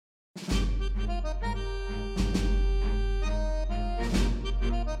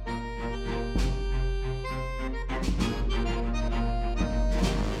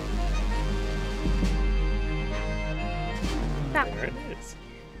Yeah. There it is.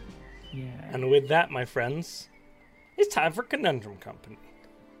 Yeah. And with that, my friends, it's time for Conundrum Company.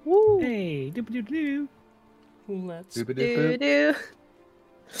 Woo. Hey, doo-doo-doo. Let's. Do.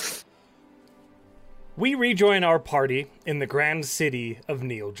 We rejoin our party in the grand city of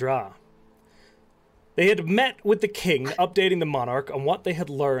Neil Dra. They had met with the king, updating the monarch on what they had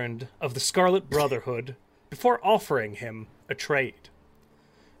learned of the Scarlet Brotherhood before offering him a trade.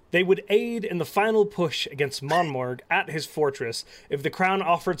 They would aid in the final push against Monmorg at his fortress if the crown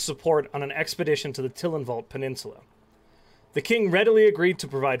offered support on an expedition to the Tillenwald Peninsula. The king readily agreed to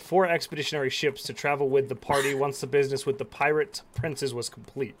provide 4 expeditionary ships to travel with the party once the business with the pirate princes was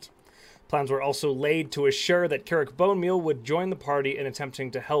complete. Plans were also laid to assure that Kirik Bonemeal would join the party in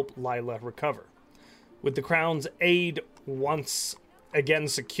attempting to help Lila recover. With the crown's aid once again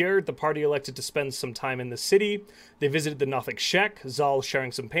secured, the party elected to spend some time in the city. They visited the Nothic Shek, Zal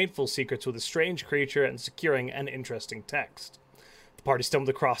sharing some painful secrets with a strange creature and securing an interesting text. The party stumbled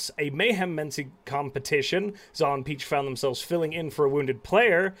across a Mayhem Mency competition. Zal and Peach found themselves filling in for a wounded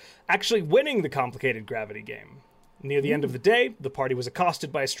player, actually winning the complicated gravity game. Near the end of the day, the party was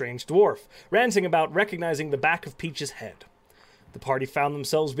accosted by a strange dwarf, ranting about recognizing the back of Peach's head. The party found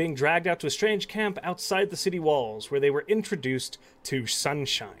themselves being dragged out to a strange camp outside the city walls, where they were introduced to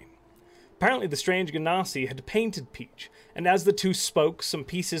Sunshine. Apparently the strange Ganassi had painted Peach, and as the two spoke, some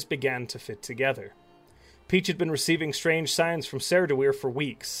pieces began to fit together. Peach had been receiving strange signs from Serdawir for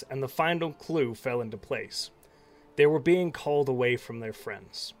weeks, and the final clue fell into place. They were being called away from their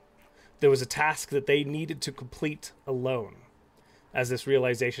friends. There was a task that they needed to complete alone. As this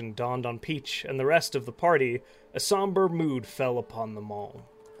realization dawned on Peach and the rest of the party, a somber mood fell upon them all.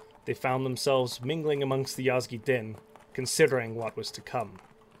 They found themselves mingling amongst the Yazgi Din, considering what was to come.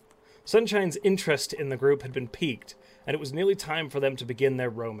 Sunshine's interest in the group had been piqued, and it was nearly time for them to begin their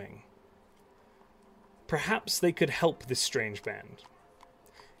roaming. Perhaps they could help this strange band.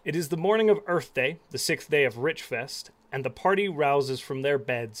 It is the morning of Earth Day, the 6th day of Richfest, and the party rouses from their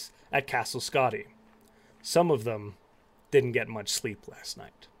beds at Castle Scotty. Some of them didn't get much sleep last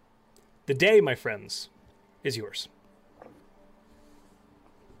night. The day, my friends, is yours.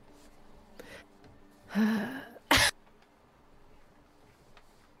 Good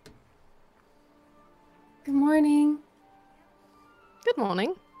morning. Good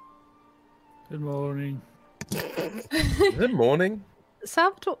morning. Good morning. Good morning.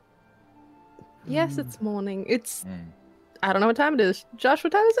 Salvatore. Yes, it's morning. It's... I don't know what time it is. Josh,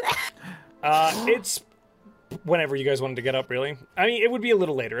 what time is it? It's whenever you guys wanted to get up, really. I mean, it would be a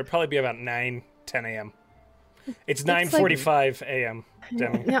little later. It'd probably be about 9, 10 a.m. It's 9:45 a.m.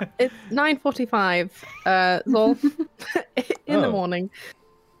 Demi. Yeah, it's 9:45. Zol, in the morning.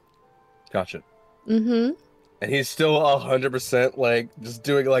 Gotcha. Mm-hmm. And he's still 100% like just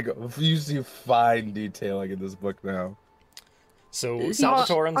doing like you see fine detailing in this book now. So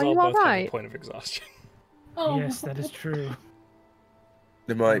Salvatore and Zol both have a alright? point of exhaustion. Oh. Yes, that is true.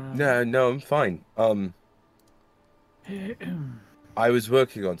 Am I? No, I'm fine. I was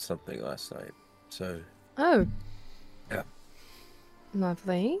working on something last night, so Oh. Yeah.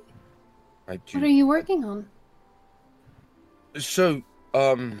 Lovely. What are you working on? So,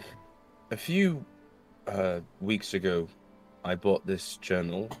 a few weeks ago, I bought this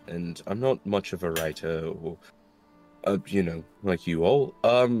journal, and I'm not much of a writer, or like you all.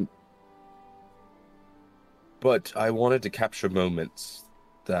 But I wanted to capture moments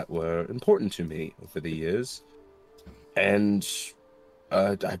that were important to me over the years, and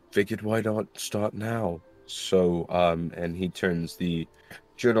I figured why not start now? So, and he turns the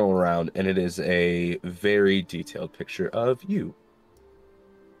journal around, and it is a very detailed picture of you.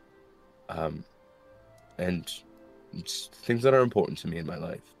 And it's things that are important to me in my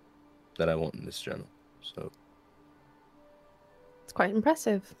life that I want in this journal. So, It's quite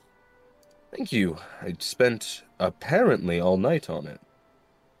impressive. thank you. I spent apparently all night on it.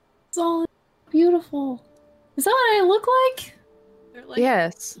 It's all beautiful. Is that what I look like? Or, like,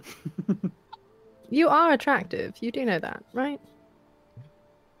 Yes. You are attractive. You do know that, right?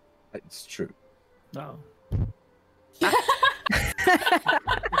 It's true. Oh.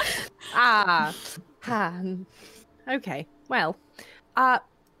 Ah. Okay. Well, our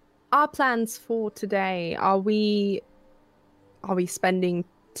plans for today, are we spending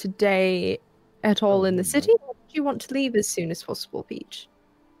today at all in the city, or do you want to leave as soon as possible, Peach?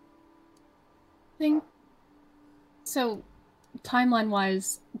 Thing. So,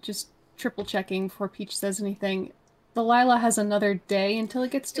 timeline-wise, just triple checking before Peach says anything. The Lila has another day until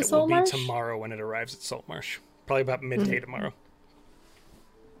it gets to It will be Saltmarsh? tomorrow when it arrives at Saltmarsh. Probably about midday tomorrow.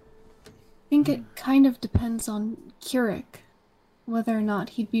 I think it kind of depends on Kirik, whether or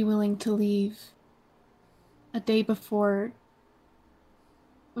not he'd be willing to leave a day before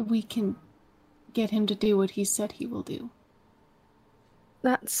we can get him to do what he said he will do.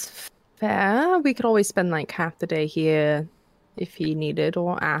 That's fair. We could always spend like half the day here if he needed,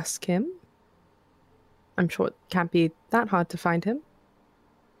 or ask him. I'm sure it can't be that hard to find him,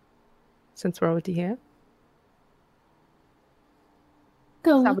 since we're already here.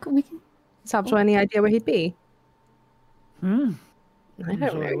 Go look. We can. Sabjo, any idea where he'd be? Hmm. I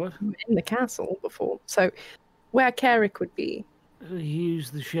don't Sorry, know. what? In the castle before. So, where Carrick would be? He is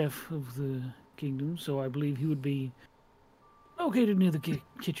the chef of the kingdom, so I believe he would be located near the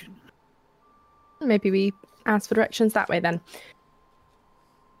kitchen. Maybe we ask for directions that way then.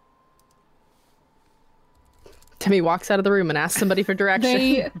 Timmy walks out of the room and asks somebody for directions.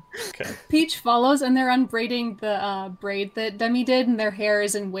 They Okay. Peach follows, and they're unbraiding the braid that Demi did, and their hair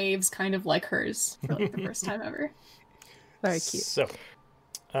is in waves, kind of like hers, for like the first time ever. Very cute. So,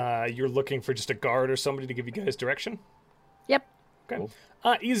 you're looking for just a guard or somebody to give you guys direction? Yep. Okay.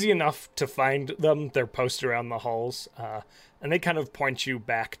 Easy enough to find them. They're posted around the halls, and they kind of point you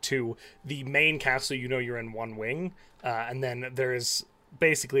back to the main castle. You know you're in one wing, and then there is,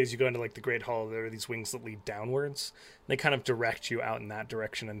 basically, as you go into like the Great Hall, there are these wings that lead downwards. They kind of direct you out in that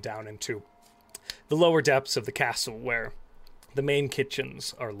direction and down into the lower depths of the castle where the main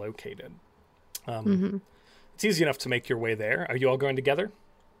kitchens are located. It's easy enough to make your way there. Are you all going together?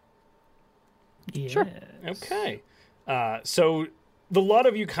 Yes. Sure. Okay. So the lot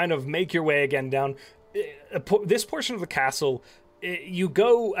of you kind of make your way again down. This portion of the castle, you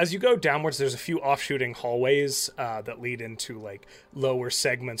go downwards, there's a few offshooting hallways that lead into like lower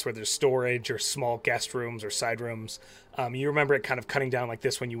segments where there's storage or small guest rooms or side rooms. You remember it kind of cutting down like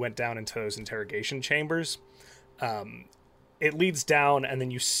this when you went down into those interrogation chambers. It leads down, and then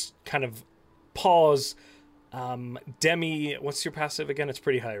you kind of pause. Demi, what's your passive again? It's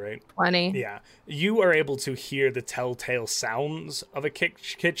pretty high, right? 20. Yeah. You are able to hear the telltale sounds of a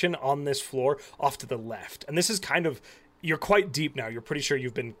kitchen on this floor off to the left. And this is kind of, you're quite deep now. You're pretty sure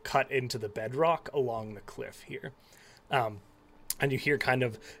you've been cut into the bedrock along the cliff here. And you hear kind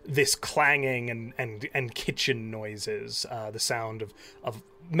of this clanging and kitchen noises, the sound of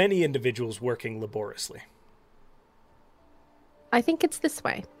many individuals working laboriously. I think it's this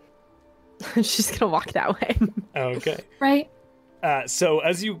way. She's going to walk that way. Okay. Right? So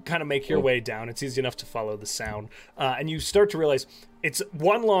as you kind of make your way down, it's easy enough to follow the sound. And you start to realize it's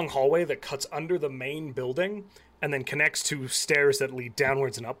one long hallway that cuts under the main building and then connects to stairs that lead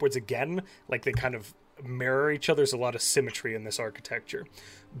downwards and upwards again. Like they kind of mirror each other. There's a lot of symmetry in this architecture.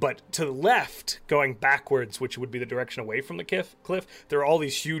 But to the left, going backwards, which would be the direction away from the cliff, there are all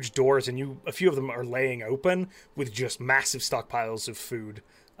these huge doors, and a few of them are laying open with just massive stockpiles of food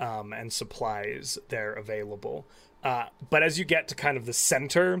and supplies there available. But as you get to kind of the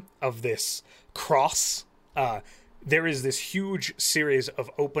center of this cross, there is this huge series of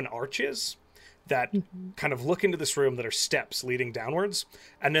open arches that kind of look into this room that are steps leading downwards.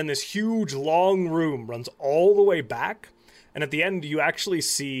 And then this huge long room runs all the way back. And at the end, you actually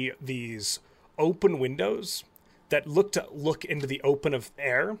see these open windows that look into the open of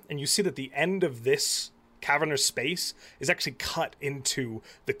air. And you see that the end of this cavernous space is actually cut into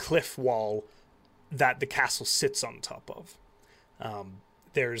the cliff wall that the castle sits on top of.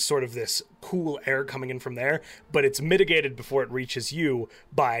 There's sort of this cool air coming in from there, but it's mitigated before it reaches you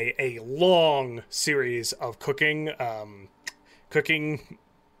by a long series of cooking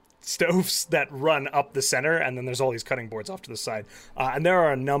stoves that run up the center, and then there's all these cutting boards off to the side. And there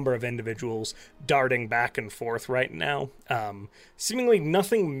are a number of individuals darting back and forth right now. Seemingly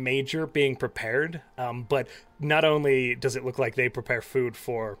nothing major being prepared, but not only does it look like they prepare food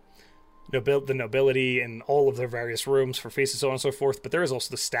for the nobility in all of their various rooms for feasts and so on and so forth, but there is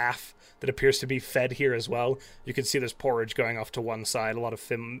also the staff that appears to be fed here as well. You can see there's porridge going off to one side, a lot of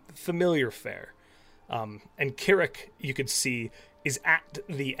familiar fare. And Carrick, you could see, is at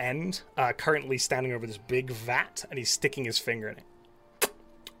the end, currently standing over this big vat, and he's sticking his finger in it.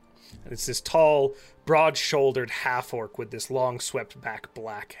 And it's this tall, broad-shouldered half-orc with this long, swept-back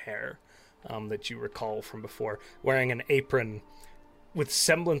black hair that you recall from before, wearing an apron with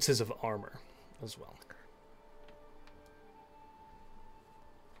semblances of armor as well.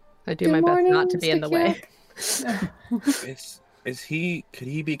 I do my best not to be in the way. Could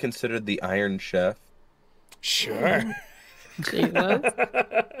he be considered the Iron Chef? Sure. Jesus.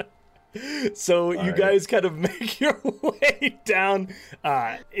 So you guys kind of make your way down.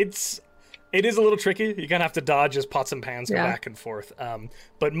 It is a little tricky. You kind of have to dodge as pots and pans go back and forth.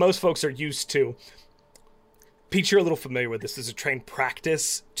 But most folks are used to. Peach, you're a little familiar with this. There's a trained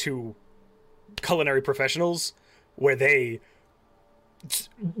practice to culinary professionals where they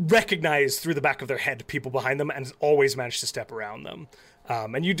recognize through the back of their head people behind them and always manage to step around them.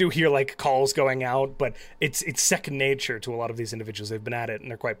 And you do hear like calls going out, but it's second nature to a lot of these individuals. They've been at it and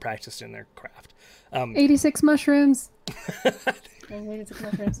they're quite practiced in their craft. 86 mushrooms. 86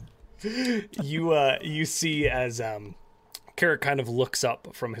 mushrooms. You see as Carrick kind of looks up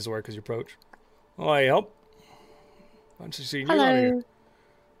from his work as you approach. Oh, yep. Once you see you out here. Hello.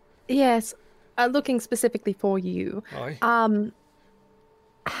 Yes, looking specifically for you. Aye.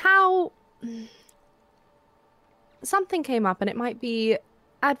 How something came up, and it might be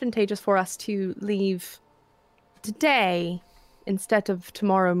advantageous for us to leave today instead of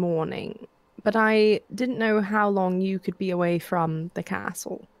tomorrow morning. But I didn't know how long you could be away from the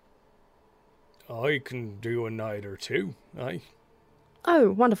castle. I can do a night or two. Aye.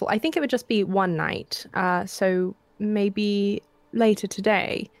 Oh, wonderful. I think it would just be one night. So maybe later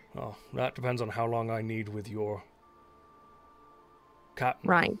today. Oh, that depends on how long I need with your captain.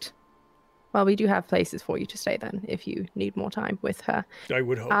 Right. Well, we do have places for you to stay then, if you need more time with her. I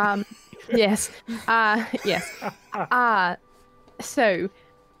would hope. Yes. Yes.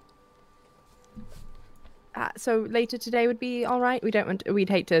 So later today would be all right. We'd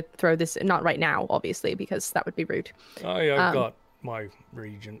hate to throw this, not right now, obviously, because that would be rude. I've got my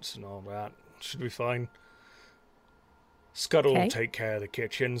regents and all that. Should be fine. Scuttle will take care of the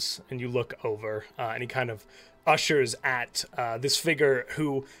kitchens, and you look over, and he kind of ushers at this figure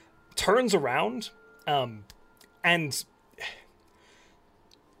who turns around, and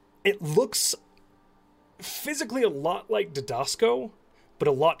it looks physically a lot like Didasco, but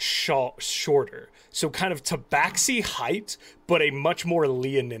a lot shorter. So kind of tabaxi height, but a much more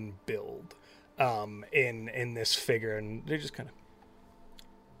leonine build in this figure, and they just kind of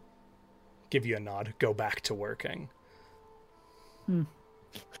give you a nod, go back to working. The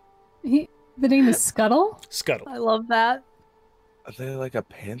name is Scuttle? Scuttle. I love that. Are they like a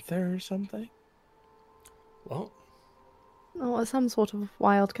panther or something? Well, Oh, some sort of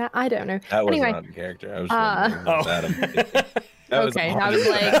wildcat. I don't know. That was Anyway, not a character. I was wondering what Adam did. That was okay, I was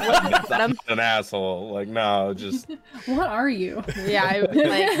like, what, Adam? an asshole. Like, no, just What are you? Yeah, I was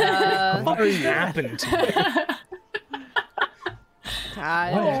like, what happened to you?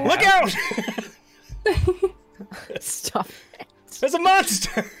 God, Look out! stop it. There's a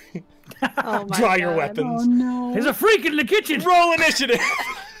monster! Oh my Draw your God. weapons. Oh no. There's a freak in the kitchen. Roll initiative!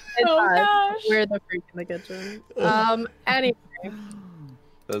 It's Oh, us. gosh. We're the freak in the kitchen. Anyway,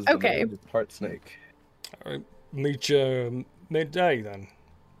 does Okay. the part snake. All right, meet you midday then.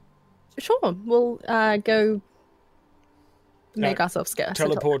 sure, we'll go make ourselves scarce.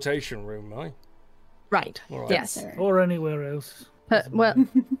 Teleportation room, aye? Right. All right. Yes. Sir. Or anywhere else. Well,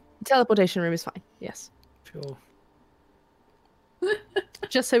 teleportation room is fine. Yes. Sure.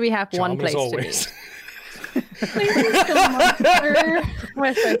 Just so we have one Charm as place to always. be. Please don't monster.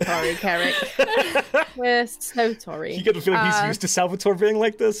 We're so sorry, Carrick. We're so sorry. You get the feeling he's used to Salvatore being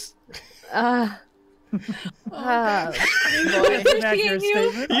like this? Uh, That's an accurate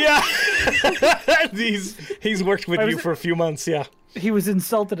statement. Yeah! he's worked with you for a few months, yeah. He was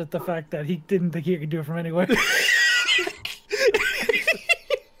insulted at the fact that he didn't think he could do it from anywhere.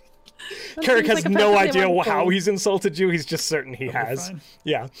 Carrick has like a no perfectly idea wonderful- how he's insulted you, he's just certain he It'll be has. fine.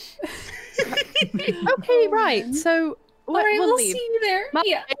 Yeah. okay, right. So All right, we'll we'll leave. see you there.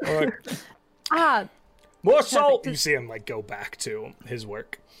 Yeah. All right. Ah, More salt! You see him, like, go back to his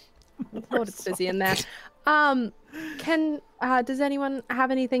work. Lord, it's busy in there. Does anyone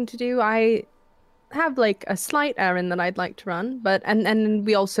have anything to do? I have like a slight errand that I'd like to run, but and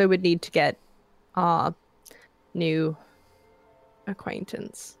we also would need to get our new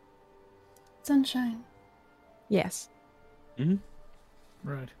acquaintance. Sunshine. Yes.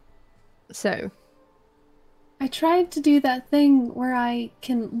 Right. So I tried to do that thing where I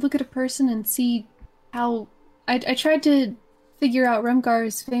can look at a person and see how. I tried to figure out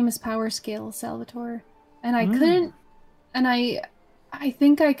Remgar's famous power scale, Salvatore, and I couldn't. And I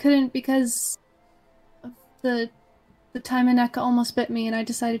think I couldn't because of the time Aneka almost bit me, and I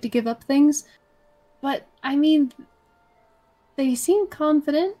decided to give up things. But I mean, they seem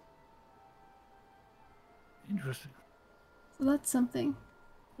confident, Interesting. so that's something.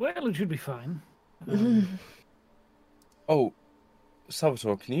 Well, it should be fine. Oh,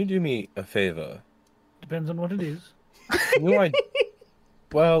 Salvatore, can you do me a favor? Depends on what it is.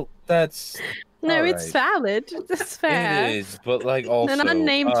 Well, that's no, all it's right. valid. That's fair. It is, but like also An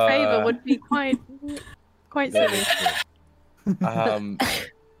unnamed favor would be quite that silly. is true.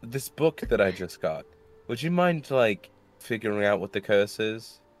 This book that I just got. Would you mind like figuring out what the curse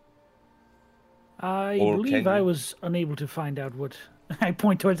is? I Or believe can I you? was unable to find out what. I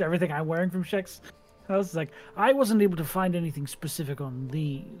point towards everything I'm wearing from Shex. I was like, I wasn't able to find anything specific on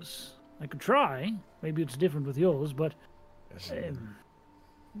these. I could try. Maybe it's different with yours, but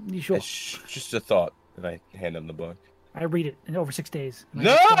you sure? It's just a thought. And I hand him the book. I read it in over 6 days. And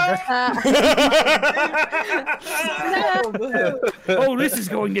No! Oh, this is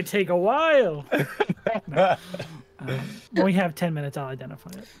going to take a while. No. When we have 10 minutes, I'll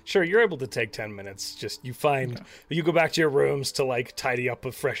identify it. Sure, you're able to take 10 minutes. Just you find you go back to your rooms to like tidy up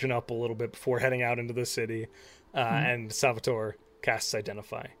and freshen up a little bit before heading out into the city. And Salvatore casts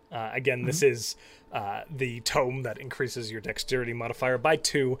Identify. Again, this is the tome that increases your dexterity modifier by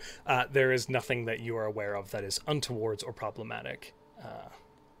 2. There is nothing that you are aware of that is untowards or problematic.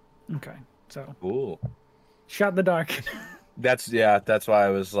 Okay, so Cool. shot in the dark. That's why I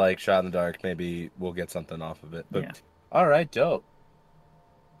was like, shot in the dark. Maybe we'll get something off of it. But Yeah. all right, dope.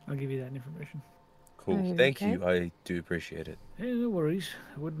 I'll give you that information. Cool. Thank Okay. you. I do appreciate it. Hey, no worries.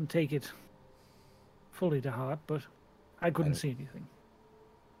 I wouldn't take it fully to heart, but I couldn't see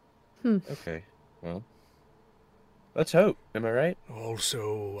anything. Okay. Well, let's hope. Am I right?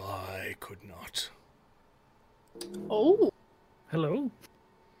 Also, I could not. Oh, Hello?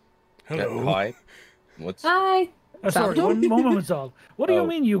 Hello. Hi. What's? hi. Sorry, one moment, Zal. What do you Oh.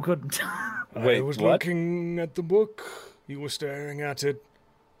 mean you couldn't? Wait, I was what? looking at the book. You were staring at it,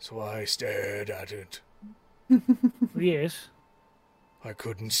 so I stared at it. Yes. I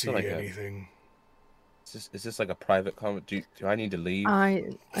couldn't see like a- anything. Is this like a private comment? Do I need to leave? I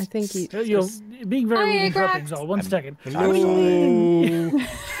think he. You're being very Hi, interrupting, Grax. Zal. One second. Hello.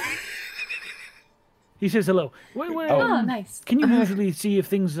 He says hello. Wait, Oh, nice. Can you usually see if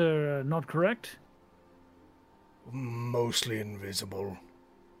things are not correct? Mostly invisible.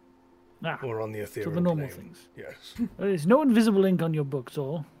 Ah, Or on the so ethereal the normal plane. things. Yes. There's no invisible ink on your book,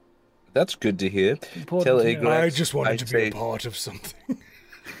 Zal. That's good to hear. Important Tell to know. Agrax. I just wanted to be say- a part of something.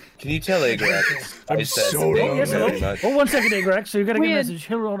 Can you tell Agrax? I'm I said so thank you lonely. Yes, very hello. much. Oh, 1 second, Agrax. So you got to get a Weird. message.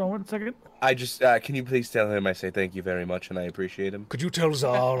 Hold on 1 second. I just can you please tell him I say thank you very much and I appreciate him. Could you tell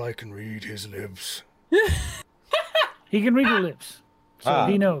Zal I can read his lips? He can read your lips, so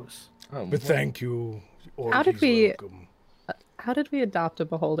he knows. Oh, But thank you. Or How did he's we- welcome. How did we adopt a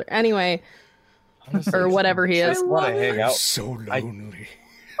beholder? Anyway, honestly, or whatever he I is. just want to hang I'm out. so lonely.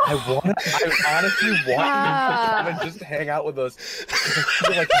 I honestly want him to just hang out with us. I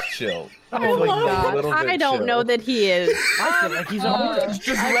feel like he's chill. I feel like he's a God, little bit I don't chill. know that he is. I feel like he's on. Just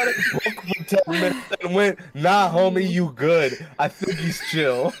let it book for 10 minutes and went, nah, homie, you good. I think he's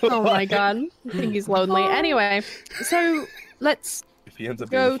chill. Oh my god, I think he's lonely. Anyway, so let's If he ends up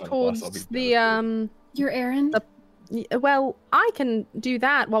being go a fun boss, towards I'll be the Your errand? Well, I can do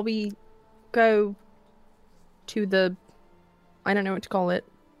that while we go to the. I don't know what to call it.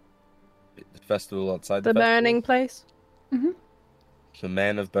 The festival outside The the festival? burning place. The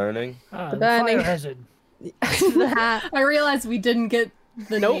man of burning. The burning. fire hazard. That. I realized we didn't get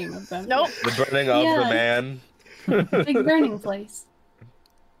the Nope. name of them. Nope. The burning of Yeah. the man. Big burning place.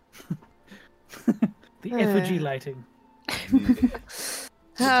 The effigy lighting.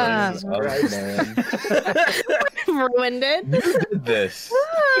 Ah, The burning of the man. ruined it. You did this.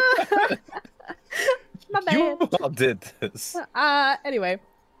 My bad. You all did this. Anyway,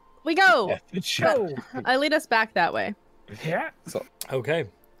 we go. Oh, I lead us back that way. yeah. Okay.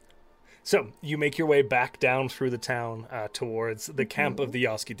 So, you make your way back down through the town towards the camp of the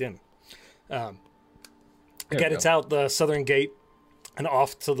Yoski Din. Again, it's out the southern gate and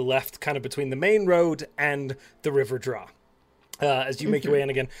off to the left, kind of between the main road and the River Draw. As you make your way in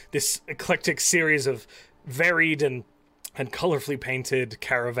again, this eclectic series of varied and colorfully painted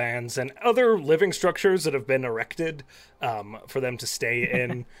caravans and other living structures that have been erected for them to stay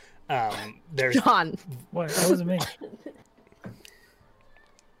in. There's John. What? That wasn't me.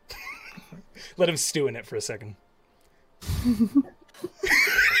 Let him stew in it for a second.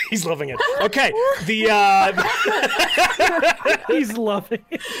 He's loving it. Okay, He's loving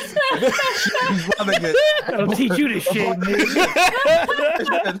it. He's loving it. I'll teach you to shame me.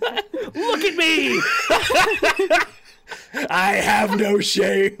 Look at me. I have no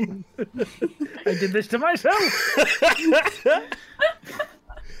shame. I did this to myself.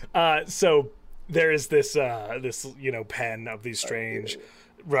 So there is this pen of these strange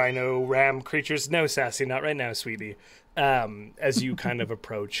rhino ram creatures. No, Sassy, not right now, sweetie. As you kind of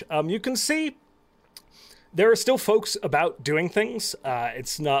approach, you can see there are still folks about doing things.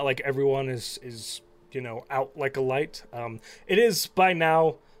 It's not like everyone is out like a light. It is by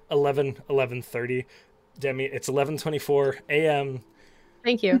now 11:30. Demi, it's 11:24 a.m.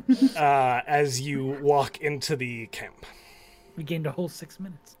 Thank you. As you walk into the camp. We gained a whole 6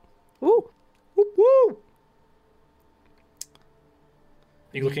 minutes. Ooh. Woo woo!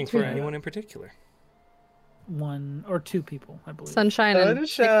 Are you looking for anyone in particular? one or two people, I believe. Sunshine and Bicker.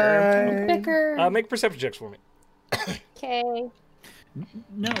 Sunshine. Bicker. Make perception checks for me. Okay.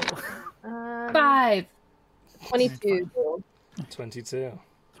 No. 5. 22. 22.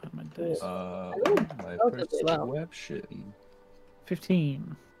 My dice. My perception.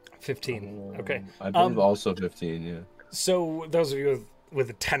 15. 15. Okay. I believe also 15, yeah. So those of you with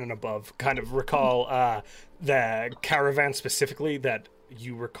a 10 and above kind of recall the caravan specifically, that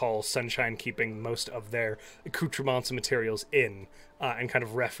you recall Sunshine keeping most of their accoutrements and materials in, and kind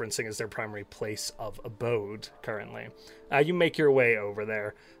of referencing as their primary place of abode currently. You make your way over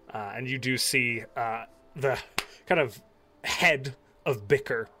there, and you do see the kind of head of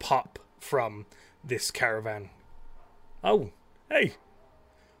Bicker pop from this caravan. Oh, hey.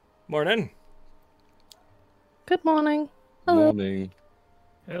 Morning. Good morning. Morning.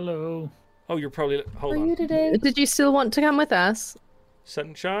 Hello. Oh, you're probably... How Hold are you on. today? Did you still want to come with us?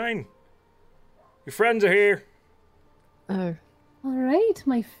 Sunshine. Your friends are here. Oh. All right,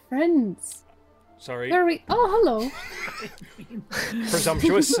 my friends. Sorry. Where are we? Oh, hello.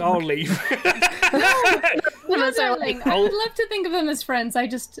 Presumptuous. I'll leave. No, darling. I would love to think of them as friends. I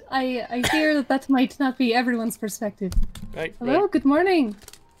hear that might not be everyone's perspective. Right. Hello, good morning.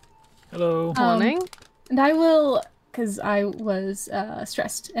 Hello. Morning. And I will, because I was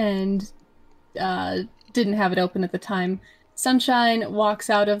stressed and didn't have it open at the time. Sunshine walks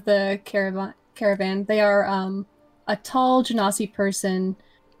out of the caravan. They are a tall Genasi person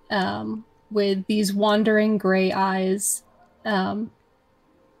with these wandering gray eyes.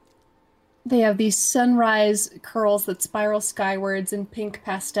 They have these sunrise curls that spiral skywards in pink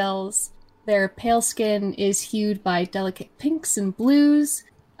pastels. Their pale skin is hued by delicate pinks and blues.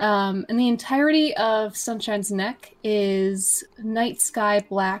 And the entirety of Sunshine's neck is night sky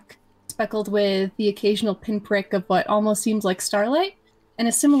black, speckled with the occasional pinprick of what almost seems like starlight, and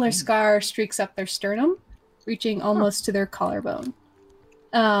a similar scar streaks up their sternum, reaching almost to their collarbone.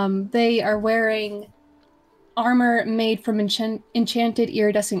 They are wearing armor made from enchanted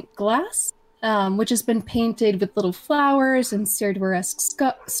iridescent glass, which has been painted with little flowers and Serdwer-esque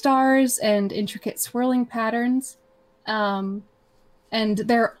stars and intricate swirling patterns. And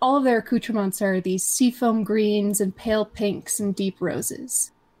all of their accoutrements are these seafoam greens and pale pinks and deep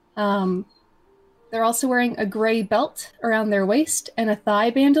roses. They're also wearing a gray belt around their waist and a thigh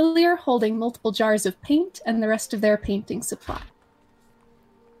bandolier holding multiple jars of paint and the rest of their painting supply.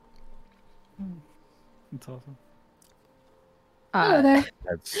 That's awesome. Hello there.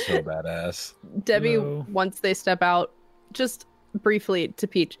 That's so badass. Debbie, Hello. once they step out, just briefly to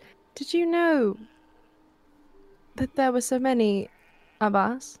Peach, did you know that there were so many of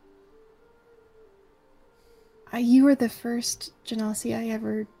us? You were the first Genasi I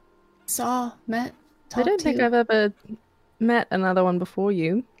ever saw, met, I talked don't to. think I've ever met another one before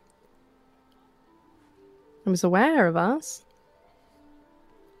you. I was aware of us.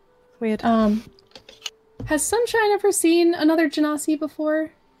 Weird. Has Sunshine ever seen another Genasi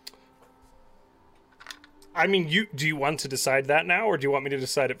before? I mean, do you want to decide that now, or do you want me to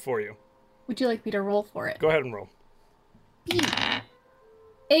decide it for you? Would you like me to roll for it? Go ahead and roll.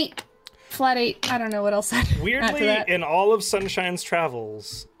 8. Flat 8. I don't know what else after Weirdly, that. in all of Sunshine's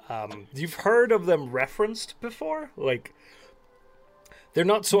travels, you've heard of them referenced before? Like, they're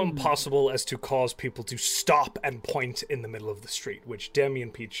not so impossible as to cause people to stop and point in the middle of the street, which Demi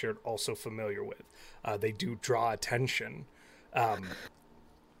and Peach are also familiar with. They do draw attention, but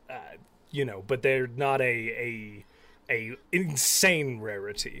they're not a insane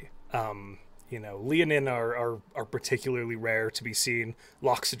rarity. Leonin are particularly rare to be seen,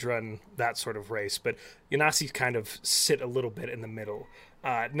 Loxodron, that sort of race, but Genasi kind of sit a little bit in the middle.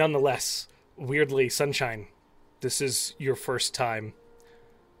 Nonetheless, weirdly, Sunshine, this is your first time.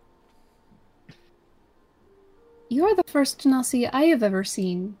 You are the first Genasi I have ever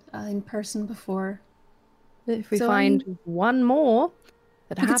seen in person before. If we so find one more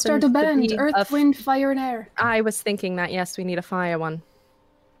that We could happens start a to band. be Earth, wind, fire, and air. I was thinking that, yes, we need a fire one.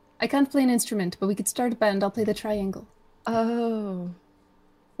 I can't play an instrument, but we could start a band. I'll play the triangle. Oh.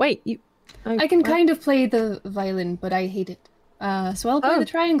 Wait, you... Oh, I can what? kind of play the violin, but I hate it. So I'll play Oh. the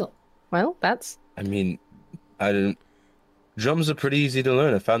triangle. Well, that's... I mean, I didn't. Drums are pretty easy to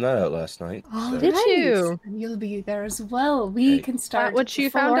learn. I found that out last night. All so- Did right. you? And you'll be there as well. We Hey. can start. what you a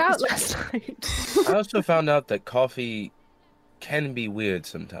full found out orchestra. last night. I also found out that coffee can be weird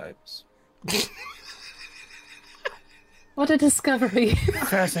sometimes. What a discovery.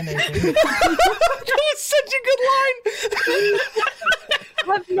 Fascinating. That was such a good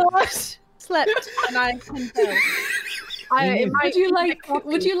line! I've not slept, and I can tell.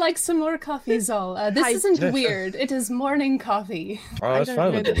 Would you like some more coffee, Zol? This I- isn't weird. It is morning coffee. Oh, I was don't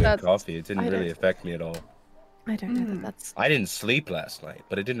fine know with the that weird that's- coffee. It didn't I really don't- affect me at all. I don't know that that's. I didn't sleep last night,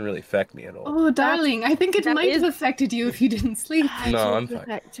 but it didn't really affect me at all. Oh, darling, I think it that might is- have affected you if you didn't sleep. No, I'm fine.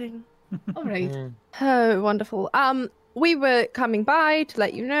 Affecting. All right. Oh, wonderful. We were coming by to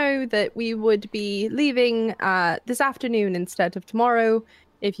let you know that we would be leaving this afternoon instead of tomorrow,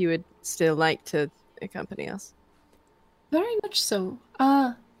 if you would still like to accompany us. Very much so.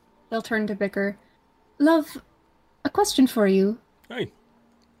 They'll turn to Bicker. Love, a question for you. Hey.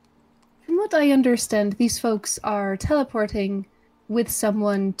 From what I understand, these folks are teleporting with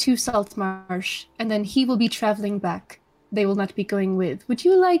someone to Saltmarsh, and then he will be traveling back. They will not be going with. Would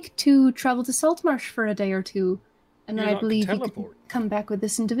you like to travel to Saltmarsh for a day or two? And then You're I not believe you teleport. can come back with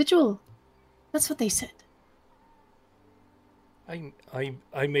this individual. That's what they said.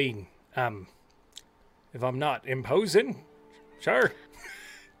 I mean, if I'm not imposing, sure.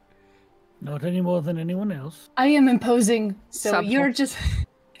 Not any more than anyone else. I am imposing, so Subtle. you're just...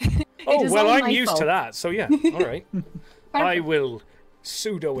 Oh, is well, all I'm my used fault. to that, so yeah, all right. I Perfect. will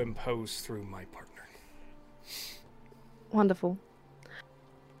pseudo-impose through my partner. Wonderful.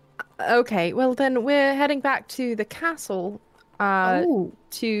 Okay, well then we're heading back to the castle Oh,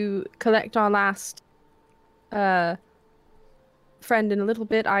 to collect our last friend in a little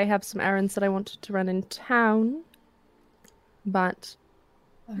bit. I have some errands that I wanted to run in town. But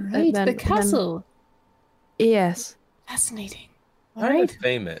all right. then- The castle. yes. Fascinating. All Kind right. of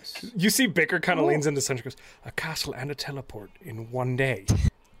famous. You see Bicker kind of Oh. leans into Central and goes, a castle and a teleport in one day.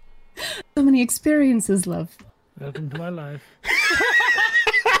 So many experiences, love. Welcome to my life.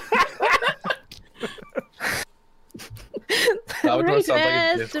 Salvatore Right, sounds like a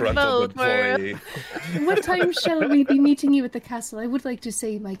yes, disgruntled Salvatore. employee. What time shall we be meeting you at the castle? I would like to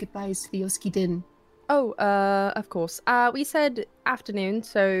say my goodbyes to the Oski Din. Oh, of course. We said afternoon,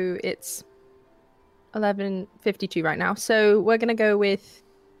 so it's 11:52 right now. So we're gonna go with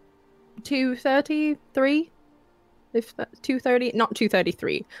 2:33. If 2:30, not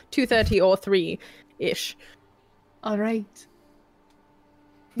 2:33, 2:30 or 3-ish. All right.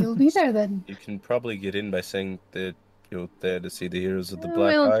 You'll be there then. You can probably get in by saying that you're there to see the heroes of the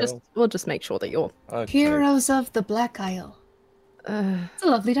Black We'll just make sure that you're. Okay. Heroes of the Black Isle. It's a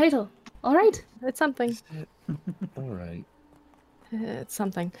lovely title. All right. It's something. All right. It's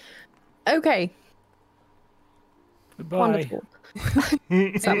something. Okay, Goodbye. wonderful.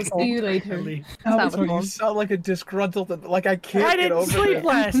 See you later. Ellie. Salvatore. you sound like a disgruntled. Like I can't I get didn't over sleep it.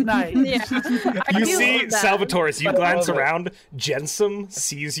 last night. Yeah. I You feel see that. Salvatore, as you I glance love it. around, Jensum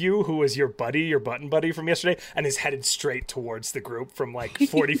sees you, who was your buddy, your button buddy from yesterday, and is headed straight towards the group from like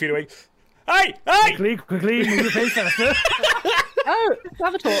 40 feet away. Hey! Hey! Quickly, move your face faster. Oh,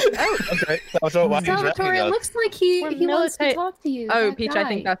 Salvatore. Oh, Okay. Salvatore, why are you Salvatore, dressing it us? looks like he We're wants to military- talk to you. oh, that Peach. I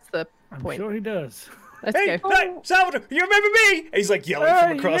think guy. that's the I'm point. sure he does. Let's Hey, go. hey, Salvatore, you remember me? And he's like yelling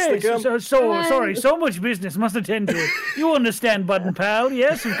from across the yes, gum. sorry, so much business. Must attend to it. You understand, Button Pal?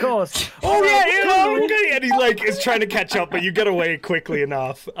 Yes, of course. Oh yeah, okay. And he like is trying to catch up, but you get away quickly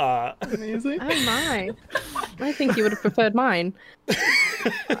enough. Amazing. Oh my! I think you would have preferred mine.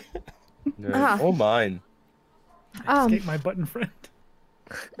 No. Ah. Oh, mine. Escape my button friend.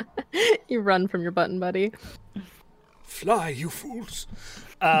 You run from your button buddy. Fly, you fools.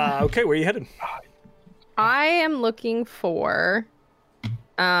 Okay, where are you headed? I am looking for.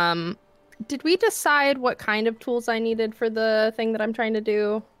 Did we decide what kind of tools I needed for the thing that I'm trying to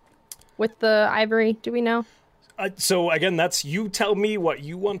do with the ivory? Do we know? So again, that's you tell me what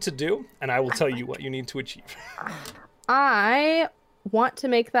you want to do, and I will tell you what you need to achieve. I want to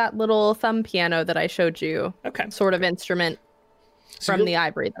make that little thumb piano that I showed you, Okay. sort of instrument So from you'll the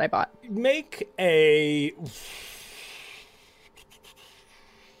ivory that I bought. make a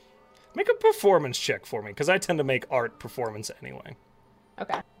performance check for me, because I tend to make art performance anyway.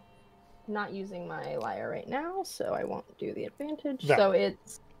 Okay. Not using my lyre right now, so I won't do the advantage. No. So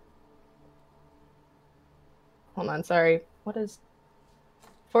it's. Hold on, sorry. What is.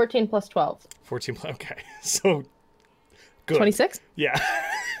 14 plus 12. 14. Okay, so good. 26? Yeah.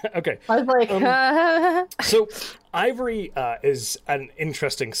 Okay. I was like, So, ivory is an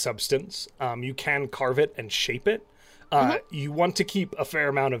interesting substance. You can carve it and shape it. You want to keep a fair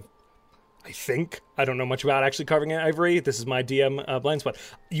amount of, I don't know much about actually carving ivory. This is my DM blind spot.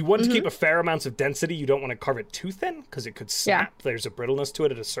 You want to keep a fair amount of density. You don't want to carve it too thin because it could snap. There's a brittleness to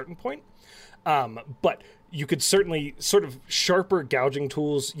it at a certain point. But you could certainly sort of sharper gouging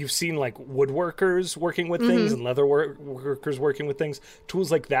tools. You've seen like woodworkers working with things and leather workers working with things.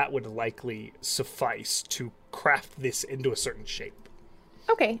 Tools like that would likely suffice to craft this into a certain shape.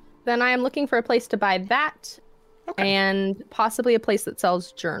 okay. Then I am looking for a place to buy that and possibly a place that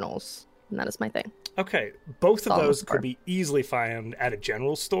sells journals. And that is my thing. Okay, both of All those for. could be easily found at a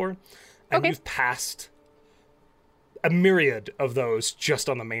general store. And Okay. you've passed a myriad of those just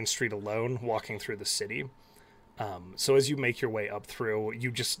on the main street alone, walking through the city. So as you make your way up through,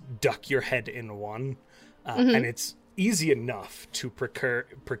 you just duck your head in one, and it's easy enough to procure.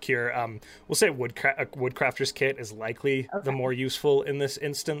 We'll say a woodcrafter's kit is likely the more useful in this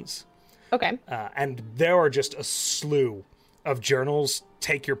instance. Okay. And there are just a slew of journals.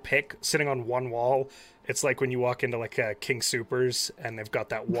 Take your pick, sitting on one wall. It's like when you walk into like King Supers, and they've got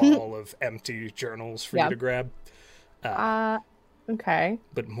that wall of empty journals for you to grab. Okay.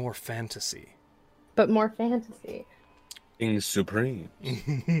 But more fantasy. King Supreme.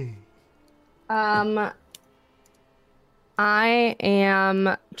 I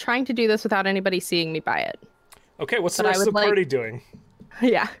am trying to do this without anybody seeing me buy it. Okay, what's the But I rest of the would party doing?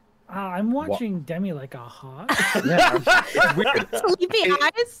 Yeah. I'm watching Demi like a hawk. Yeah, it's weird. Sleepy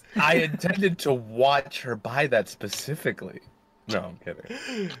eyes? I intended to watch her buy that specifically. No, I'm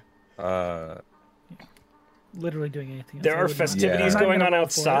kidding. Literally doing anything else. There I are would not. festivities Yeah. I'm going not on gonna roll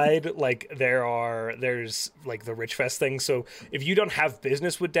for it. outside. Like there's like the Rich Fest thing. So if you don't have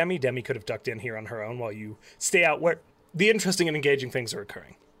business with Demi could have ducked in here on her own while you stay out where the interesting and engaging things are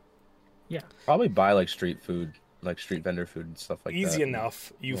occurring. Yeah. Probably buy like street food, like street vendor food and stuff like that. Easy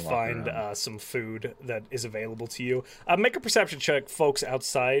enough. You Walk find around. some food that is available to you. Make a perception check, folks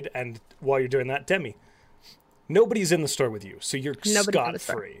outside, and while you're doing that, Demi, nobody's in the store with you, so you're Nobody's in the store.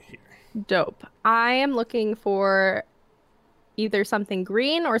 scot-free here. Dope. I am looking for either something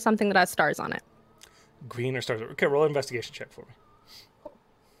green or something that has stars on it. Green or stars? Okay, roll an investigation check for me.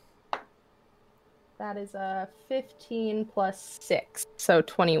 That is a 15 plus 6, so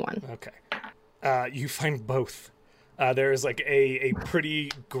 21. Okay. You find both. There is like a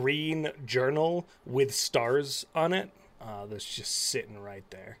pretty green journal with stars on it that's just sitting right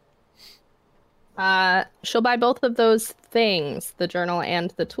there. She'll buy both of those things, the journal and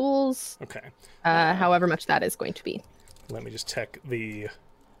the tools, Okay. however much that is going to be. Let me just check the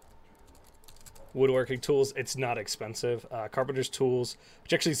woodworking tools. It's not expensive. Carpenter's tools,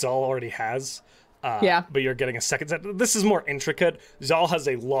 which actually Zal already has. Yeah. But you're getting a second set. This is more intricate. Zal has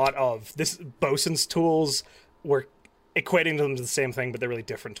a lot of this. Bosun's tools. We're equating them to the same thing, but they're really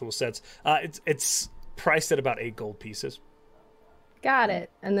different tool sets. It's priced at about 8 gold pieces. Got it.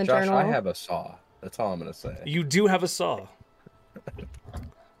 And the Josh, journal. I have a saw. That's all I'm gonna say. You do have a saw.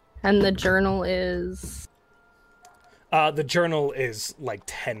 And the journal is. The journal is like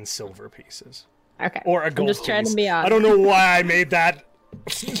 10 silver pieces. Okay. Or a gold I'm just trying piece. to be honest. I don't know why I made that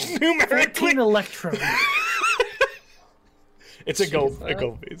 14 numerically. electro. It's a gold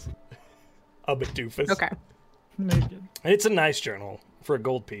piece. A doofus. Okay. Naked. And it's a nice journal. For a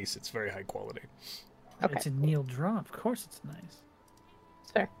gold piece, it's very high quality. Okay. It's a Neil draw. Of course it's nice.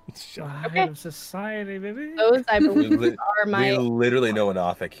 It's fair. The height Okay. of society, baby. Those, I We, believe, li- are we my. literally know an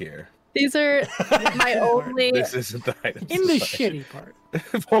Othic here. These are my only. This isn't the height of In the society. shitty part.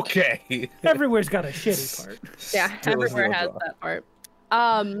 Okay. Everywhere's got a shitty part. Yeah, Still is everywhere no has draw. that part.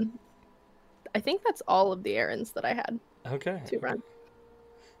 I think that's all of the errands that I had Okay. to run.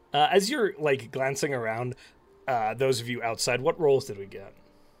 As you're like glancing around, those of you outside, what rolls did we get?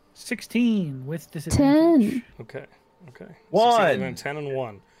 16 with disadvantage. 10. Okay. Okay. 1. 16 and 10 and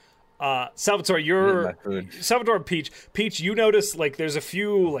 1. Salvatore, Eat you're my food. Salvatore Peach, you notice like there's a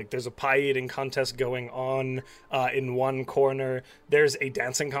pie eating contest going on in one corner. There's a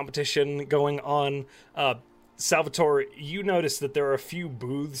dancing competition going on. Salvatore, you notice that there are a few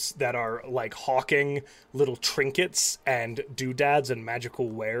booths that are like hawking little trinkets and doodads and magical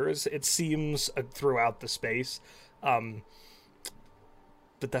wares, it seems, throughout the space. But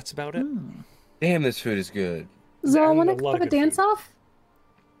that's about it. Damn, this food is good. Zal, And want a to lot have of a good dance food. off?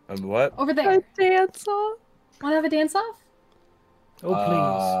 What? Over there. Dance off. Want to have a dance off? Oh,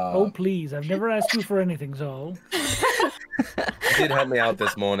 please. Oh, please. I've never asked you for anything, Zol. You did help me out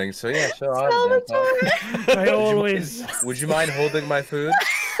this morning, so yeah, sure. I'll dance off. I always... Would you mind holding my food?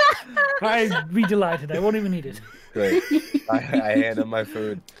 I'd be delighted. I won't even eat it. Great. I hand him my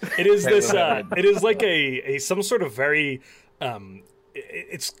food. It is Can't this. remember. It is like a some sort of very.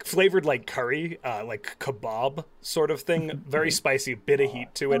 It's flavored like curry, like kebab sort of thing. Very spicy, bit of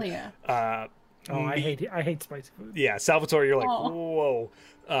heat to it. Oh, yeah. Oh, I hate spicy food. Yeah, Salvatore, you're like, Aw. whoa,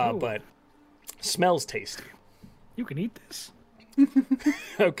 Ooh. but smells tasty. You can eat this.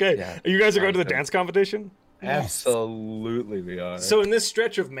 Okay, Yeah. you guys are going to the Okay. dance competition. Absolutely, we are. So in this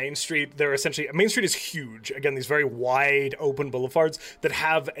stretch of Main Street, Main Street is huge. Again, these very wide, open boulevards that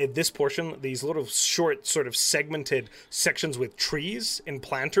have this portion, these little short, sort of segmented sections with trees and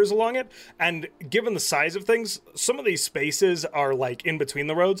planters along it. And given the size of things, some of these spaces are like in between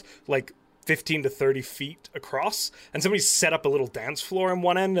the roads, like 15 to 30 feet across, and somebody's set up a little dance floor in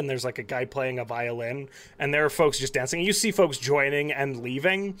one end, and there's like a guy playing a violin, and there are folks just dancing. You see folks joining and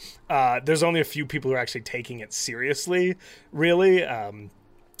leaving. There's only a few people who are actually taking it seriously, really,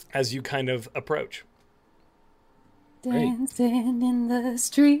 as you kind of approach. Dancing in the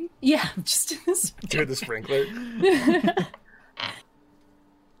street. Yeah, just in the street. Do the sprinkler.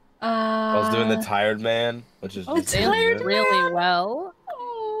 I was doing the tired man, which is Oh, just tired good. really well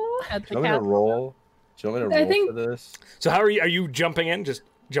Oh. at Do the you want me to castle. roll? Do you want me to I roll think- for this? So how are you jumping in? Just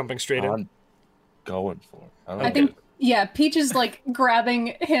jumping straight in? I'm going for it. don't I know. think, yeah, Peach is like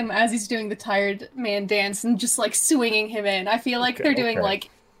grabbing him as he's doing the tired man dance and just like swinging him in. I feel like Okay, they're doing okay. like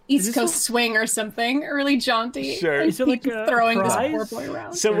Is East this Coast swing or something, really jaunty. Sure. And Is it Peach like is a throwing this prize? poor boy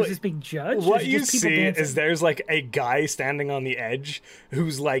around. So Or is this being judged? or what is it you just people see dancing? is there's like a guy standing on the edge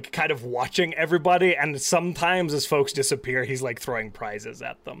who's like kind of watching everybody, and sometimes as folks disappear, he's like throwing prizes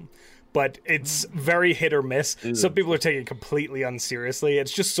at them. But it's very hit or miss. Some people are taking it completely unseriously.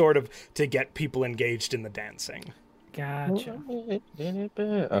 It's just sort of to get people engaged in the dancing. Gotcha. Okay,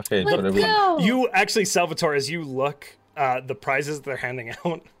 Let's whatever. go! You actually, Salvatore, as you look, the prizes they're handing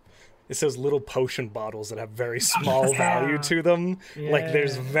out, it's those little potion bottles that have very small value to them. Like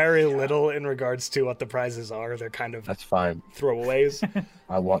there's Yeah. very little in regards to what the prizes are. They're kind of That's fine. throwaways.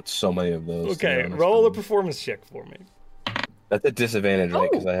 I want so many of those. to be Okay, honest roll a with you. performance check for me. That's a disadvantage, right?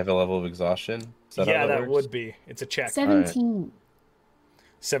 Because Oh. I have a level of exhaustion. Is that how Yeah, that works? would be. It's a check. 17.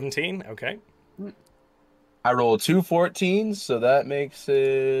 17? Okay. I rolled 2 14s, so that makes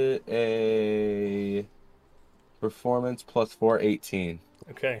it a performance plus 4, 18.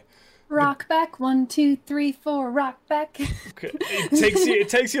 Okay. Rock back, 1, 2, 3, 4, rock back. Okay. It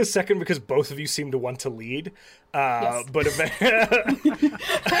takes you a second because both of you seem to want to lead. Yes. But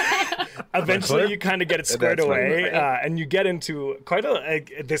eventually you kind of get it squared That's away, right. and you get into quite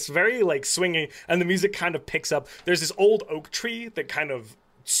this very like swinging, and the music kind of picks up. There's this old oak tree that kind of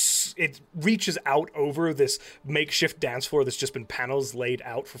it reaches out over this makeshift dance floor that's just been panels laid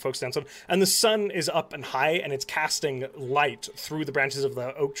out for folks to dance on, and the sun is up and high, and it's casting light through the branches of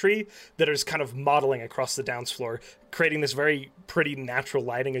the oak tree that is kind of modeling across the dance floor, creating this very pretty natural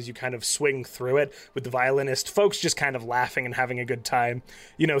lighting as you kind of swing through it, with the violinist folks just kind of laughing and having a good time.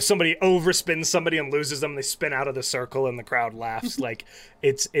 You know, somebody overspins somebody and loses them, they spin out of the circle and the crowd laughs. Like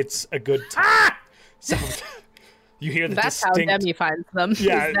it's a good time. So you hear the That's how distinct Demi finds them.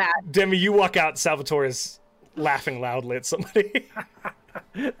 yeah, is that. Demi, you walk out, Salvatore is laughing loudly at somebody.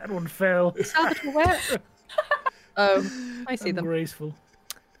 That one fell. Salvatore, where? Oh, I see them. Graceful.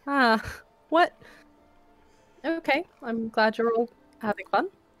 Ah, what? Okay, I'm glad you're all having fun.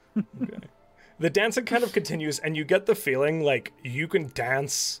 The dancing kind of continues, and you get the feeling like you can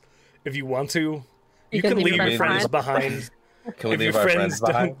dance if you want to. You can leave your friends behind. Can we If your leave our friends friends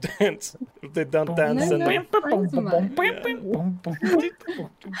behind? don't dance, if they don't dance, then they...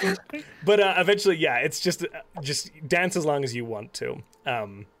 But eventually, yeah, it's just dance as long as you want to.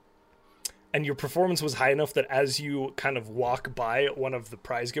 And your performance was high enough that as you kind of walk by, one of the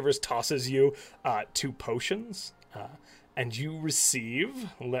prize givers tosses you 2 potions, and you receive.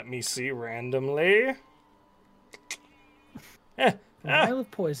 Let me see randomly. Vial of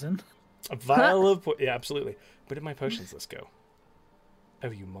poison. A vial of yeah, absolutely. Where did my potions list go? Oh,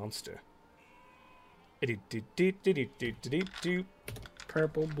 you monster.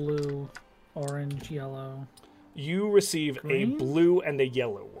 Purple, blue, orange, yellow. You receive a Green? blue and a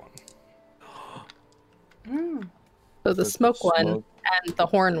yellow one. So the smoke one and the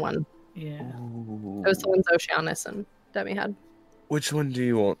horn one. Yeah. Ooh. Those are the ones Oceanus and Demi had. Which one do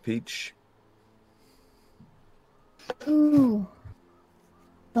you want, Peach? Ooh.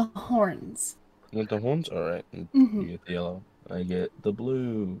 The horns. You want the horns? Alright. Mhm. You get the yellow. I get the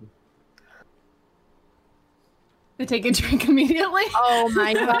blue. They take a drink immediately. Oh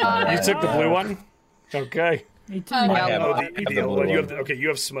my god. You took the blue one? Okay. Me too. I I have, Oh, I have the the yellow blue one. You one. have okay, you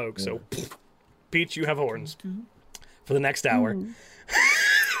have smoke, so Peach, you have horns. For the next hour. Mm.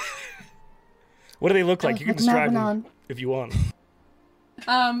 What do they look like? Oh, You can like describe Navanon. them if you want.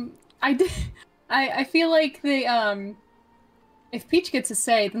 I did. I feel like they if Peach gets a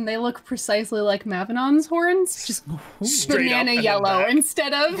say, then they look precisely like Mavenon's horns, just Straight up banana and then yellow back.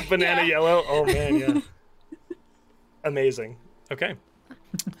 instead of Banana yeah. yellow? Oh man, yeah. Amazing. Okay.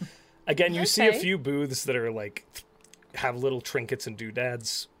 Again, you see a Okay. few booths that are like have little trinkets and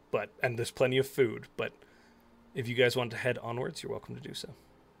doodads, and there's plenty of food, but if you guys want to head onwards, you're welcome to do so.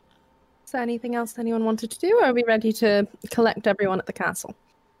 Is there anything else anyone wanted to do, or are we ready to collect everyone at the castle?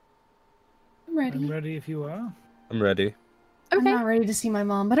 I'm ready. I'm ready if you are. I'm ready. I'm Okay. not ready to see my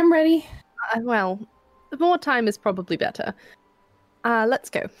mom, but I'm ready. Well, more time is probably better. Let's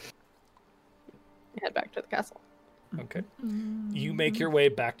go. head back to the castle. Okay. You make your way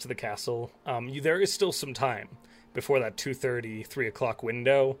back to the castle. There is still some time before that 2:30, 3 o'clock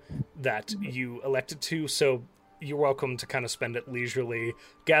window that you elected to, so you're welcome to kind of spend it leisurely,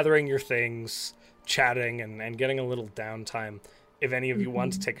 gathering your things, chatting, and getting a little downtime. If any of you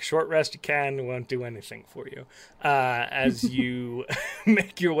want to take a short rest, you can. We won't do anything for you. As you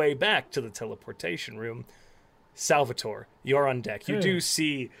make your way back to the teleportation room, Salvatore, you're on deck. You do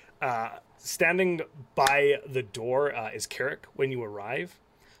see, standing by the door is Carrick when you arrive.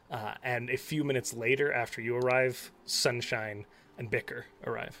 And a few minutes later, after you arrive, Sunshine and Bicker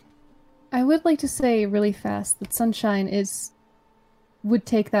arrive. I would like to say really fast that Sunshine would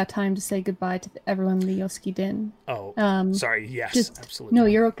take that time to say goodbye to everyone in the Yoski Din. Oh, sorry. Yes, absolutely. No,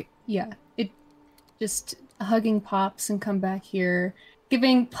 you're okay. Yeah, just hugging Pops and come back here,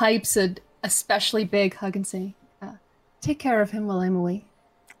 giving Pipes a especially big hug and say, "Take care of him while I'm away.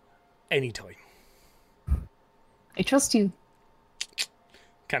 Anytime." I trust you."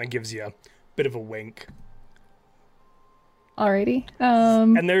 Kind of gives you a bit of a wink. Alrighty.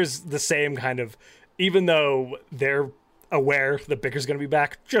 And there's the same kind of, even though they're aware that Bicker's going to be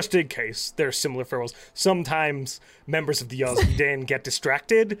back, just in case there's similar farewells. Sometimes members of the Yoski Din get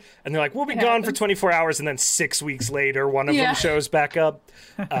distracted, and they're like, we'll be gone for 24 hours, and then 6 weeks later, one of them shows back up.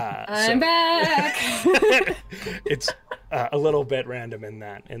 I'm back! It's a little bit random in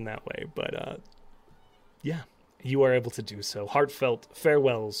that way, but yeah, you are able to do so. Heartfelt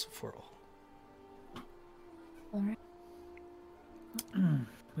farewells for all. Alright.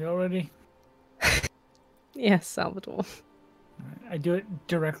 We all ready? Yes, Salvatore. I do it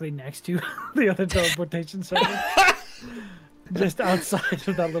directly next to the other teleportation center. Just outside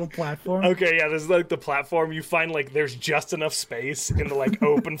of that little platform. Okay, yeah, there's like the platform. You find like there's just enough space in the like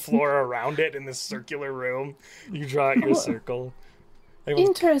open floor around it in this circular room. You draw out your circle.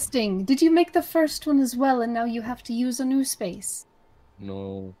 Interesting. Did you make the first one as well, and now you have to use a new space?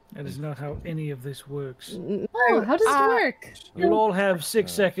 No. That is not how any of this works. Oh, how does it work? You'll all have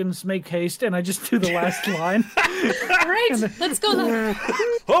 6 seconds, make haste, and I just do the last line. All right, let's go then.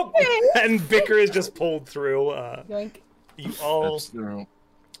 Oh, and Bicker is just pulled through. Yoink. You all That's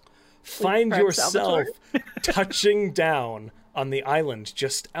find Prep yourself touching down on the island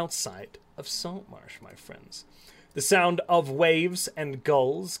just outside of Saltmarsh, my friends. The sound of waves and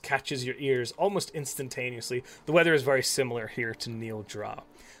gulls catches your ears almost instantaneously. The weather is very similar here to Neil Dra.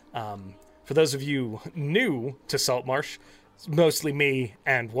 For those of you new to Saltmarsh, mostly me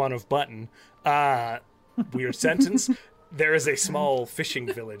and one of Button, weird sentence, there is a small fishing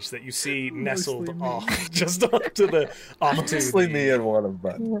village that you see nestled off, just off to the Honestly, me and one of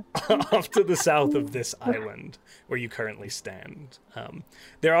them. off to the south of this island where you currently stand.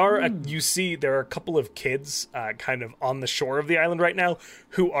 There are a couple of kids kind of on the shore of the island right now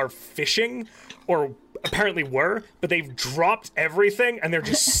who are fishing, or apparently were, but they've dropped everything and they're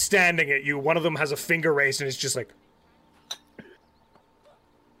just standing at you. One of them has a finger raised and it's just like,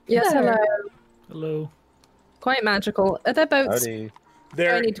 Yes, hello. Hello. Quite magical. Are there boats? Howdy.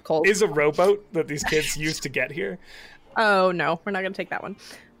 there I need to call. is a rowboat that these kids used to get here. Oh no, we're not gonna take that one.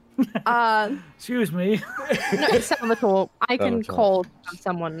 Excuse me. No, Salvatore, I can Salvatore. call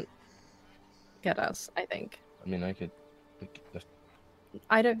someone get us, I think. I mean, I could.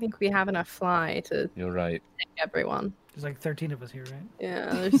 I don't think we have enough fly to You're right. take everyone. There's like 13 of us here, right?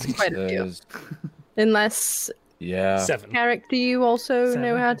 Yeah, there's quite a few. There's- Unless, Yeah. 7. Carrick, do you also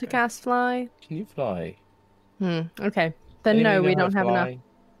know 7, how to okay. cast fly? Can you fly? Okay. Then Anybody no, know we how don't to have enough.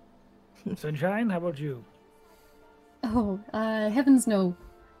 fly? Sunshine, how about you? Oh, heavens no.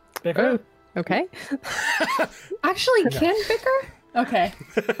 Bicker? Oh, okay. Actually, can Bicker? Okay.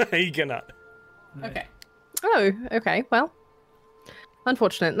 He cannot. Okay. Oh, okay. Well,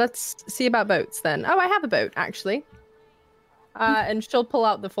 unfortunate. Let's see about boats then. Oh, I have a boat, actually. And she'll pull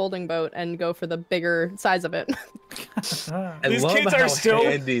out the folding boat and go for the bigger size of it. Ah. I These love kids how are still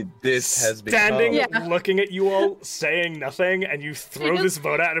handy this has Standing, become. Yeah. looking at you all, saying nothing, and you throw just- this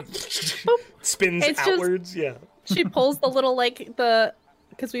boat out and it spins It's just- outwards. Yeah. She pulls the little,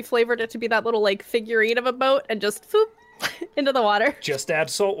 because we flavored it to be that little, figurine of a boat and just, foop, into the water. Just add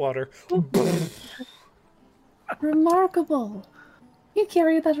salt water. Remarkable. You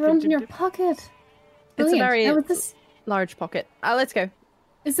carry that around in your pocket. It's a Brilliant. very Now, large pocket. Let's go.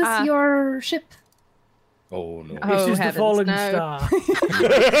 is this your ship? Oh no. Oh, This is the heavens, falling no. star.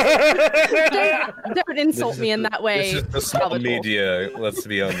 Don't insult me in that way. This is the small Salvatore. media. Let's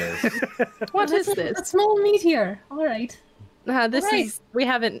be honest. What is A this? small meteor. All right. This Alright. is. We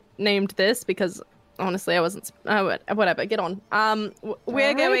haven't named this because honestly, I wasn't. Whatever. Get on. We're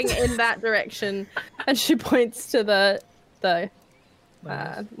Alright. going in that direction, and she points to the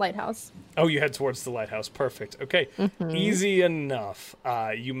lighthouse. Oh, you head towards the lighthouse. Perfect. Okay. Easy enough.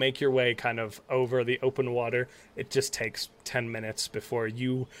 You make your way kind of over the open water. It just takes 10 minutes before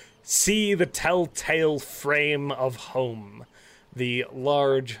you see the telltale frame of home. The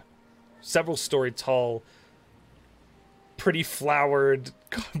large, several-story tall, pretty flowered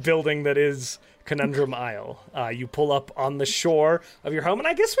building that is Conundrum Isle. You pull up on the shore of your home, and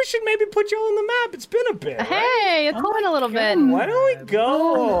I guess we should maybe put you all on the map. It's been a bit, right? Hey, it's going a little bit. Why don't we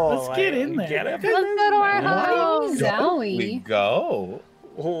go? Let's get in there. Let's go to our house. We Zowie. go.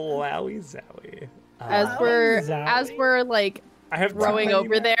 Wowie zowie. As we're like I have rowing tiny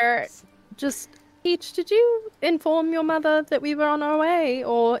over there, maps. just Peach, did you inform your mother that we were on our way,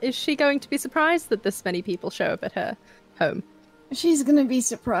 or is she going to be surprised that this many people show up at her home? She's gonna be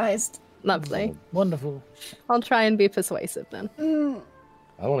surprised. Lovely. Wonderful. I'll try and be persuasive then.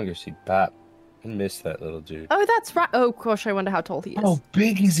 I want to go see Bap. I miss that little dude. Oh, that's right. Oh gosh, I wonder how tall he is. How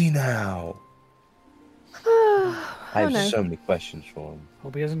big is he now? I have no. so many questions for him.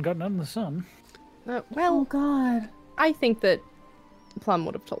 Hope he hasn't gotten out in the sun. Oh Well, God. I think that Plum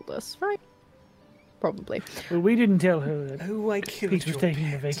would have told us, right? Probably. Well, we didn't tell her that Oh, I killed Peach was your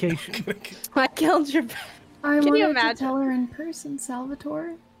taking a parents. vacation. I killed your. I Can you wanted imagine? to tell her in person,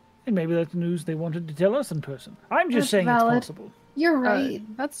 Salvatore. And maybe that's the news they wanted to tell us in person. I'm just That's saying valid. it's possible. You're right.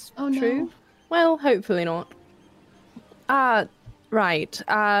 That's Oh, no. true. Well, hopefully not. Right.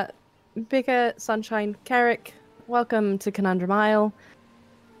 Bigger Sunshine, Carrick, welcome to Conundrum Isle.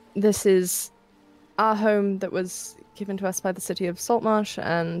 This is our home that was given to us by the city of Saltmarsh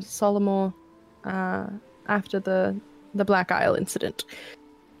and Solomore after the Black Isle incident.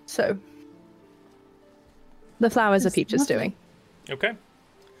 So, the flowers are That's Peach's lovely. doing. Okay.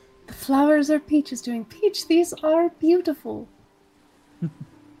 The flowers are Peach is doing. Peach, these are beautiful.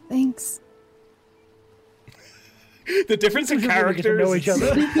 Thanks. The difference in We really get to characters. know each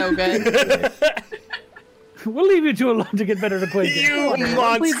other. So good. We'll leave you two alone to get better acquainted. You Please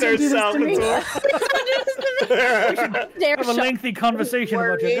monster, don't do this to me. Dare Have a shot. lengthy conversation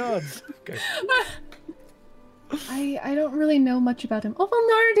about your Worried. gods. I don't really know much about him. Oh, well,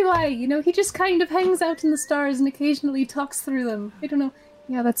 nor do I. You know, he just kind of hangs out in the stars and occasionally talks through them. I don't know.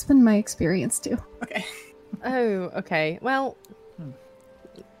 Yeah, that's been my experience too. Oh, okay. Well,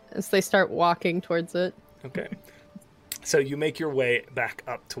 as they start walking towards it. Okay. So you make your way back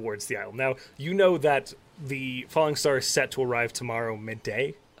up towards the isle. Now, you know that the Falling Star is set to arrive tomorrow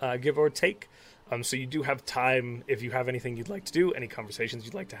midday, give or take. So you do have time if you have anything you'd like to do, any conversations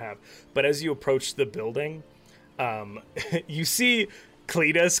you'd like to have. But as you approach the building, you see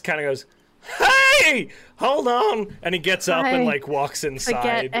Cletus kind of goes, "Hey, hold on!" And he gets up and I like walks inside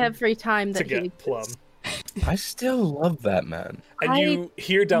Forget every time to that he get Plum. I still love that man. And you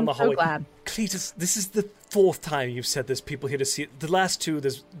hear down I'm the so hallway, glad. Cletus, this is the 4th time you've said there's people here to see it. The last 2,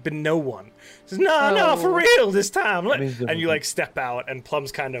 there's been no one. He says, no, for real this time. And you like step out, and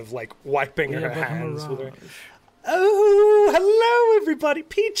Plum's kind of like wiping her hands with her. Oh, hello everybody,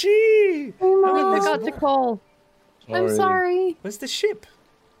 Peachy. I forgot to call. I'm sorry. Where's the ship?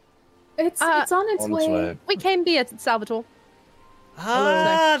 It's on its On its way. way. We came via Salvatore.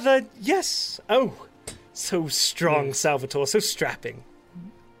 Yes. Oh, so strong, Salvatore, so strapping.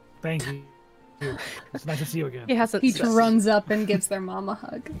 Thank you. It's nice to see you again. He hasn't. Peach runs up and gives their mom a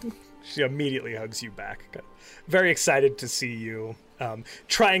hug. She immediately hugs you back. Very excited to see you.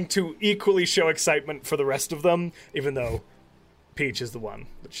 Trying to equally show excitement for the rest of them, even though Peach is the one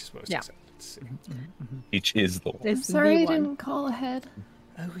that she's most excited to see. Each is the one. I'm sorry I didn't call ahead.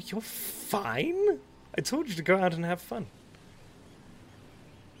 Oh, you're fine. I told you to go out and have fun.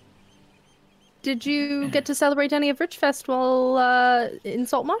 Did you get to celebrate any of Richfest while in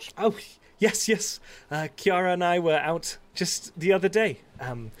Saltmarsh? Oh, yes. Kiara and I were out just the other day.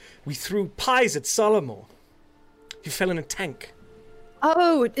 We threw pies at Solomore. You fell in a tank.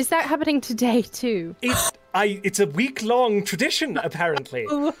 Oh, is that happening today too? It's a week-long tradition, apparently.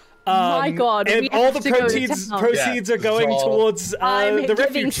 Oh my God! And we all have the to go to proceeds town. are going it's all- towards I'm the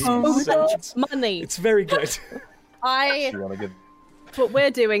giving refugees. so much money. It's very good. I. You want to get? What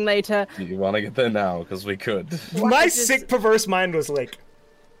we're doing later. You want to get there now because we could. My just- sick, perverse mind was like,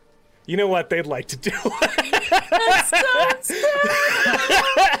 you know what they'd like to do?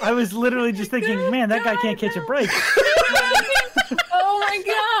 I was literally just thinking, man, that guy can't catch a break. Oh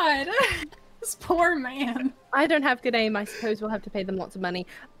my god! This poor man. I don't have good aim. I suppose we'll have to pay them lots of money.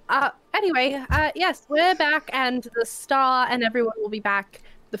 Anyway, yes, we're back, and the star and everyone will be back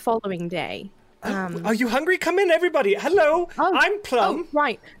the following day. Are you hungry? Come in, everybody. Hello, I'm Plum. Oh,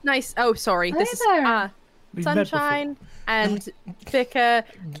 right. Nice. Oh, sorry. This is there. We've met before. Sunshine and Vicar,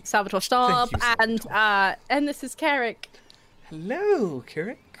 Salvatore Staub, Thank you, and this is Carrick. Hello,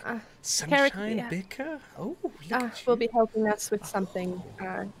 Carrick. Sunshine yeah. Bicker. Oh, look at Will you. be helping us with something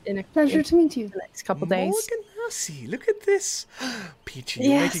in Pleasure to meet you. the next couple days. Morgan Hussey, look at this. Peachy,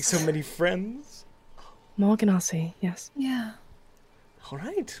 you're making so Yes. many friends. Morgan Ossie, yes. Yeah. All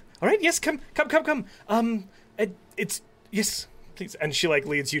right, yes, come. It's yes, please. And she like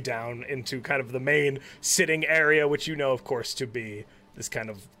leads you down into kind of the main sitting area, which you know, of course, to be this kind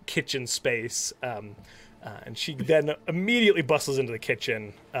of kitchen space. And she then immediately bustles into the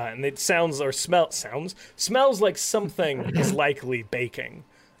kitchen, and it smells like something is likely baking.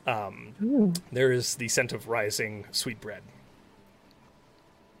 There is the scent of rising sweet bread.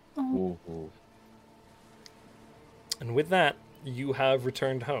 Ooh, ooh. And with that, you have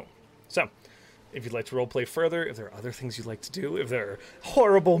returned home. So, if you'd like to roleplay further, if there are other things you'd like to do, if there are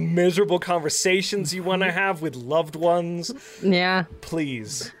horrible, miserable conversations you want to have with loved ones, Yeah.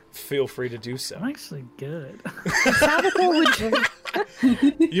 please feel free to do I'm so. actually good. Salvatore would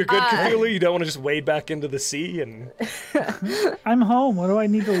You're good, Cthulhu? You don't want to just wade back into the sea and... I'm home. What do I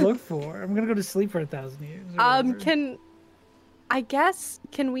need to look for? I'm gonna go to sleep for 1,000 years. or whatever.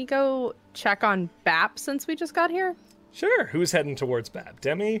 can we go check on Bap since we just got here? Sure, who's heading towards Bab?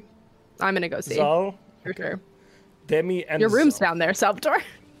 Demi? I'm gonna go see. Zal? For sure. Demi and Your room's Zal. down there, Salvatore. If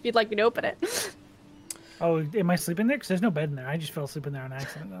you'd like me to open it. Oh, am I sleeping there? Because there's no bed in there. I just fell asleep in there on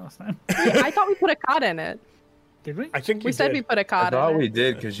accident last time. I thought we put a cot in it. Did we? I think you We said did. we put a I cot thought in we it.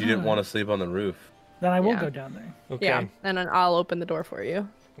 did because you didn't want to sleep on the roof. Then I will Yeah. go down there. Okay. Yeah, and then I'll open the door for you.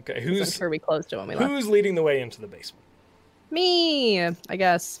 Okay, I'm who's sure we closed it when we left. who's leading the way into the basement? Me, I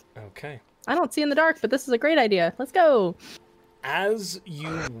guess. Okay. I don't see in the dark, but this is a great idea. Let's go. As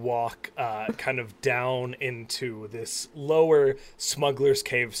you walk kind of down into this lower Smuggler's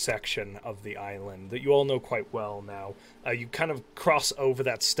Cave section of the island that you all know quite well now, you kind of cross over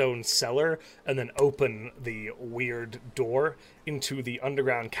that stone cellar and then open the weird door into the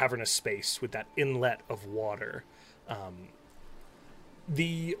underground cavernous space with that inlet of water.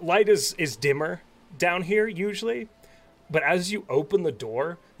 The light is dimmer down here usually, but as you open the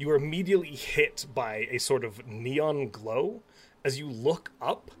door, you are immediately hit by a sort of neon glow. As you look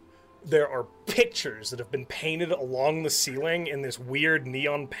up, there are pictures that have been painted along the ceiling in this weird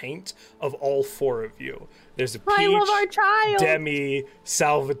neon paint of all four of you. There's a Peach, I love our child. Demi,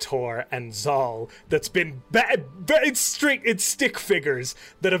 Salvatore, and Zal that's been it's stick figures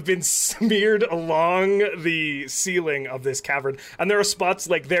that have been smeared along the ceiling of this cavern. And there are spots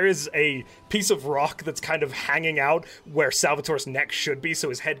like there is a piece of rock that's kind of hanging out where Salvatore's neck should be, so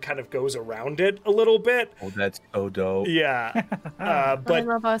his head kind of goes around it a little bit. Oh, that's so dope. Yeah. I But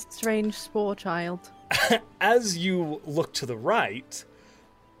love our strange spore child. as you look to the right,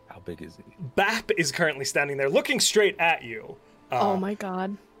 How big is he? Bap is currently standing there looking straight at you. Oh my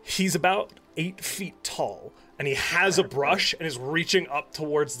god. He's about 8 feet tall, and he has a brush and is reaching up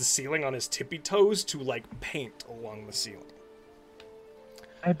towards the ceiling on his tippy toes to, like, paint along the ceiling.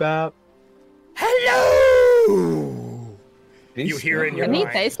 Hi, Bab. Hello! You hear in your Can he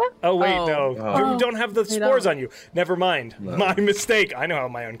mind. say stuff? Oh, wait, Oh. no. Oh. You don't have the You spores don't. on you. Never mind. No. My mistake. I know how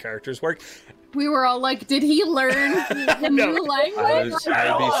my own characters work. We were all like, did he learn the new language?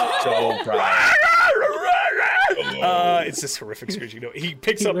 I'd be so proud. It's this horrific screeching note. He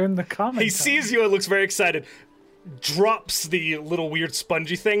picks He up. learned the common He sees you and looks very excited. Drops the little weird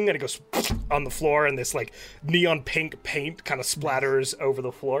spongy thing, and it goes on the floor, and this like neon pink paint kind of splatters over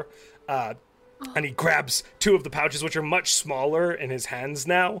the floor. And he grabs two of the pouches, which are much smaller, in his hands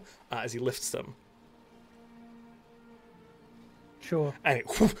now, as he lifts them. Sure. And it,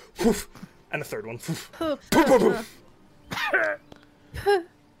 whoof, whoof, and a third one. Whoof, poof, poof, poof.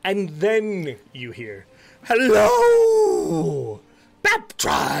 And then you hear, "Hello, Bap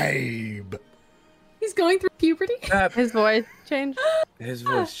Tribe." He's going through puberty. Bab, His voice changed. his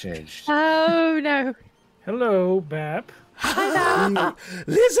voice changed. Oh no. Hello, Bap.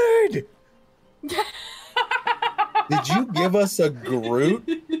 Lizard. Did you give us a Groot?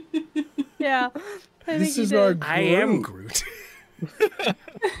 Yeah. I This think he is our did. I am Groot.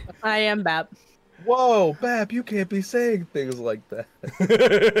 I am Bap. Whoa, Bab, you can't be saying things like that.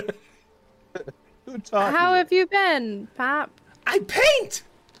 Who taught How you? have you been, Pap? I paint.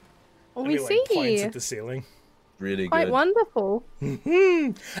 Well, And we he, like, points see. at the ceiling. Really Quite good. wonderful.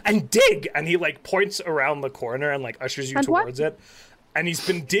 And dig, and he like points around the corner and like ushers you And what? towards it. And he's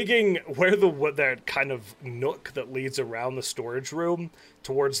been digging where that kind of nook that leads around the storage room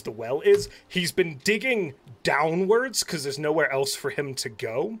towards the well is. He's been digging downwards because there's nowhere else for him to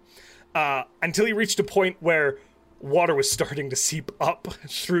go, until he reached a point where water was starting to seep up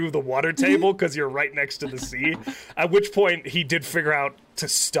through the water table because you're right next to the sea. At which point he did figure out to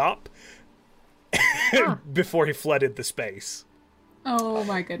stop. before he flooded the space. Oh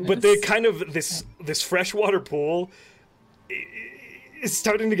my goodness. But they kind of this freshwater pool is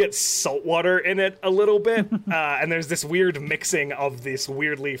starting to get salt water in it a little bit, and there's this weird mixing of this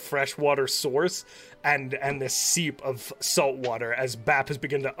weirdly freshwater source and this seep of salt water as Bap has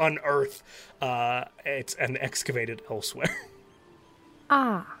begun to unearth it and excavate it elsewhere.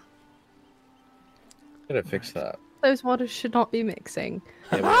 Ah, Gotta fix that. those waters should not be mixing.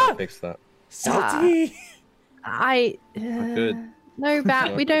 Yeah, we gotta fix that. Salty. Good. No,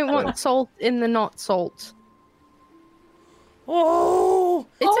 Bat, we don't want salt in the not salt. Oh,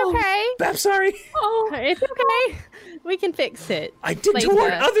 It's Oh. okay. Bap, sorry. Oh, It's okay. We can fix it. I did Later.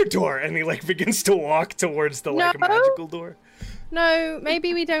 toward other door, and he like begins to walk towards the like No. magical door. No,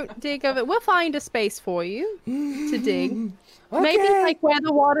 maybe we don't dig over. We'll find a space for you to dig. Okay. Maybe like where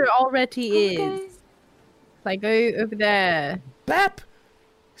the water already is. Like go over there. Bap,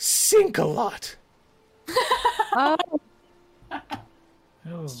 sink a lot. Oh,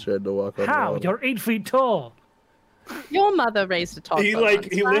 Oh. Tried to walk on How? water. You're 8 feet tall. your mother raised a toddler. He once,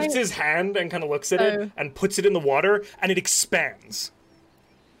 he right? lifts his hand and kind of looks at Oh. it and puts it in the water, and it expands.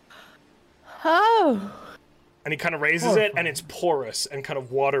 Oh. And he kind of raises it, and it's porous, and kind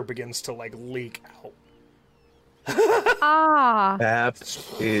of water begins to like leak out. Ah. Bap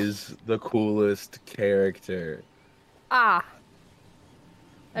is the coolest character. Ah.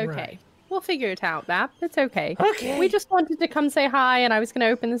 Okay. Right. We'll figure it out, Bap. It's okay. Okay. We just wanted to come say hi, and I was going to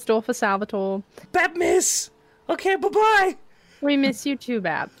open this door for Salvatore. Bap, miss. Okay, bye bye. We miss you too,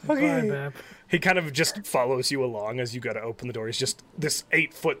 Bap. Bye, Bap. He kind of just follows you along as you go to open the door. He's just this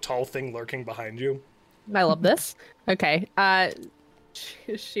 8-foot tall thing lurking behind you. I love this. Okay.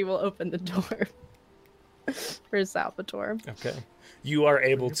 She will open the door for Salvatore. Okay. You are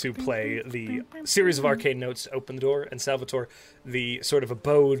able to play the series of arcane notes to open the door, and Salvatore, the sort of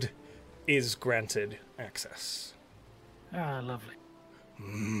abode, is granted access. Ah, lovely.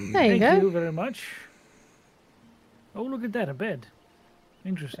 There you Thank go. you very much. Oh, look at that, a bed.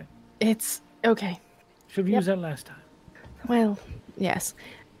 Interesting. It's okay. Should have used that last time. Well, yes.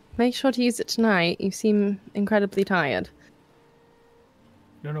 Make sure to use it tonight. You seem incredibly tired.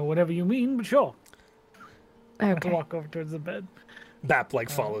 Don't know whatever you mean, but sure. I have to Okay. walk over towards the bed. Bap, like,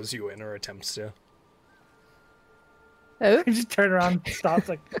 follows you in or attempts to. Oh, I just turn around and stops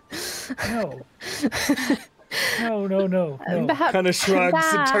like, no. No. perhaps. Kind of shrugs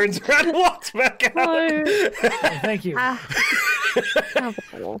and Bap. turns around and walks back out. No. Oh, thank you.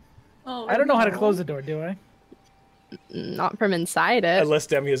 Salvatore. oh, I don't know how to no. close the door, do I? Not from inside it. Unless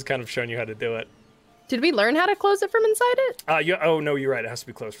Demi has kind of shown you how to do it. Did we learn how to close it from inside it? Oh, no, you're right. It has to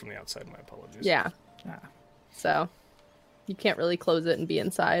be closed from the outside. My apologies. Yeah. Ah. So, you can't really close it and be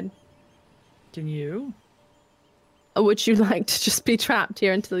inside. Can you? Or would you like to just be trapped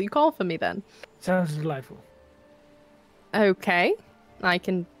here until you call for me then? Sounds delightful. Okay. I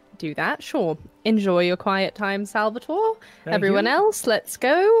can do that, sure. Enjoy your quiet time, Salvatore. Thank Everyone you. else, let's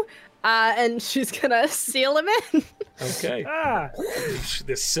go. And she's gonna seal him in. Okay. Ah,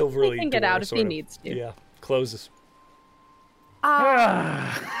 This silverly He can get door out if he sort of- needs to. Yeah, closes.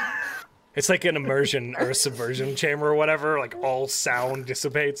 ah. It's like an immersion or a subversion chamber or whatever. Like all sound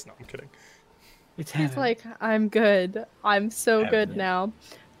dissipates. No, I'm kidding. It's He's heaven. like, I'm good. I'm so good Heaven.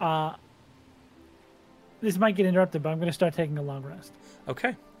 now. This might get interrupted, but I'm going to start taking a long rest.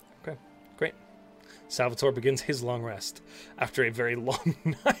 Okay. Okay. Great. Salvatore begins his long rest after a very long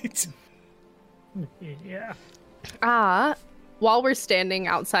night. Yeah. While we're standing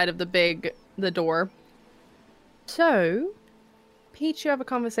outside of the door. So, Peach, you have a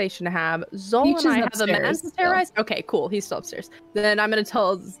conversation to have. Zol Peach and I is have a man upstairs to still. terrorize. Okay, cool. He's still upstairs. Then I'm gonna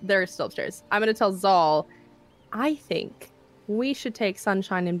tell. They're still upstairs. I'm gonna tell Zol. I think we should take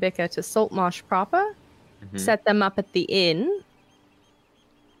Sunshine and Bicca to Saltmarsh proper. Set them up at the inn,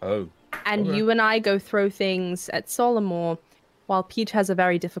 Oh, and Okay. you and I go throw things at Solomore, while Peach has a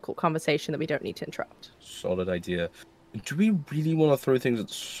very difficult conversation that we don't need to interrupt. solid idea. Do we really want to throw things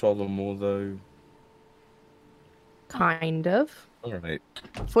at Solomon, though? Kind of. All right.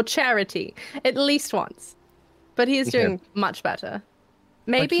 For charity, at least once. But he is Okay. doing much better.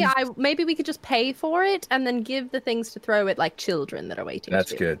 Maybe maybe we could just pay for it and then give the things to throw at like children that are waiting.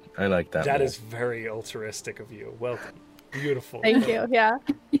 That's too. good. I like that. That more. is very altruistic of you. Welcome. Beautiful. Thank you. Yeah.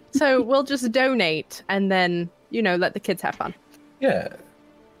 So we'll just donate and then let the kids have fun. Yeah.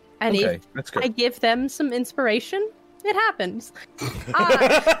 And Okay. if Let's go. I give them some inspiration, it happens.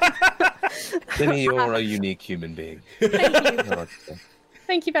 Uh, Demi, you're a unique human being. thank you. Oh,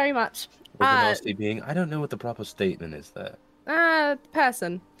 Thank you very much. Nasty being. I don't know what the proper statement is there.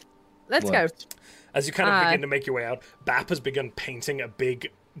 Person. Let's What? go. As you kind of begin to make your way out, Bap has begun painting a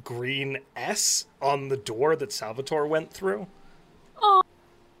big green S on the door that Salvatore went through.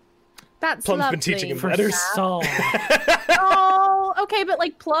 That's Plum's lovely. been teaching him For letters. Saul. Oh, okay, but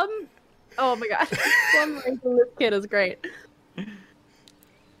like Plum. Oh my god, Plum raising this kid is great.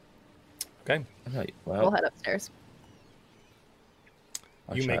 Okay, Right, We'll well, head upstairs.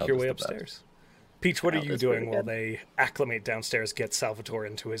 our you make child your is way the best. upstairs. Peach, what are Child you is pretty doing while good. they acclimate downstairs, get Salvatore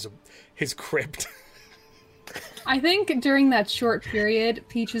into his crypt? I think during that short period,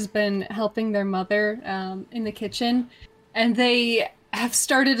 Peach has been helping their mother in the kitchen, and they have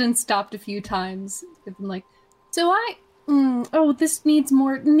started and stopped a few times. They've been like, oh, this needs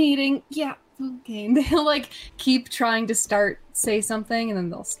more kneading. Yeah, okay. And they'll like keep trying to say something, and then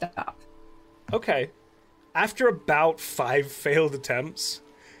they'll stop. Okay. After about 5 failed attempts,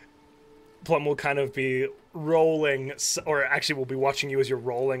 Plum will kind of be rolling, or actually will be watching you as you're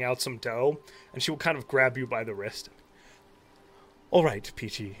rolling out some dough, and she will kind of grab you by the wrist. All right,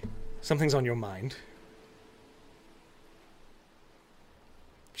 Peachy, something's on your mind.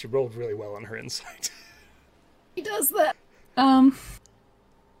 She rolled really well on her insight. He does that.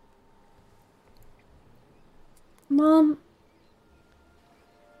 Mom.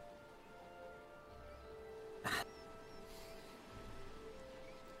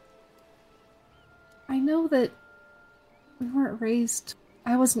 I know that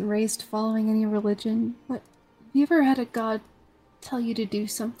I wasn't raised following any religion, but have you ever had a god tell you to do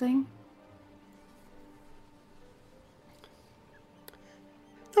something?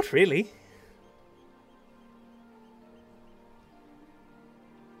 Not really.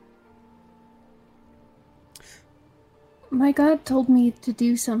 My god told me to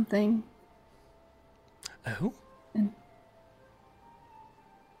do something, Oh?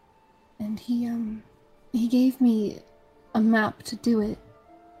 and he gave me a map to do it.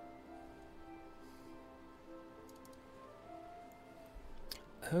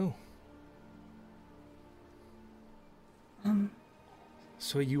 Oh. Um,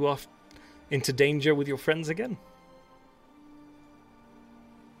 So are you off into danger with your friends again?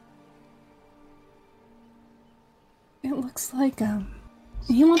 It looks like,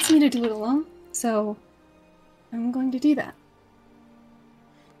 he wants me to do it alone, so I'm going to do that.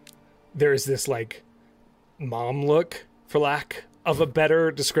 There's this, like, mom look, for lack of a better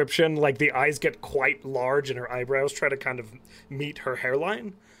description. Like, the eyes get quite large and her eyebrows try to kind of meet her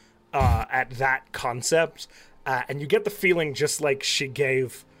hairline at that concept. And you get the feeling, just like she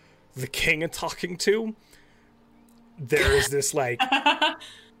gave the king a talking to, there's this, like...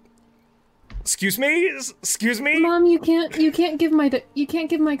 Excuse me? Excuse me? Mom, you can't give my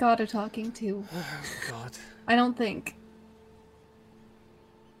god a talking to. Oh, God. I don't think.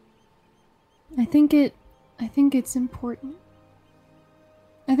 I think it's important.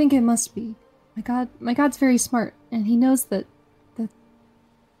 I think it must be. My god's very smart, and he knows that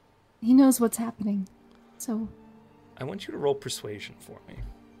he knows what's happening. So I want you to roll persuasion for me.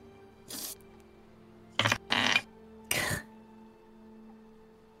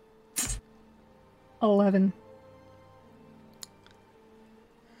 11.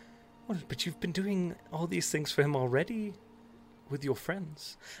 Well, but you've been doing all these things for him already with your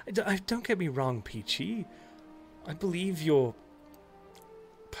friends. Don't get me wrong, Peachy. I believe you're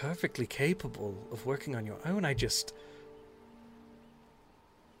perfectly capable of working on your own. It's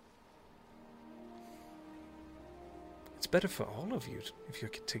better for all of you if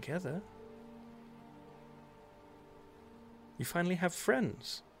you're together. You finally have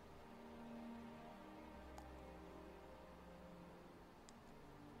friends.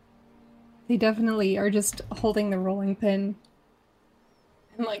 They definitely are just holding the rolling pin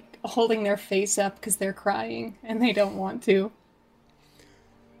and like holding their face up because they're crying and they don't want to.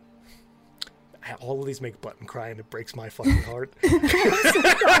 All of these make Button cry, and it breaks my fucking heart.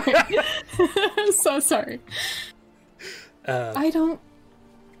 I'm so sorry. I don't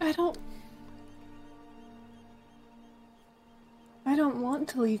want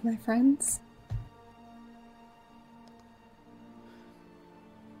to leave my friends.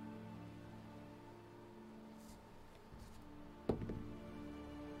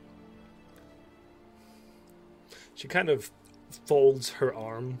 She kind of folds her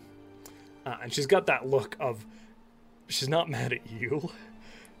arm, and she's got that look of, she's not mad at you,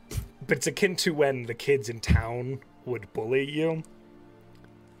 but it's akin to when the kids in town would bully you.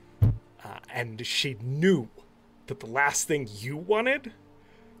 And she knew that the last thing you wanted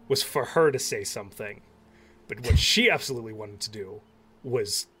was for her to say something. But what she absolutely wanted to do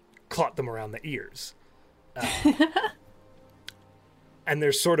was clot them around the ears. And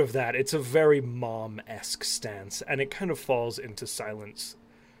there's sort of that. It's a very mom-esque stance, and it kind of falls into silence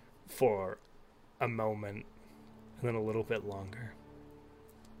for a moment, and then a little bit longer.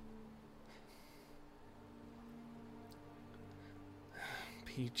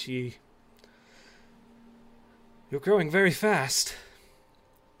 Peachy. You're growing very fast.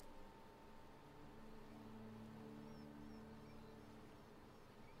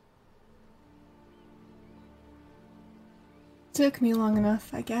 Took me long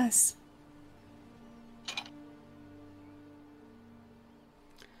enough, I guess.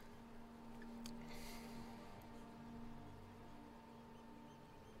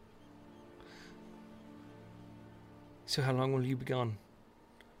 So how long will you be gone?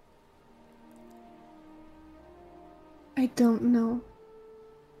 I don't know.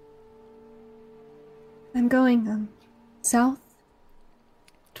 I'm going, south?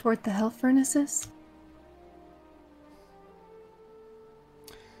 Toward the hell furnaces?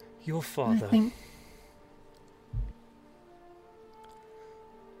 Your I father think.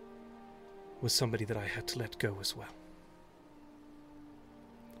 was somebody that I had to let go as well.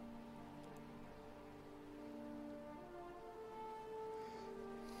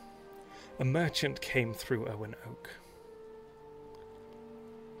 A merchant came through Owen Oak.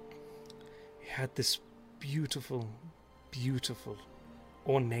 He had this beautiful, beautiful,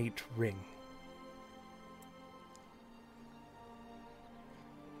 ornate ring.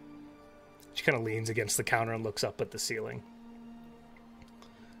 She kind of leans against the counter and looks up at the ceiling.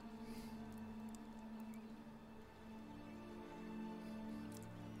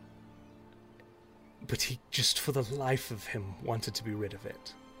 But he just, for the life of him, wanted to be rid of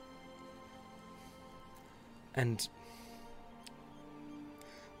it. And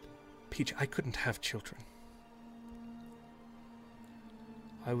Peach, I couldn't have children.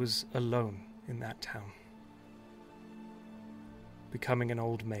 I was alone in that town, becoming an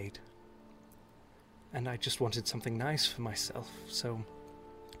old maid. And I just wanted something nice for myself, so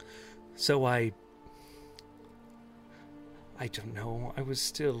I don't know, I was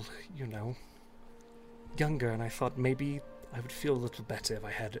still, younger, and I thought maybe I would feel a little better if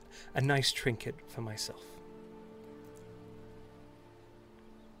I had a nice trinket for myself.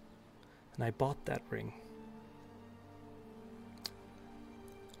 And I bought that ring.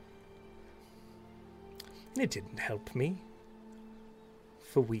 And it didn't help me.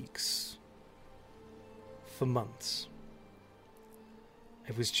 For weeks. For months.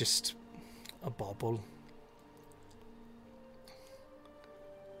 It was just a bauble.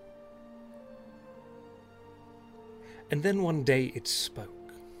 And then one day it spoke.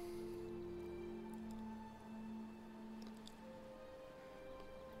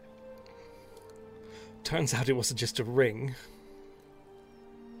 Turns out it wasn't just a ring.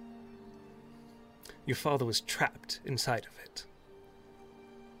 Your father was trapped inside of it.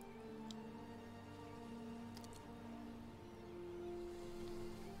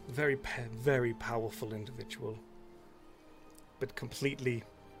 Very powerful individual, but completely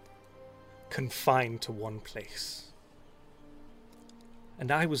confined to one place.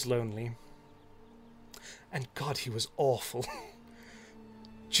 And I was lonely. And God, he was awful.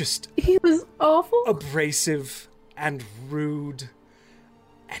 Just He was awful? abrasive and rude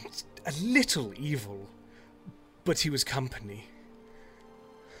and a little evil, but he was company.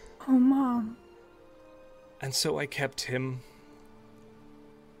 Oh, Mom. And so I kept him,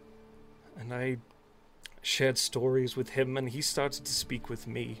 and I shared stories with him, and he started to speak with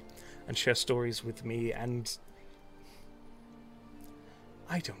me and share stories with me, and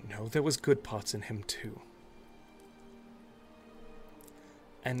I don't know, there was good parts in him too.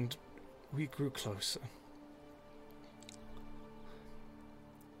 And we grew closer.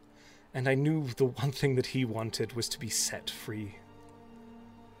 And I knew the one thing that he wanted was to be set free.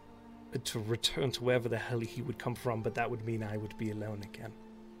 To return to wherever the hell he would come from, but that would mean I would be alone again.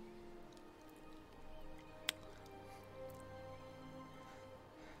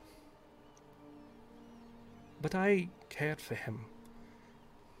 But I cared for him.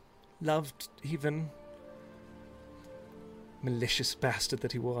 Loved even... malicious bastard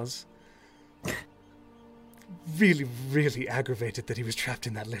that he was. Really aggravated that he was trapped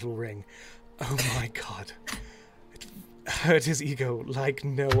in that little ring. Oh my God. It hurt his ego like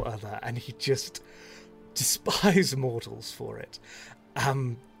no other, and he just despised mortals for it.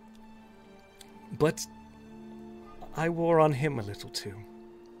 But I wore on him a little too.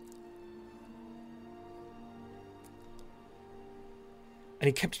 And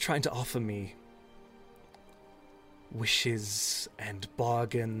he kept trying to offer me wishes and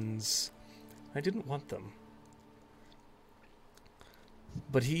bargains. I didn't want them.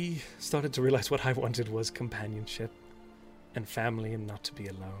 But he started to realize what I wanted was companionship and family and not to be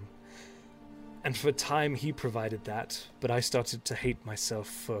alone. And for a time he provided that, but I started to hate myself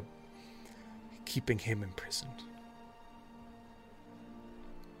for keeping him imprisoned.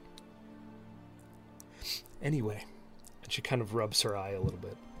 Anyway, She kind of rubs her eye a little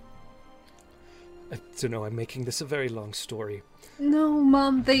bit. I don't know, I'm making this a very long story. No,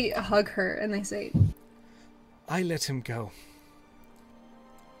 Mom. They hug her and they say, I let him go.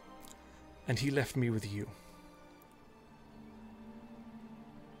 And he left me with you.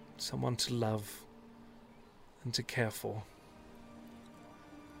 Someone to love and to care for.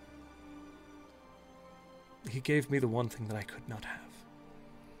 He gave me the one thing that I could not have.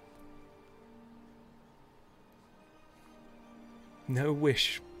 No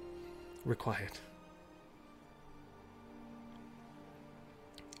wish required.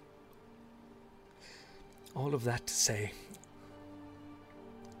 All of that to say,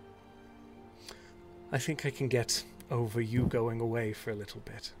 I think I can get over you going away for a little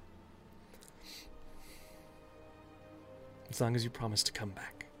bit. As long as you promise to come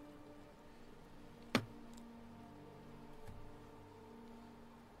back.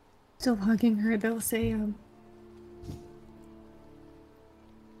 still hugging her, they'll say,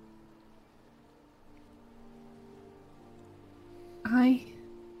 I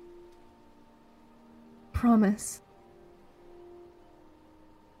promise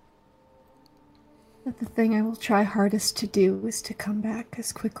that the thing I will try hardest to do is to come back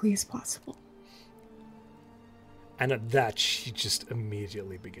as quickly as possible. And at that, she just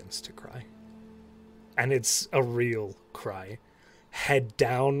immediately begins to cry. And it's a real cry. Head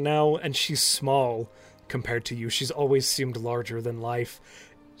down now, and she's small compared to you. She's always seemed larger than life.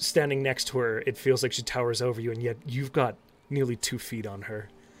 Standing next to her, it feels like she towers over you, and yet you've got nearly 2 feet on her.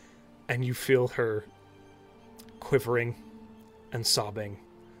 And you feel her quivering and sobbing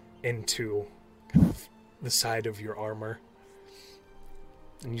into kind of the side of your armor.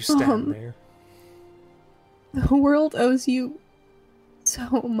 And you stand there. The world owes you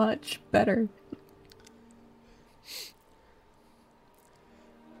so much better.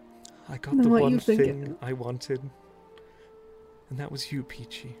 I got the one thing I wanted, and that was you,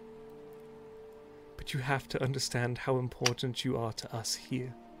 Peachy. But you have to understand how important you are to us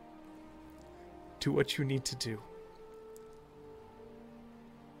here. Do what you need to do.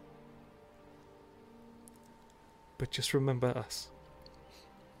 But just remember us.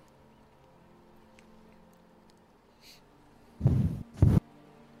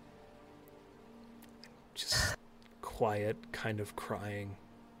 Just quiet, kind of crying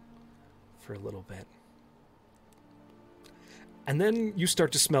for a little bit. And then you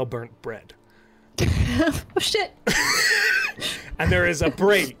start to smell burnt bread. Oh, shit. And there is a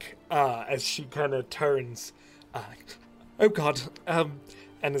break as she kind of turns. Oh, God.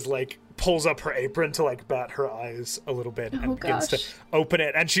 And is like, pulls up her apron to like bat her eyes a little bit and begins to open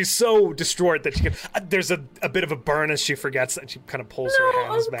it. And she's so distraught that she can. There's a bit of a burn as she forgets, and she kind of pulls her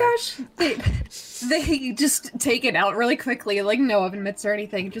hands back. Gosh. They just take it out really quickly, like no oven mitts or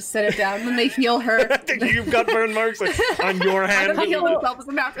anything. Just set it down, and they feel her. You've got burn marks on your hand. I heal themselves as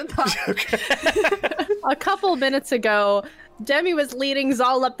an afterthought. Okay. A couple minutes ago, Demi was leading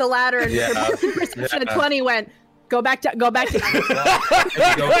Zal up the ladder, and her perception of 20 went. Go back to.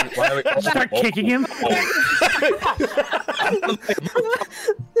 Start kicking him.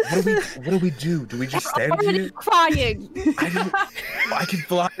 What do we do? Do we just stand here? Crying. I can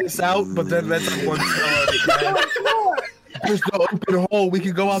fly this out, but then that's one star. There's no open hole. We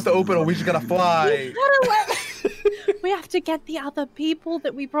can go out the open hole. We just gotta fly. We have to get the other people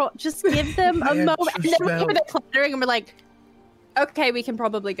that we brought. Just give them a moment. And then we hear the clattering, and we're like, okay, we can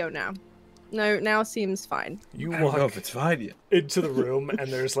probably go now. No, now seems fine. You I don't know walk if it's fine yet. into the room, and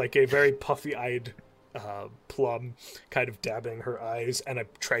there's like a very puffy-eyed Plum kind of dabbing her eyes, and a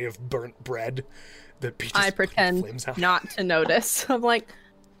tray of burnt bread that Peach I pretend not to notice. I'm like,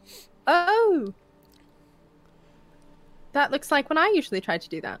 oh, that looks like when I usually try to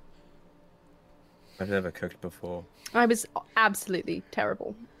do that. I've never cooked before. I was absolutely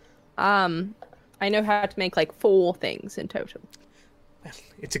terrible. I know how to make like 4 things in total. Well,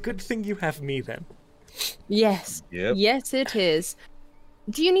 it's a good thing you have me then. Yes. Yep. Yes, it is.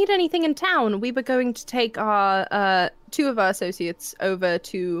 Do you need anything in town? We were going to take our 2 of our associates over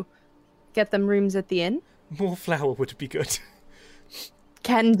to get them rooms at the inn. More flour would be good.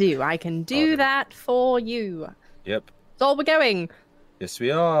 Can do. I can do that for you. Yep. That's all we're going. Yes,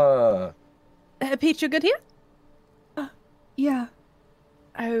 we are. Peach, you good here? Yeah.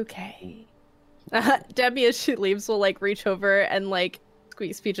 Okay. Debbie, as she leaves, will like reach over and like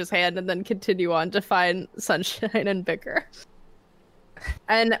squeeze Peach's hand and then continue on to find Sunshine and Bicker.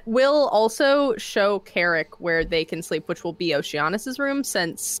 And we'll also show Carrick where they can sleep, which will be Oceanus's room,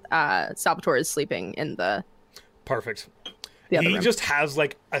 since Salvatore is sleeping in the Perfect. other He room. just has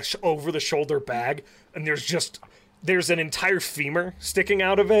like a over-the-shoulder bag, and there's just there's an entire femur sticking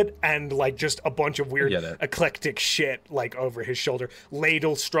out of it, and like just a bunch of weird get it. eclectic shit like over his shoulder.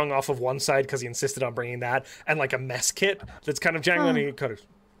 Ladle strung off of one side because he insisted on bringing that, and like a mess kit that's kind of jangling. And he kind of,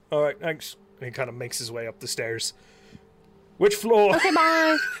 all right, thanks. And he kind of makes his way up the stairs. Which floor? Okay,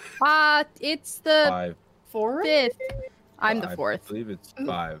 bye. It's the 5. Four? 5th. I'm the I 4th, believe it's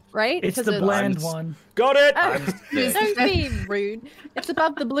 5. right? It's Because the bland I'm- one. Got it. Oh, I'm six. don't be rude. It's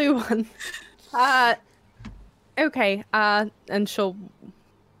above the blue one. Okay. And she'll.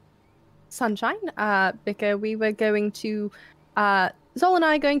 Sunshine. Bika, we were going to. Zol and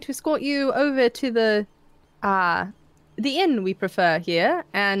I are going to escort you over to the inn we prefer here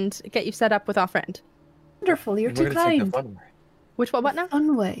and get you set up with our friend. Wonderful, you're We're too gonna take the kind. fun way. Which what now?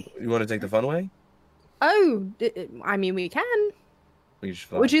 Fun way. You want to take the fun way? Oh, I mean we can. We should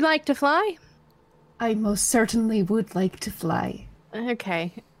fly. Would you like to fly? I most certainly would like to fly.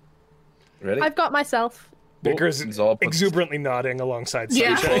 Okay. Ready? I've got myself. Bicker's Zol puts- exuberantly nodding alongside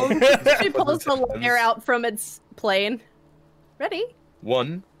Yeah. Sunshine. She pulls the layer out from its plane. Ready?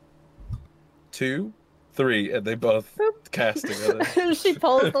 1, 2, 3, and they both cast together. She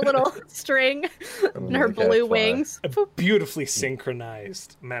pulls the little string and her We can't blue fly. wings. A beautifully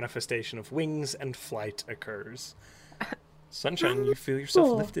synchronized manifestation of wings and flight occurs. Sunshine, you feel yourself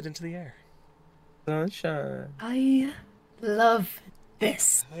Cool. lifted into the air. Sunshine. I love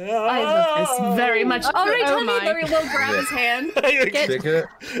this. I love this very much. All right, Oh honey, my. Larry will grab his hand. Get- Bicka,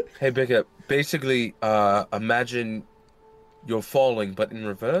 hey Bicka, basically, imagine you're falling, but in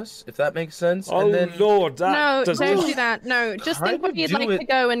reverse, if that makes sense. Oh and then Lord, that No, does don't not. do that. No, just think Kinda where you'd do like it. to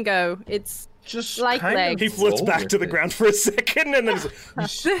go and go. It's just like kind legs. He of floats roll back to with the it. ground for a second, and then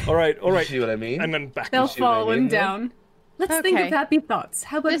he's like, all right, You see what I mean? and then back. They'll see what I follow him mean, though? down. Let's think Okay. of happy thoughts.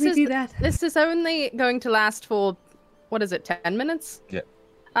 How about this we is do that? this is only going to last for what is it? 10 minutes? Yeah.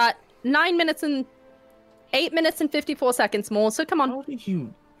 9 minutes and 8 minutes and 54 seconds more. So come on, How did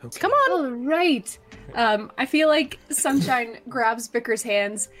you? Okay. come on. All right. I feel like Sunshine grabs Bicker's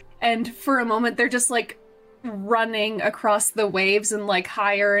hands, and for a moment they're just like running across the waves and like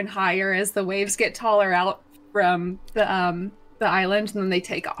higher and higher as the waves get taller out from the island, and then they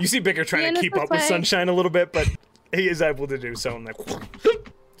take off. You see Bicker trying Ian to is keep this up with way. Sunshine a little bit, but he is able to do so, and like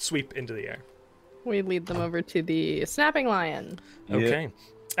sweep into the air. We lead them over to the snapping lion. Okay.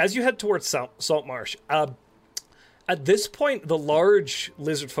 As you head towards Salt Marsh, at this point, the large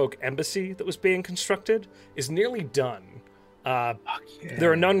lizard folk embassy that was being constructed is nearly done. There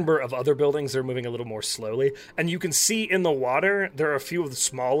are a number of other buildings that are moving a little more slowly, and you can see in the water there are a few of the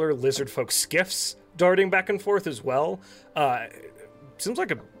smaller lizard folk skiffs darting back and forth as well. Seems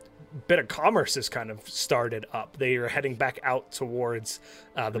like a bit of commerce has kind of started up. They are heading back out towards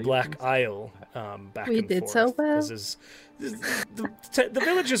the Black Isle. Back We and did forth. so well. The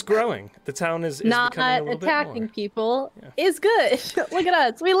village is growing. The town is Not becoming a little attacking bit people is good. Look at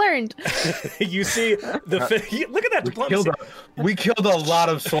us. We learned. more. You see look at that diplomacy. We killed a lot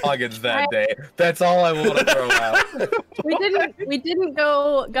of slogans that day. That's all I want to throw out. We didn't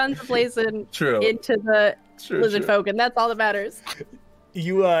go guns blazing True. into the True, lizard true. folk, and that's all that matters.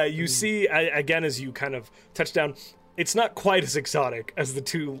 You see again as you kind of touch down. It's not quite as exotic as the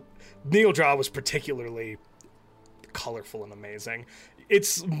two. Neil Draw was particularly colorful and amazing.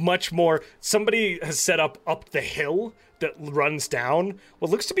 It's much more. Somebody has set up the hill that runs down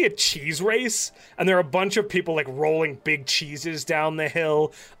what looks to be a cheese race, and there are a bunch of people like rolling big cheeses down the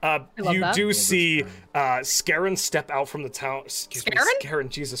hill. love You that. do see Scarin step out from the town. Excuse me, Scarin? Scarin,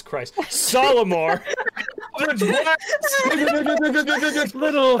 Jesus Christ, Solomor.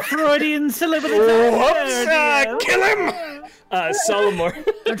 Little Freudian syllable. Whoops, kill him! Solomor.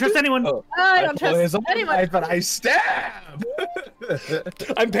 Don't trust anyone. I don't pull his trust own anyone. knife and I stab.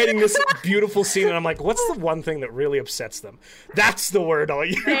 I'm painting this beautiful scene, and I'm like, what's the one thing that really upsets them? That's the word I'll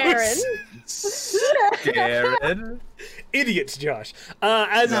use. Aaron. Garen. Idiots, Josh.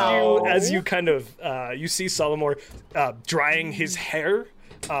 No. As you kind of you see Solomor drying his hair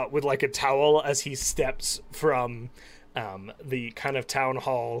with like a towel as he steps from the kind of town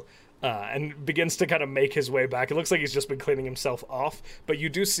hall. And begins to kind of make his way back. It looks like he's just been cleaning himself off. But you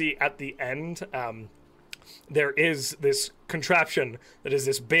do see at the end, there is this contraption that is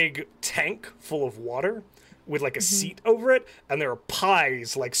this big tank full of water with like a seat over it. And there are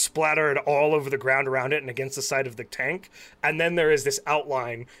pies like splattered all over the ground around it and against the side of the tank. And then there is this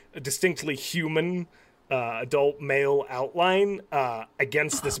outline, a distinctly human adult male outline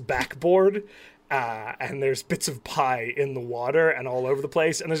against this backboard. And there's bits of pie in the water and all over the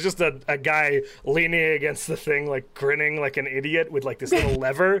place. And there's just a guy leaning against the thing, like grinning like an idiot with like this little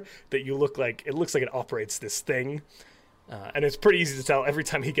lever that it looks like it operates this thing. And it's pretty easy to tell. Every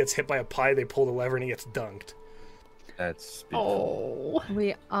time he gets hit by a pie, they pull the lever and he gets dunked. That's beautiful. Oh.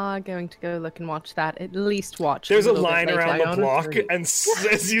 We are going to go look and watch that. At least watch. There's a little bit line later. around the I block, honestly- and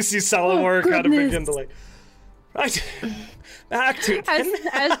as you see Salamor kind of begin to goodness. like, right, back to it. As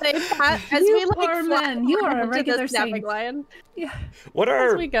You we like poor fly man, you are a onto the regular snapping saint. lion. What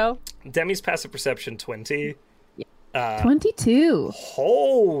As are we go. Demi's passive perception 20? 22.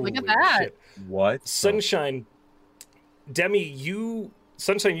 Holy Look at that. shit. What? Sunshine,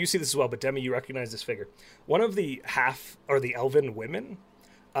 Sunshine, you see this as well, but Demi, you recognize this figure. One of the the elven women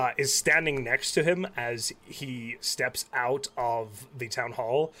is standing next to him as he steps out of the town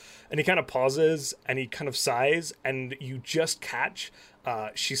hall, and he kind of pauses and he kind of sighs, and you just catch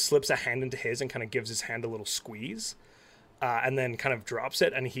she slips a hand into his and kind of gives his hand a little squeeze, and then kind of drops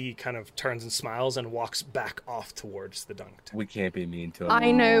it, and he kind of turns and smiles and walks back off towards the dunk tank. We can't be mean to him.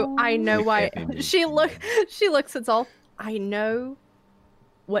 I know You why. can't be mean She to looks at Zol. I know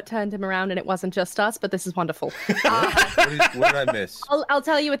what turned him around, and it wasn't just us, but this is wonderful. What did I miss? I'll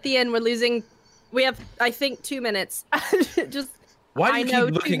tell you at the end. We're losing. We have, I think, 2 minutes. Just Why do I you know,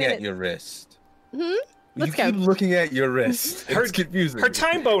 keep 2 looking at minutes. your wrist? Hmm? Let's you go. keep looking at your wrist. Her- It's confusing. Her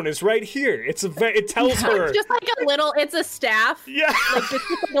time bone is right here. It tells her. It's just like a little. It's a staff. Yeah, Like it's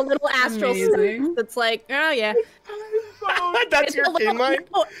just like a little astral Amazing. staff that's like, oh yeah. that's It's your a little, key line.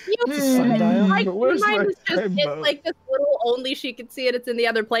 no, Sundial? like, Where's mine my was just, time it's boat? like this little. Only she could see it. It's in the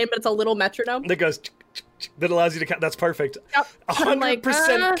other plane, but it's a little metronome. That goes. That allows you to count. That's perfect. Yep. I'm like,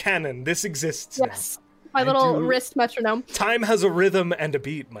 100% canon. This exists Yes, my little do- wrist metronome. now. Time has a rhythm and a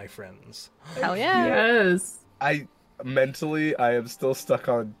beat, my friends. Hell yeah. Yes. I am still stuck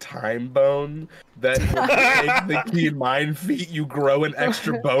on time bone. That when you take the key mind feat, you grow an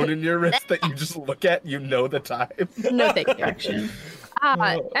extra bone in your wrist that you just look at. You know the time. No thank you.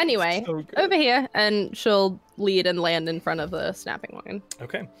 Anyway, So good. over here, and she'll lead and land in front of the snapping lion.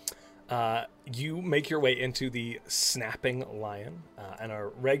 Okay. You make your way into the snapping lion and are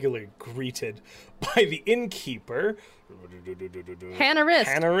regularly greeted by the innkeeper. Hannah Wrist.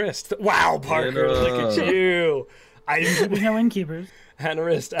 Hannah Wrist. Wow, Parker, look at you. There's no innkeepers. Hannah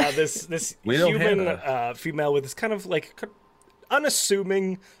Wrist, this We know human Hannah. female with this kind of like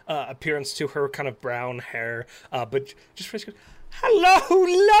unassuming appearance to her, kind of brown hair, but just very good.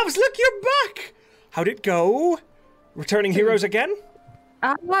 Hello, loves, look, you're back. How'd it go? Returning heroes again?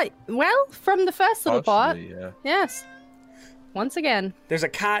 Right. Well, from the first little part, Partially, yeah. yes. Once again, There's a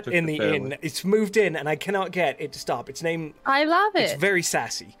cat Took in the the inn. family. It's moved in, and I cannot get it to stop. Its name. I love It's it. very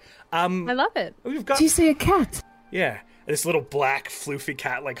sassy. I love it. We've got Did you say a cat? yeah. This little black floofy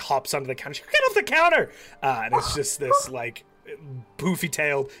cat like hops onto the counter. She goes, get off the counter! And it's just this like poofy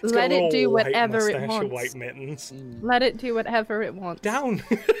tailed. It's got Let a it little do white whatever it mustache and wants. white mittens. Let it do whatever it wants. Down.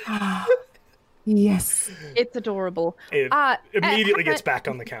 Yes. It's adorable. It immediately gets back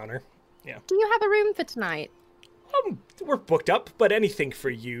on the counter. Do you have a room for tonight? We're booked up, but anything for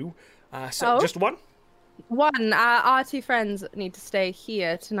you. So Oh. just one. One. Our two friends need to stay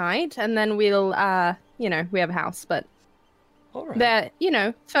here tonight, and then we'll, we have a house, but All right.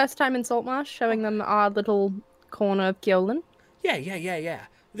 they're, first time in Saltmarsh, showing them our little corner of Giolan. Yeah.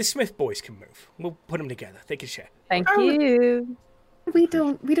 The Smith boys can move. We'll put them together. They can share. Thank Oh. you. We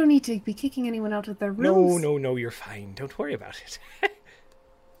don't need to be kicking anyone out of their rooms. No, you're fine. Don't worry about it.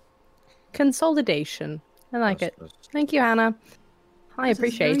 Consolidation. I like it. Thank you, Hannah. I This is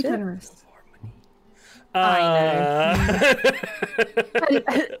appreciate very it. generous.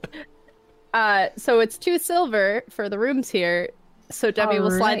 So it's 2 silver for the rooms here. So Debbie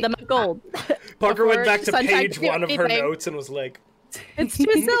will slide Alright. them a gold. Parker went Before back to Sunshine page can do 1 of her anything. notes and was like, It's 2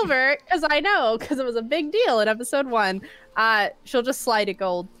 silver because I know because it was a big deal in episode 1. She'll just slide a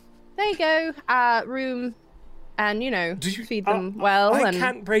gold. There you go. Room, and Do you- feed them well. I and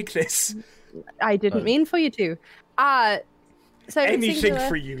can't break this. I didn't mean for you to. So Anything singular-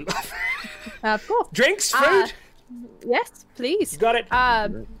 for you, love. Of course. Drinks, food. Yes, please. You got it.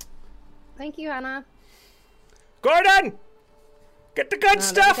 Thank you, Hannah. Gordon, get the good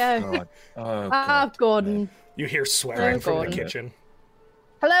stuff. There we go. God. Oh, Ah, God. Gordon. You hear swearing from Gordon. the kitchen.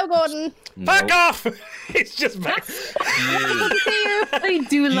 Hello, Gordon. Fuck Nope. off! It's just back. You. I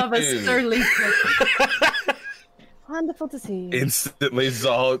do love a You. surly flip. Wonderful to see you. Instantly,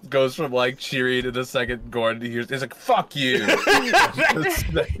 Zal goes from like cheery to the second Gordon to hear. He's like, "Fuck you." The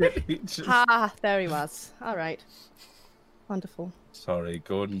second he just- Ah, there he was. All right. Wonderful. Sorry,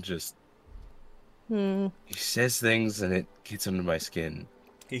 Gordon just Hmm. he says things and it gets under my skin.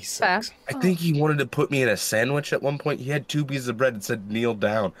 He sucks. I think he wanted to put me in a sandwich at one point. He had 2 pieces of bread and said kneel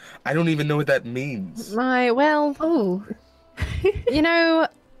down. I don't even know what that means. Well, Oh,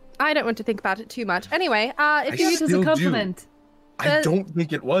 I don't want to think about it too much. Anyway, if I you it is still a do. compliment. I don't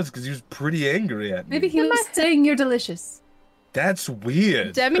think it was because he was pretty angry at me. Maybe he was saying you're delicious. That's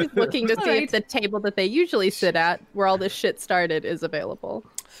weird. Demi's looking to see Alright. if the table that they usually sit at, where all this shit started, is available.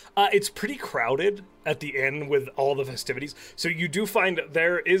 It's pretty crowded at the inn with all the festivities. So you do find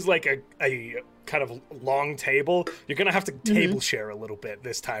there is like a kind of long table. You're gonna have to table share a little bit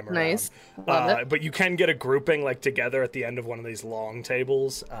this time around. Nice. Love it. But you can get a grouping like together at the end of one of these long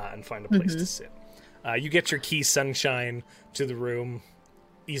tables and find a place to sit. You get your key, Sunshine, to the room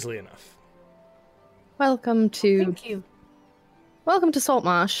easily enough. Welcome to Thank you.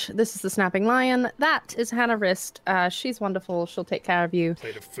 Saltmarsh. This is the Snapping Lion. That is Hannah Wrist. She's wonderful. She'll take care of you.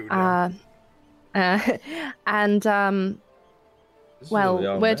 Plate of food. And This is well, where we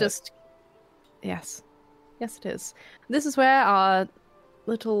all we're met. just yes, it is. This is where our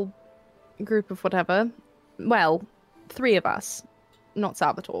little group of whatever. Well, 3 of us, not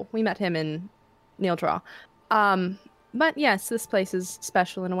Salvatore. We met him in Neildra. But yes, this place is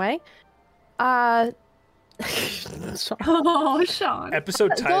special in a way. Oh, Sean. Episode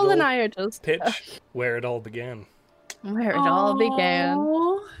Dole title, and I are just pitch, Where It All Began. where it all began.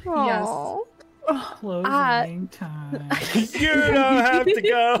 Yes. Aw. Closing time. You don't have to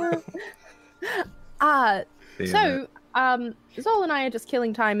go. So, Zol and I are just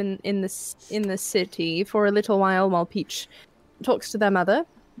killing time in the city for a little while Peach talks to their mother,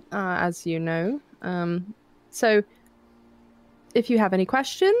 as you know. So, if you have any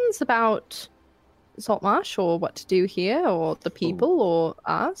questions about Saltmarsh or what to do here, or the people, or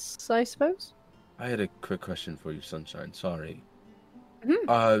us, I suppose. I had a quick question for you, Sunshine. Sorry.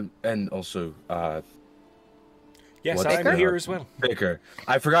 Mhm. And also, Yes, What's I'm Bicker? here as well. Bicker.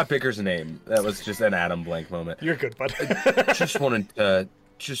 I forgot Bicker's name. That was just an Adam blank moment. You're good, bud. Just wanted to,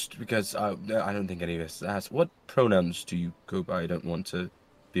 just because I don't think any of us asked, what pronouns do you go by? I don't want to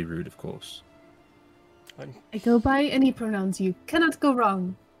be rude, of course. I go by any pronouns. You cannot go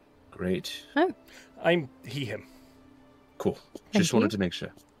wrong. Great. I'm he, him. Cool. Thank Just wanted you. to make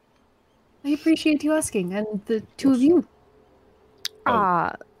sure. I appreciate you asking, and the 2 of you.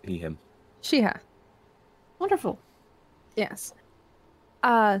 Ah, He, him. she, her. Wonderful. Yes.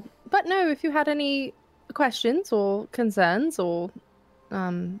 But no, if you had any questions or concerns or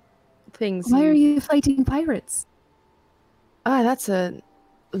things. Why are you fighting pirates? That's a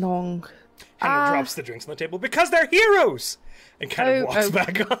long. Hannah drops the drinks on the table because they're heroes, and kind of walks oh.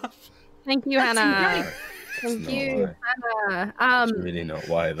 back off. Thank you, That's Hannah. right. Thank That's you, not Hannah. That's really not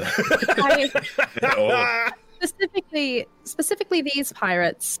why, though. I, Oh, specifically these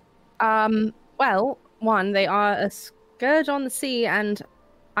pirates. Well, one, they are a scourge on the sea, and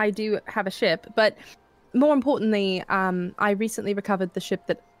I do have a ship. But more importantly, I recently recovered the ship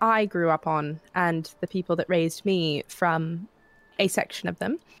that I grew up on, and the people that raised me from a section of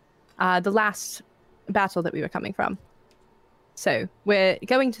them. The last battle that we were coming from. So we're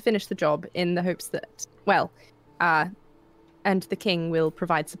going to finish the job in the hopes that, well, and the king will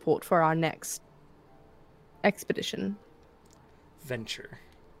provide support for our next expedition. Venture.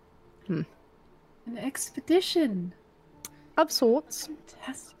 An expedition. Of sorts.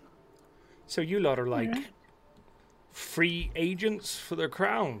 Fantastic. So you lot are like Alright. free agents for the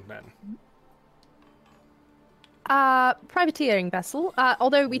crown, then? Privateering vessel,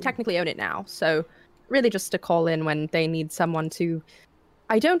 although we technically own it now, so really just to call in when they need someone to...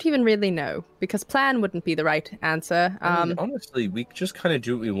 I don't even really know, because plan wouldn't be the right answer. I mean, honestly, we just kind of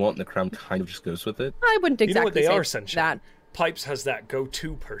do what we want, and the crown kind of just goes with it. I wouldn't You know exactly what they say are, Sunshine? that. Pipes has that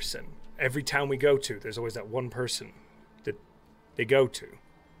go-to person. Every town we go to, there's always that one person that they go to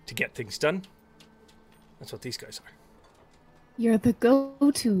get things done. That's what these guys are. You're the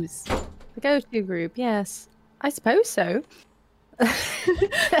go-tos. The go-to group, yes. I suppose so.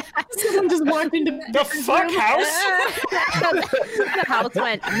 Someone just walked into The fuck house? The house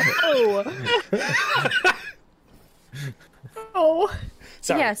went, no! Oh.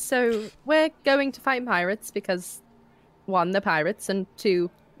 Sorry. Yeah, so we're going to fight pirates because, 1, they're pirates, and 2,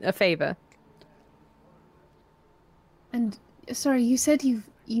 a favor. And sorry, you said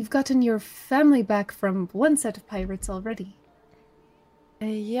you've gotten your family back from one set of pirates already.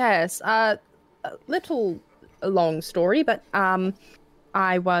 Yes, a little long story, but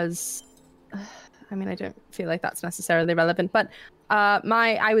I was... I mean, I don't feel like that's necessarily relevant, but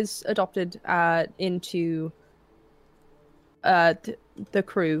I was adopted into the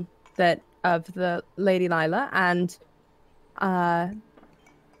crew of the Lady Lila, and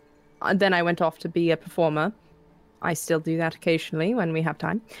then I went off to be a performer. I still do that occasionally when we have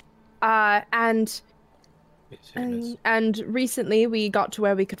time. And recently we got to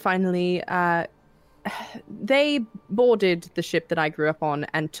where we could finally they boarded the ship that I grew up on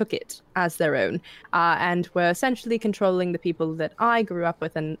and took it as their own, and were essentially controlling the people that I grew up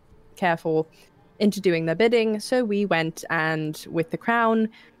with and care for into doing their bidding. So we went and, with the crown,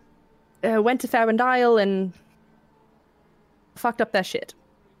 went to Fairwind Isle and fucked up their shit,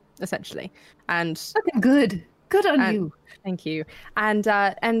 essentially. And Okay, good. Good on And- you. thank you. And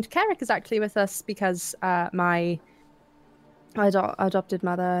Carrick is actually with us because my adopted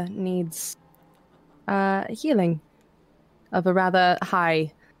mother needs healing of a rather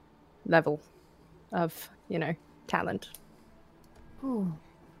high level of, talent. Oh,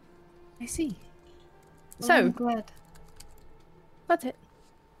 I see. Well, So- I'm glad. That's it.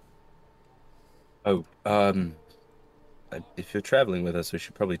 Oh, if you're traveling with us, we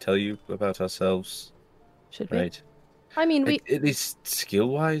should probably tell you about ourselves, Should we? right? I mean, we. At least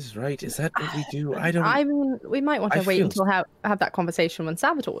skill-wise, right? Is that what we do? I don't. I mean, we might want to I wait feel- until have that conversation when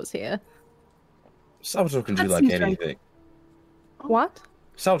Salvatore is here. Salvatore can do That like seems right. anything. What?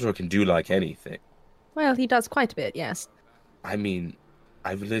 Salvatore can do like anything. Well, he does quite a bit, yes. I mean,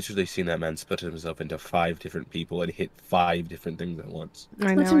 I've literally seen that man split himself into 5 different people and hit 5 different things at once. I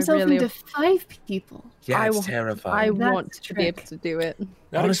Split know. himself I really, into 5 people. Yeah, I it's wa- terrifying. I That's want the to be able trick. to do it.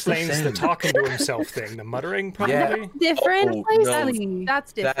 That Honestly, explains the same. talking to himself thing. The muttering, probably. Yeah. Different. Oh, no.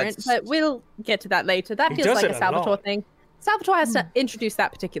 That's different, That's- but we'll get to that later. That He feels does like it a a Salvatore lot. thing. Salvatore has to introduce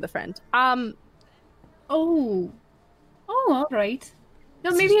that particular friend. Oh, all right. No,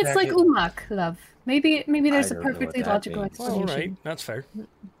 This maybe is it's like back Umak, love. Maybe there's I a don't know what perfectly that logical means. Well, explanation. all right, that's fair.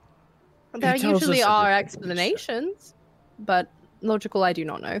 there tells usually us a are different explanations, but logical I do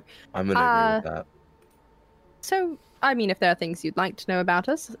not know. I'm gonna agree with that. So, I mean, if there are things you'd like to know about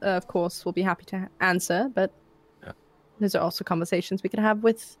us, of course, we'll be happy to answer, but Yeah. those are also conversations we could have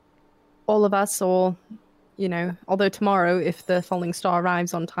with all of us, or, although tomorrow, if the Falling Star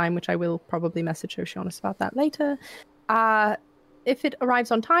arrives on time, which I will probably message Oceanus about that later, if it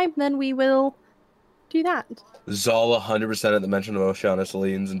arrives on time, then we will do that. Zal 100% at the mention of Oceanus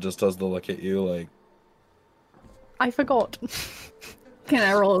leans and just does the look at you like, I forgot. Can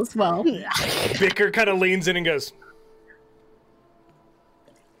I roll as well? Bicker kind of leans in and goes,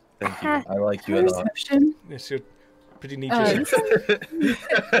 thank you. I like you a lot. Perception "Yes, you're pretty neat." Uh,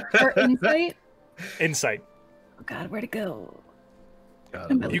 yourself." or insight? Insight. Oh God, where'd it go?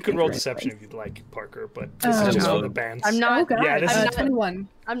 God, You can roll Right, deception right. if you'd like, Parker, but this is just no. for the bands. I'm not. Oh God, Yeah, this is- 21.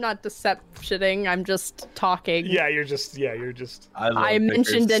 I'm not deceptioning. I'm just talking. Yeah, you're just. I, love I Vickers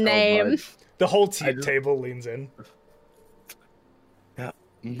mentioned a so name. much. The whole I just- table leans in.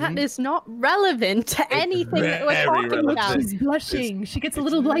 That is not relevant to anything that we're very talking relevant. about. She's blushing. She gets a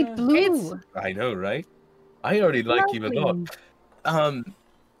little light blue. I know, right? I already like you a lot.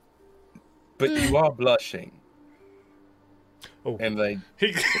 But you are blushing. Oh. And like,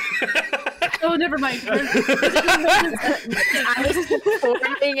 Oh, never mind. I was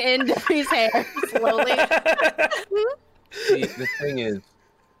pouring into his hair slowly. see, the thing is,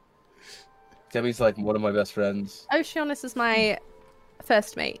 Demi's like one of my best friends. Oceanus is my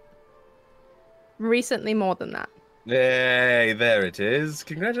first mate. Recently, more than that. Hey, there it is.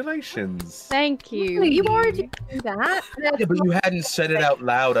 Congratulations. Thank you. Lovely. You already knew that. Yeah, but you hadn't said it out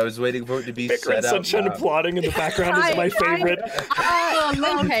loud. I was waiting for it to be Bicker and said out Sunshine loud. applauding in the background is my favorite.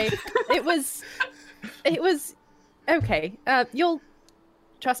 Okay. It was okay. You'll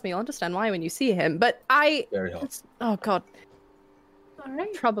trust me. You'll understand why when you see him. But Very hot. oh god, All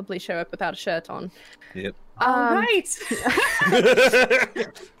right. probably show up without a shirt on. Yep. All right.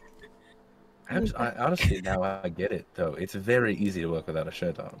 I honestly, now I get it, though. It's very easy to work without a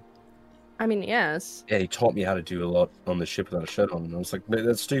shirt on. I mean, yes. Yeah, he taught me how to do a lot on the ship without a shirt on, and I was like, "No,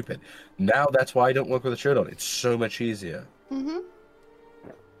 that's stupid." Now that's why I don't work with a shirt on. It's so much easier. Mm-hmm.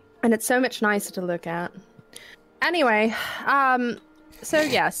 And it's so much nicer to look at. Anyway, so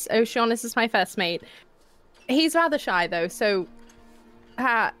yes, Oceanus is my first mate. He's rather shy though, so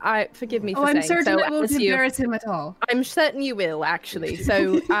I forgive me for Oh, I'm saying certain so. it won't as you- embarrass him at all. I'm certain you will actually.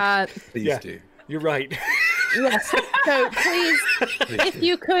 So Please Yeah. do. You're right. yes. So please, Please if do.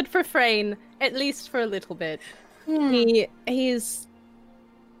 you could refrain at least for a little bit. He's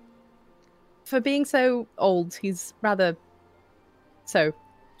for being so old. He's rather so.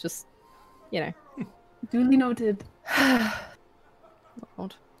 Just Duly noted.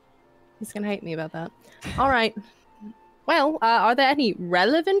 Lord. He's gonna hate me about that. All right. Well, are there any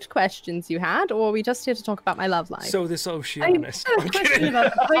relevant questions you had, or are we just here to talk about my love life? So this I Oceanus. had a question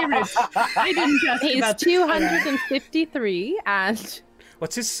about the pirate. I didn't ask He's about the 253, and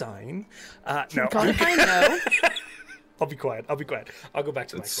What's his sign? No. God, if I know, I'll be quiet. I'll go back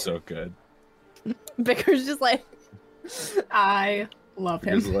to That's my so good. Vicar's just like, I Love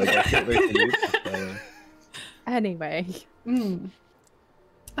Because, him. like, I can't wait to leave. Anyway. Mm.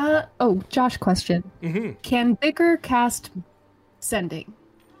 Josh question. Mm-hmm. Can Bicker cast sending?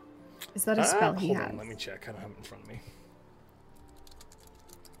 Is that a spell he hold has? on, let me check. I don't have it in front of me.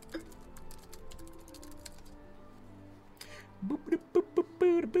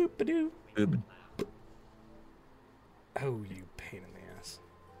 Boop-a-doop-boop-a-boop-a-doo. Boop. Oh, you pain in the ass.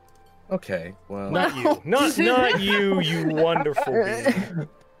 Okay, well, Not you. Not you, you wonderful being.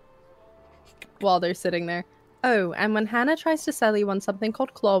 While they're sitting there. Oh, and when Hannah tries to sell you on something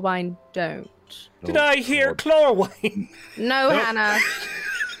called claw wine, don't. Did I hear chlorwine? No, Nope. Hannah.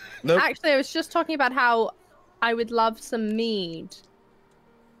 Nope. Actually, I was just talking about how I would love some mead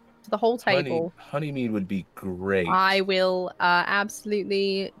for the whole table. Honey mead would be great. I will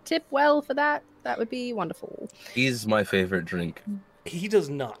absolutely tip well for that. That would be wonderful. Is my favorite drink. He does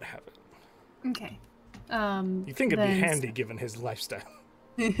not have it. Okay. You think it'd be handy given his lifestyle.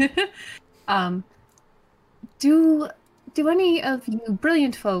 Do any of you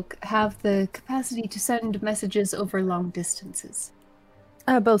brilliant folk have the capacity to send messages over long distances?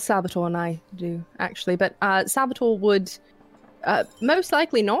 Both Salvatore and I do, actually. But Salvatore would most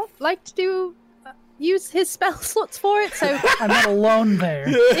likely not like to use his spell slots for it. So I'm not alone there.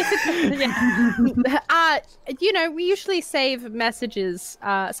 we usually save messages,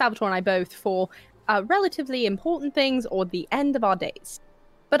 Salvatore and I both, for relatively important things or the end of our days.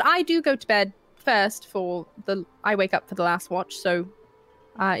 But I do go to bed first I wake up for the last watch, so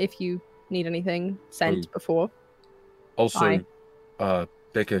if you need anything sent before. Also,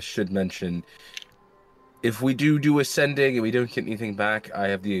 Becca should mention, if we do a sending and we don't get anything back, I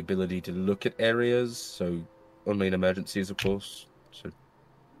have the ability to look at areas, so only in emergencies, of course. So,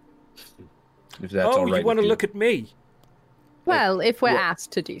 if that's all right. You want to with look at me? Well, if we're Well,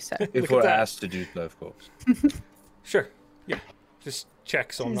 asked to do so. If Look at we're that. asked to do so, of course. Sure. Yeah. Just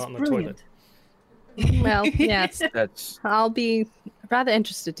check so I'm not in the Brilliant. toilet. Well, yes. That's I'll be rather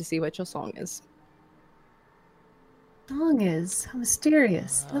interested to see what your song is. Song is how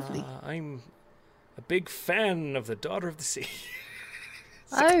mysterious, lovely. I'm a big fan of the Daughter of the Sea.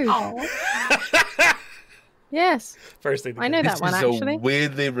 Oh, yes. First thing. I know this that one, is actually. a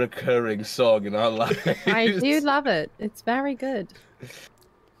weirdly recurring song in our lives. I do love it. It's very good.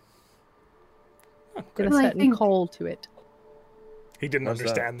 Got a Well, I certain think- call to it. He didn't How's that?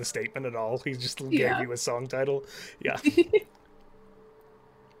 understand the statement at all. He just gave Yeah. you a song title. Yeah.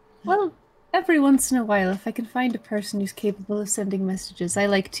 Well, every once in a while, if I can find a person who's capable of sending messages, I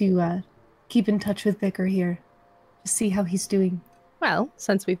like to keep in touch with Bicker here to see how he's doing. Well,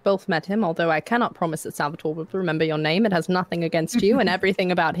 since we've both met him, although I cannot promise that Salvatore will remember your name, it has nothing against you and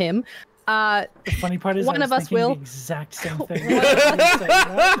everything about him. The funny part is One I of was us thinking will- the exact same thing. When I was saying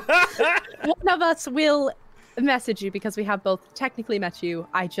that. One of us will message you because we have both technically met you.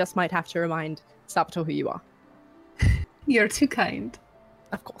 I just might have to remind Salvatore who you are. You're too kind.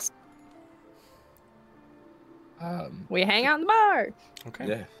 Of course. Um, We hang out in the bar. Okay.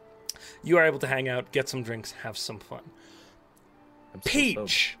 yeah. You are able to hang out, get some drinks, have some fun. I'm so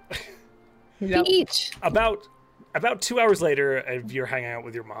Peach. Yep. Peach! About 2 hours later, you're hanging out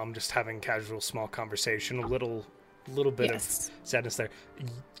with your mom, just having casual, small conversation. A little bit Yes. of sadness there.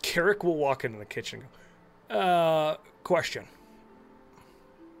 Carrick will walk into the kitchen. And go, question.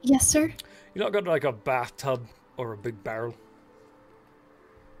 Yes, sir? You not got like a bathtub or a big barrel?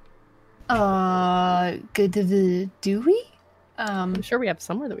 Do we? I'm sure we have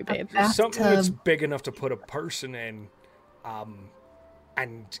somewhere that we bathe. Something that's Bathtub. big enough to put a person in,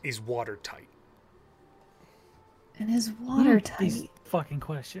 and is watertight. And his water These tight. fucking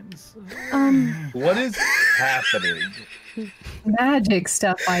questions. What is happening? Magic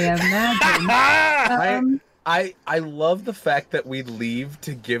stuff I imagine. I love the fact that we leave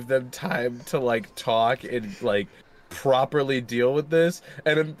to give them time to like talk and like properly deal with this,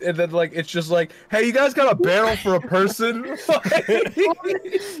 and then like it's just like, hey, you guys got a barrel for a person?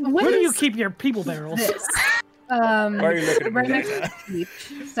 Where do you keep your people barrels? This? Why are you looking at me right like next that? to the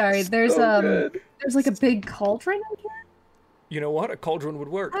beach. Sorry, there's there's like a big cauldron in here, You know what? A cauldron would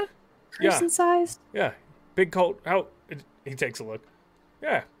work. Yeah. person sized. Yeah, big coat. He takes a look.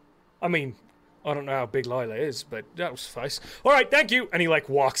 Yeah, I mean, I don't know how big Lila is, but that was suffice. All right, thank you. And he like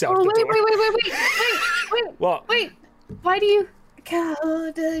walks out Oh the wait, door. wait! What? Wait! Why do you?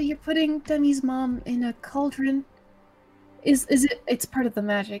 God, you're putting Demi's mom in a cauldron. Is it? It's part of the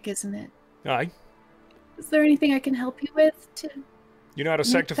magic, isn't it? Aye. Is there anything I can help you with? You know how to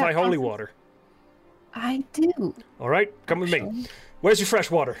Make sanctify that holy process- water. I do. All right, come with me. Where's your fresh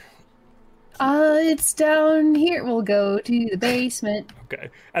water? It's down here. We'll go to the basement. Okay.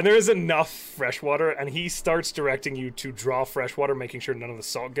 And there is enough fresh water, and he starts directing you to draw fresh water, making sure none of the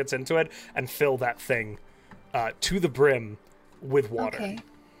salt gets into it, and fill that thing to the brim with water. Okay.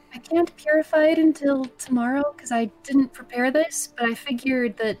 I can't purify it until tomorrow because I didn't prepare this, but I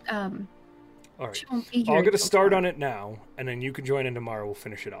figured that All right. she won't be here. I'll get a until start tomorrow. on it now, and then you can join in tomorrow. We'll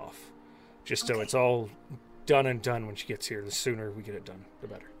finish it off. Just so Okay. it's all done and done when she gets here. The sooner we get it done, the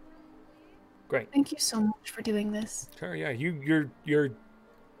better. Great. Thank you so much for doing this. Sure, yeah. You're...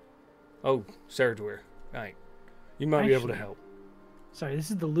 Oh, Saradwir. Right. You might be able to Actually- help. Sorry,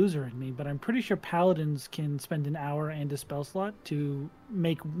 this is the loser in me, but I'm pretty sure paladins can spend an hour and a spell slot to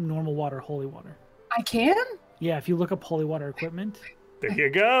make normal water holy water. I can? Yeah, if you look up holy water equipment. There you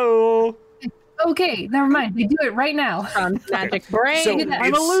go. Okay, never mind. We do it right now. Magic brain. So I'm a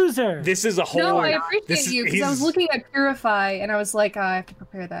it's- loser! This is a whole... No, I this appreciate is- you because I was he's- looking at Purify and I was like, I have to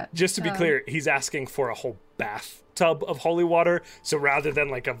prepare that. Just to be clear, he's asking for a whole bathtub of holy water. So rather than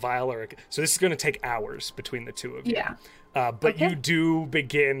like a vial or... So this is going to take hours between the two of you. Yeah. But Okay. you do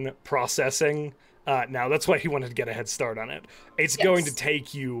begin processing now. That's why he wanted to get a head start on it. It's going to Yes.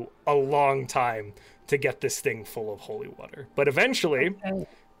 take you a long time to get this thing full of holy water. But eventually, Okay.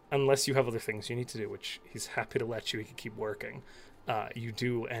 unless you have other things you need to do, which he's happy to let you, he can keep working, you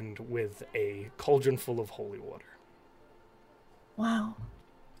do end with a cauldron full of holy water. Wow.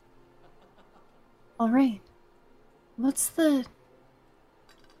 All right. What's the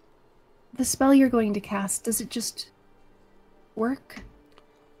spell you're going to cast? Does it just work?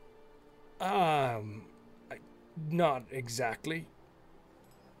 Not exactly.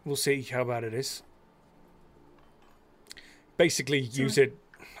 We'll see how bad it is. Basically, use it.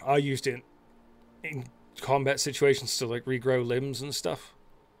 I used it in combat situations to like regrow limbs and stuff.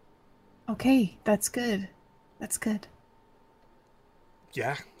 Okay, that's good. That's good.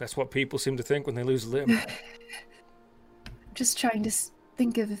 Yeah, that's what people seem to think when they lose a limb. I'm just trying to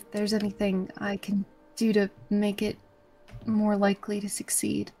think of if there's anything I can do to make it more likely to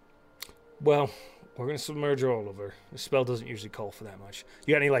succeed. Well, we're gonna submerge her all over. The spell doesn't usually call for that much.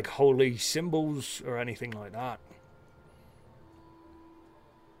 You got any like holy symbols or anything like that?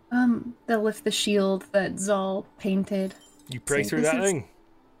 They'll lift the shield that Zal painted. You pray So through this that is- thing.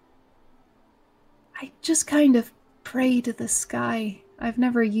 I just kind of pray to the sky. I've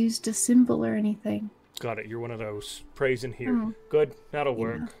never used a symbol or anything. Got it. You're one of those. Praise in here. Mm. Good. That'll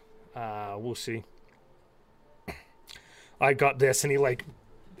work. We'll see. I got this, and he like,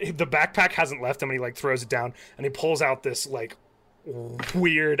 the backpack hasn't left him, and he like throws it down, and he pulls out this like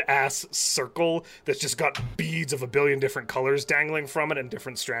weird ass circle that's just got beads of a billion different colors dangling from it and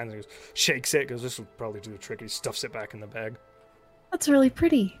different strands. And he shakes it because this will probably do the trick. He stuffs it back in the bag. That's really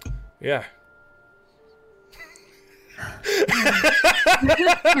pretty. Yeah. All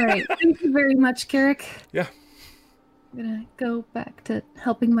right. Thank you very much, Carrick. Yeah. I'm gonna go back to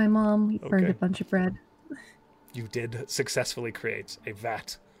helping my mom. We burned Okay. a bunch of bread. You did successfully create a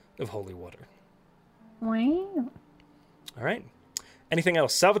vat of holy water. Wow. All right. Anything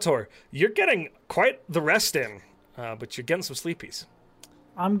else? Salvatore, you're getting quite the rest in, but you're getting some sleepies.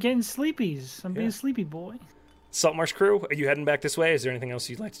 I'm getting sleepies. I'm being Yeah. a sleepy boy. Saltmarsh crew, are you heading back this way? Is there anything else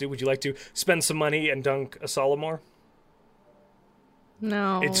you'd like to do? Would you like to spend some money and dunk a Solomore?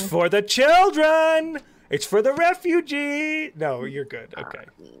 No. It's for the children! It's for the refugee! No, you're good. Okay.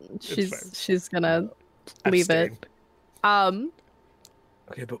 fine. she's gonna leave Abstain. it.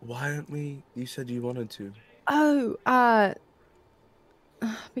 Okay, but why aren't we? You said you wanted to.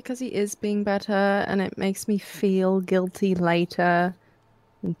 Because he is being better, and it makes me feel guilty later.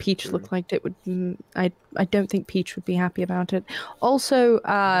 And Peach looked like it would. I don't think Peach would be happy about it. Also,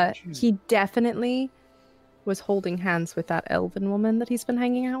 he definitely was holding hands with that elven woman that he's been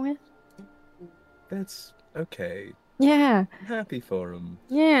hanging out with. That's okay. Yeah, I'm happy for him.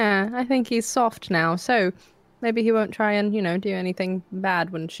 yeah. I think he's soft now, so maybe he won't try and do anything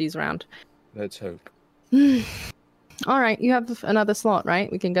bad when she's around. Let's hope. All right, you have another slot,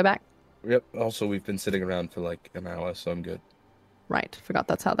 right? We can go back. Yep. Also, we've been sitting around for like an hour, so I'm good. Right, forgot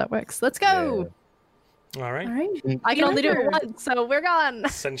that's how that works. Let's go. All right. All right. I can only do it Later. once, so we're gone.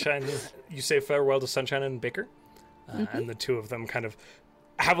 Sunshine, you say farewell to Sunshine and Baker, and the two of them kind of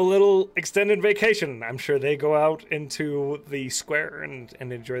have a little extended vacation. I'm sure they go out into the square and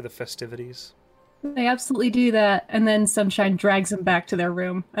enjoy the festivities. They absolutely do that, and then Sunshine drags them back to their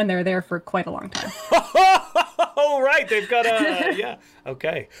room, and they're there for quite a long time. Oh, right, they've got a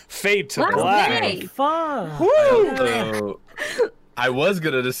okay. Fade to Last black. day. Fun! Woo! So, I was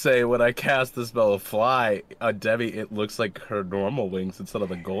gonna just say when I cast the spell of fly on Debbie, it looks like her normal wings instead of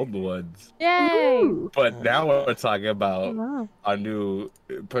the gold ones. Yay! But now we're talking about Wow. a new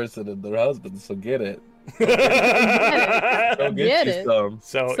person and their husband, so get it. Get Go Get get you it. some.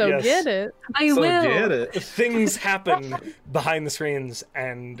 So, So yes, get it. I So will. get it. things happen behind the screens,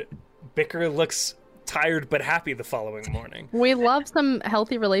 and Bicker looks tired but happy the following morning. We love some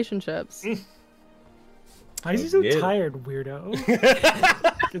healthy relationships. Why is he so Yeah. tired,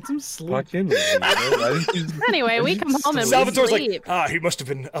 weirdo? Get some sleep. Fucking weirdo. Anyway, we come home and we Salvatore's sleep. like, he must have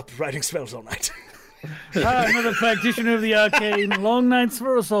been up writing spells all night. Another practitioner of the arcane. Long nights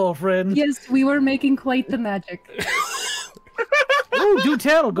for us all, friend. Yes, we were making quite the magic. Oh, do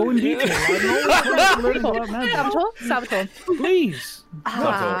tell. Go in detail. I'm always glad to learn about magic. Salvatore. Please.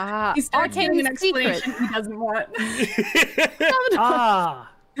 Ah, He starts arcane giving an secret. explanation he doesn't want. Ah.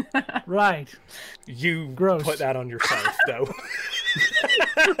 Right. You Gross. put that on yourself, though.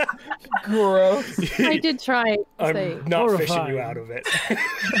 Gross. I did try to say. I'm not fishing Horrifying. you out of it.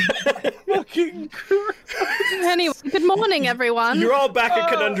 Fucking gross. Anyway, good morning, everyone. You're all back at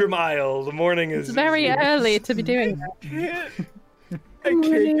Conundrum Isle. The morning is It's very is- early to be doing that. I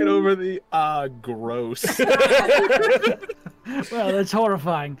can't get over the gross. Well, that's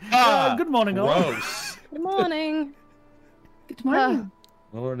horrifying. Good morning, all. Gross. Good morning. Good morning.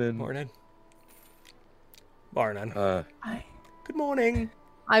 Morning. Morning. Morning. Hi. Good morning.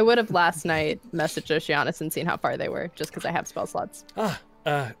 I would have last night messaged Oceanus and seen how far they were, just because I have spell slots.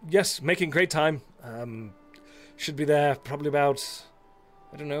 Yes, making great time. Should be there probably about,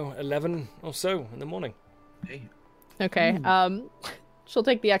 11 or so in the morning. Okay. She'll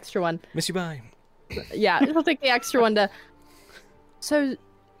take the extra one. Miss you, bye. Yeah, she'll take the extra one to. So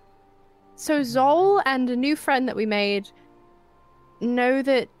Zol and a new friend that we made know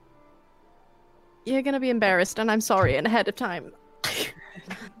that you're gonna be embarrassed, and I'm sorry in ahead of time.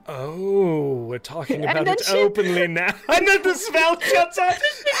 Oh, we're talking And about then it she- openly now. And then the spell shuts off.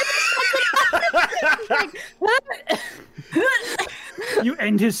 You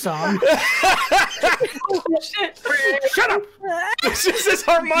end his song. Shut up! It's just this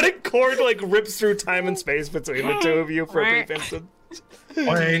harmonic chord rips through time and space between the two of you for a brief instant.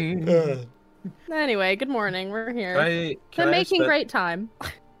 Anyway, good morning. We're here. Can They're I making spend- great time.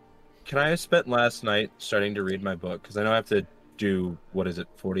 Can I have spent last night starting to read my book? Because I know I have to do,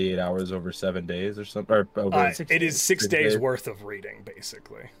 48 hours over 7 days or something? Or over... It is 6 6 days days. worth of reading,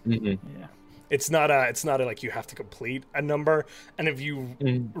 basically. Mhm. Yeah. It's not a like you have to complete a number, and if you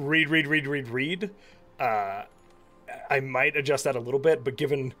read, I might adjust that a little bit. But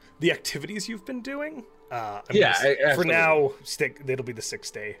given the activities you've been doing, for absolutely. now, it'll be the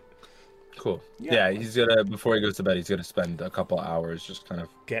 6 day. Cool. Yeah. Yeah, he's gonna, before he goes to bed, he's gonna spend a couple hours just kind of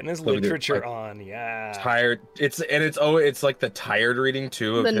Getting his Look at it, literature like, on, yeah. tired. It's like the tired reading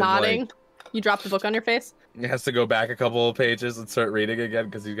too. Of The him, nodding. You drop the book on your face. he has to go back a couple of pages and start reading again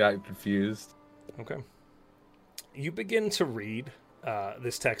because he got confused. Okay. You begin to read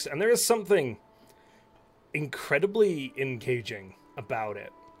this text, and there is something incredibly engaging about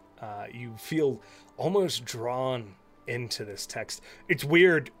it. You feel almost drawn into this text. It's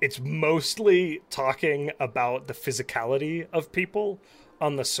weird. It's mostly talking about the physicality of people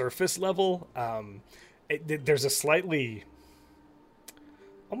on the surface level. There's a slightly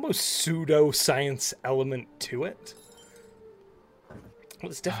almost pseudo-science element to it. Well,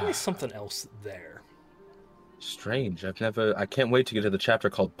 there's definitely something else there. Strange. I can't wait to get to the chapter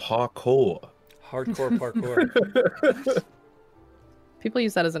called Parkour. Hardcore parkour. People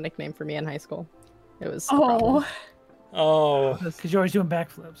use that as a nickname for me in high school. It was. a problem. Oh, Because you're always doing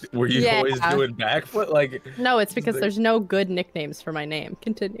backflips. Were you Yeah. always doing backflip? No, it's because there's no good nicknames for my name.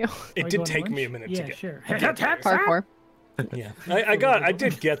 Continue. it Are you did going to take me a lunch? minute Yeah, to get. sure. to get there. Parkour. Yeah, I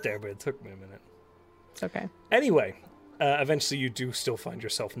did get there, but it took me a minute. It's okay. Anyway, eventually you do still find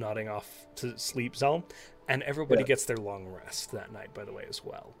yourself nodding off to sleep zone, and everybody gets their long rest that night, by the way, as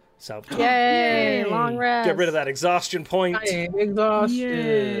well. So Yay! Yay. Long rest. get rid of that exhaustion point. Yay!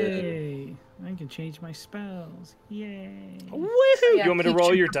 I can change my spells. Yay! Woohoo! Yeah, You want me to keep roll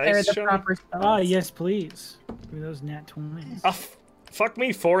sure your to prepare dice, the Sean? proper spells. Ah, yes, please. Give me those nat 20s. Fuck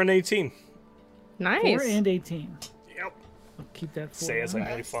me, 4 and 18. Nice. 4 and 18. Yep. I'll keep that 4. Say as I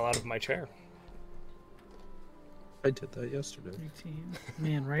nearly fall out of my chair. I did that yesterday. 18.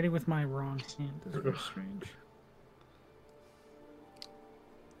 Man, writing with my wrong hand is very strange.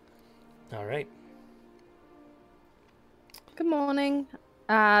 All right. Good morning.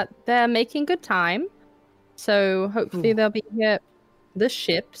 They're making good time, so hopefully Ooh. they'll be here. The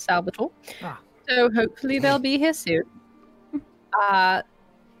ship, Salvatore. Ah. So hopefully they'll be here soon.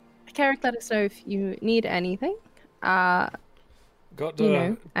 Carrick, let us know if you need anything. Got you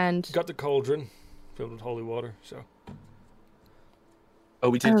know, and got the cauldron filled with holy water. So Oh,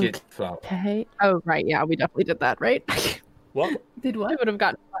 we did get flour. okay. Oh right, yeah, we definitely did that, right? what? Did we what? would have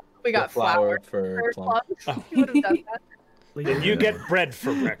got we got flour for plum. Oh. We would have done that. Then you get bread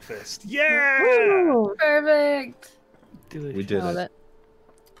for breakfast. Yeah. Woo! Perfect. Delicious. We did Love it. it.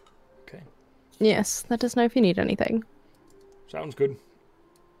 Okay, Yes, let us know if you need anything. sounds good.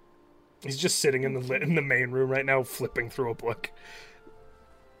 He's just sitting in the main room right now, flipping through a book.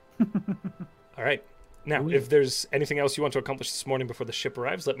 All right. Now, if there's anything else you want to accomplish this morning before the ship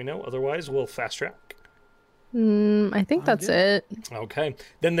arrives, let me know. Otherwise, we'll fast track. I think that's it. Okay.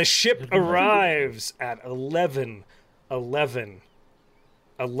 Then the ship arrives at 11 Okay.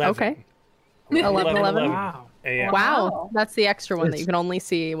 11 11. Wow. a.m. Wow, that's the extra one that you can only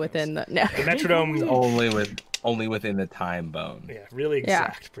see within the. No. The metronome, Only within the time bone. yeah, really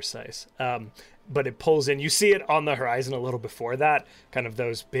exact, precise. But it pulls in. You see it on the horizon a little before that, kind of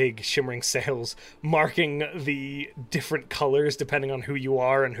those big shimmering sails marking the different colors depending on who you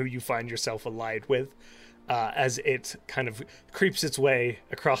are and who you find yourself allied with, as it kind of creeps its way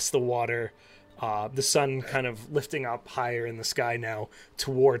across the water. The sun kind of lifting up higher in the sky now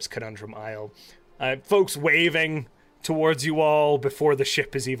towards Conundrum Isle. Folks waving towards you all before the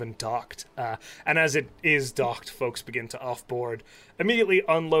ship is even docked. And as it is docked, folks begin to offboard, immediately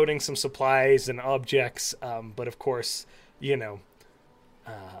unloading some supplies and objects. But of course, you know,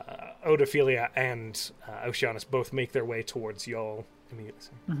 Odophilia and Oceanus both make their way towards y'all immediately.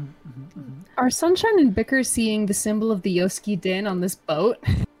 Are Sunshine and Bicker seeing the symbol of the Yoski Din on this boat?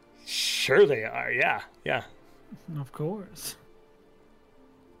 Sure they are, yeah. Of course.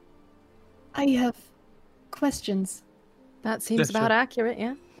 I have questions. That seems Yes, about sure. accurate,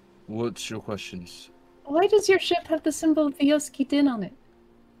 yeah. What's your questions? Why does your ship have the symbol of the Yoski Din on it?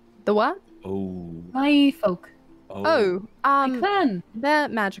 The what? Oh. My folk. Oh, My clan. they're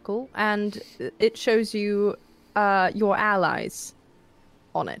magical, and it shows you your allies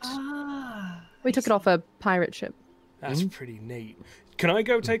on it. Ah. We took it off a pirate ship. That's pretty neat. Can I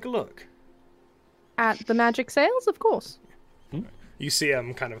go take a look? At the magic sails, of course. You see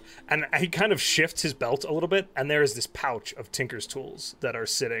him and he kind of shifts his belt a little bit, and there is this pouch of Tinker's tools that are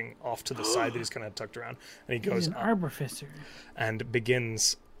sitting off to the side that he's kind of tucked around. And he He's goes an up arborficer. and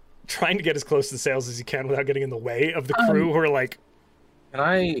begins trying to get as close to the sails as he can without getting in the way of the crew who are like, Can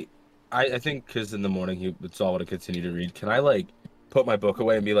I think because in the morning it's all what I continue to read. Can I like put my book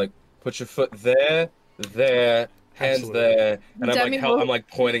away and be like, put your foot there, hands Absolutely. there, and Demi I'm like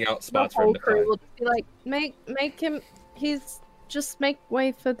pointing out The spots for him whole to crew climb. will just be like, make him. Just make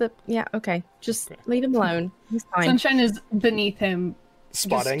way for the. Yeah, okay. Just leave him alone. He's fine. Sunshine is beneath him,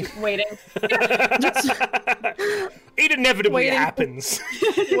 spotting. just waiting. It inevitably Waiting. happens.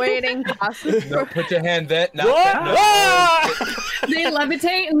 Waiting. Passes No, put your hand there. Not What? that. No. Ah! They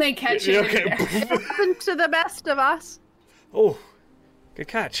levitate and they catch it. Okay. Happened to the best of us. Oh, good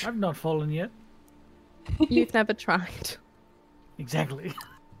catch. I've not fallen yet. You've never tried. Exactly.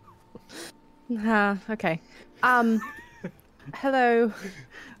 Okay. Hello,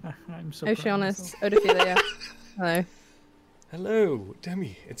 I'm so proud of Oceanus, myself. Odophilia. Hello. Hello,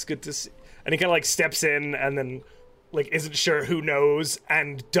 Demi. It's good to see. And he kind of like steps in and then like isn't sure who knows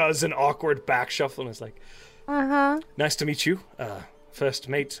and does an awkward back shuffle and is like, nice to meet you, first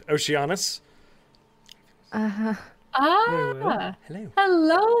mate Oceanus. Ah, Hello.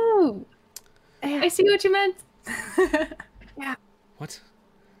 hello. I see what you meant. What?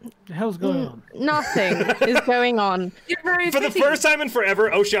 What the hell's going on? Nothing is going on. You're very For the pretty. first time in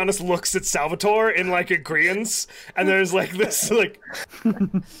forever, Oceanus looks at Salvatore in like agreeance, and there's like this like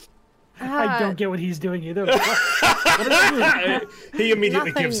I don't get what he's doing either. Like, what did I do? he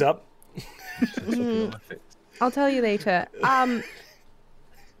immediately Nothing. gives up. I'll tell you later.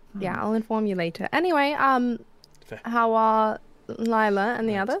 Yeah, I'll inform you later. Anyway, Fair. how are Lila and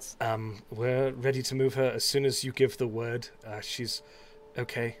the others? We're ready to move her as soon as you give the word. She's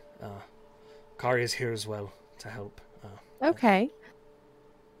okay. Karia's here as well to help. Okay.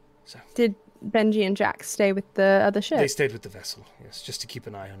 So Did Benji and Jack stay with the other ship? they stayed with the vessel, yes, just to keep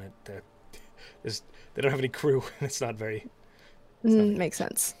an eye on it. They don't have any crew, and it's not very. Makes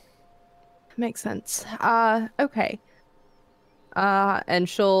sense. Makes sense. Okay. And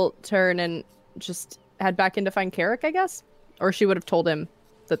she'll turn and just head back in to find Carrick, I guess? Or she would have told him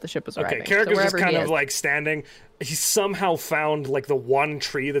that the ship was arriving. Okay, Carrick so is just wherever kind he of like standing. He somehow found like the one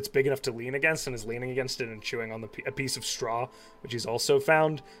tree that's big enough to lean against and is leaning against it and chewing on a piece of straw, which he's also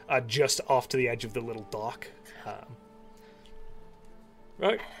found just off to the edge of the little dock.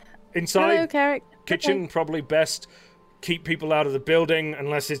 Right. Inside, Hello, Carrick. kitchen, Okay. probably best. keep people out of the building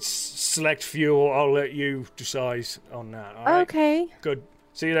unless it's select few. I'll let you decide on that. All right? Okay. Good.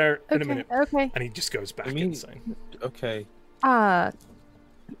 See you there in a minute. Okay. And he just goes back I mean- inside. Okay.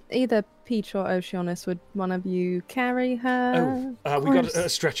 Either Peach or Oceanus, would one of you carry her? Oh, we got a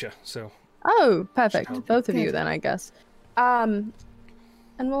stretcher, so. Oh, perfect. Shall we? Both of you Good. then, I guess. And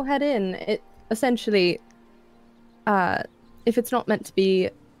we'll head in. It essentially, if it's not meant to be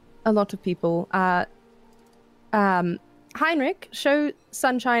a lot of people, Heinrich, show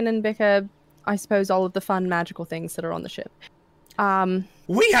Sunshine and Bicker, I suppose, all of the fun magical things that are on the ship.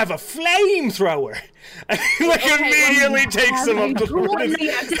 We have a flamethrower! Immediately takes them up to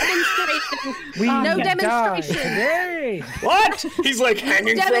We No die demonstration. today. What? He's like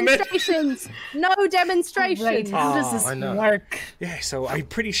hanging from it. Demonstrations! No demonstrations! How does this I know. work? Yeah, so I'm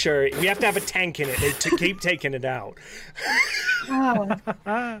pretty sure we have to have a tank in it. They keep taking it out. Wow.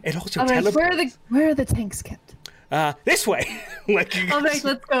 It also All right, teleports. where are the tanks kept? This way. Like you All right,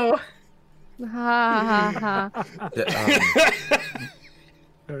 let's go. Ha ha ha.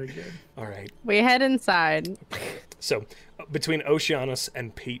 Very good. All right. We head inside. So between Oceanus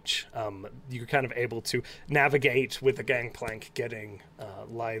and Peach, you're kind of able to navigate with the gangplank, getting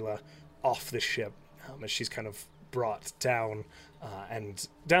Lila off the ship as she's kind of brought down and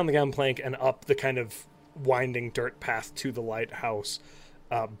down the gangplank and up the kind of winding dirt path to the lighthouse.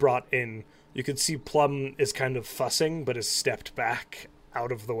 Brought in, you can see Plum is kind of fussing, but has stepped back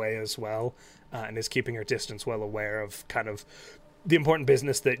out of the way as well, and is keeping her distance, well aware of kind of the important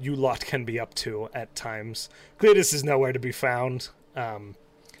business that you lot can be up to at times. Cletus is nowhere to be found.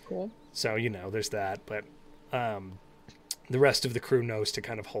 Cool. So, there's that. But the rest of the crew knows to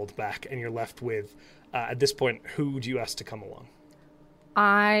kind of hold back, and you're left with, at this point, who do you ask to come along?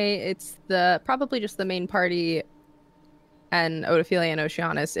 It's probably just the main party and Odophilia and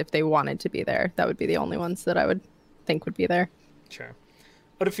Oceanus if they wanted to be there. That would be the only ones that I would think would be there. Sure.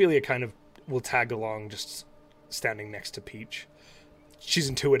 Odophilia kind of will tag along, just standing next to Peach. She's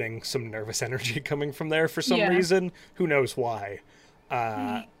intuiting some nervous energy coming from there for some Yeah. reason. Who knows why?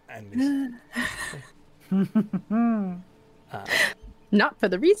 Not for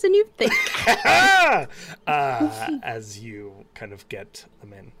the reason you think. As you kind of get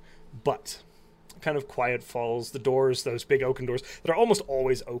them in. But kind of quiet falls. The doors, those big oaken doors that are almost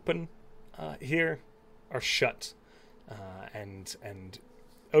always open here, are shut. And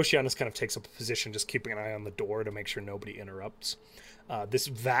Oceanus kind of takes up a position just keeping an eye on the door to make sure nobody interrupts. This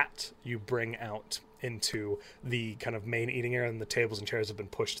vat you bring out into the kind of main eating area, and the tables and chairs have been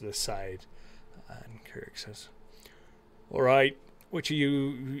pushed to the side. And Kirk says, all right, which are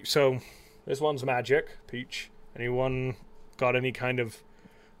you... So, this one's magic, Peach. Anyone got any kind of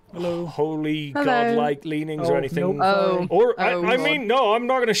Hello. holy, Hello. godlike leanings or Oh, anything? nope. Or, Oh, I God. mean, no, I'm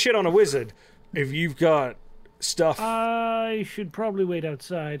not going to shit on a wizard. If you've got stuff... I should probably wait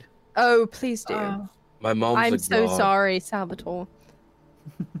outside. Oh, please do. My mom's I'm a so god. sorry, Salvatore.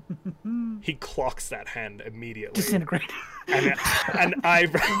 He clocks that hand immediately. Disintegrate. and an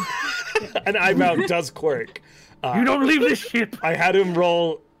eyebrow an eyebrow does quirk. You don't leave this ship. I had him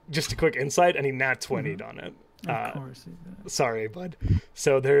roll just a quick insight, and he nat 20'd on it. Of course. Sorry, bud.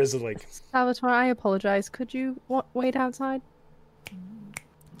 So there is like Salvatore, I apologize. Could you wait outside?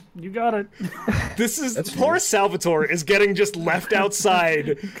 You got it. this is That's poor fair. Salvatore is getting just left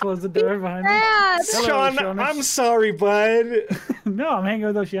outside. Close the door behind me. Hello, Sean, Oceanus. I'm sorry, bud. No, I'm hanging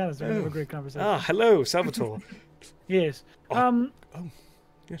with Oceanus. We're having a great conversation. Hello, Salvatore. Yes.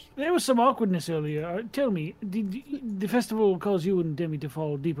 Yes. There was some awkwardness earlier. Tell me, did the festival cause you and Demi to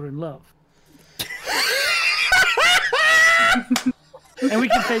fall deeper in love? And we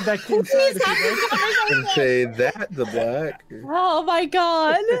can fade back to inside if you'd like. Can say that the black. Oh my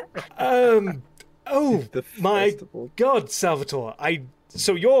god. Oh The my festival. God, Salvatore.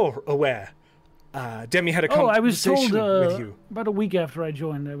 So you're aware. Demi had a Oh, I was conversation told with you. about a week after I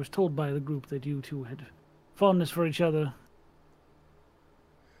joined, I was told by the group that you two had fondness for each other.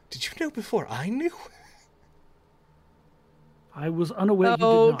 Did you know before I knew? I was unaware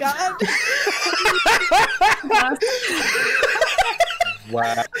Oh you did not. god.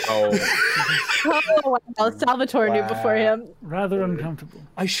 Wow. Oh wow. Salvatore knew before him. Rather uncomfortable.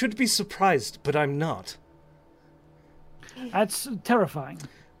 I should be surprised, but I'm not. That's terrifying.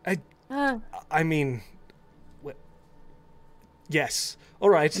 I mean, yes. All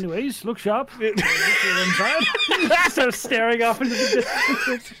right. Anyways, look sharp. Inside. Start staring off into the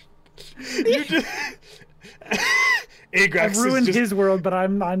distance. Agrax I've ruined is just, his world, but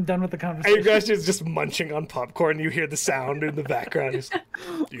I'm done with the conversation. Agrax is just munching on popcorn. You hear the sound in the background. He's,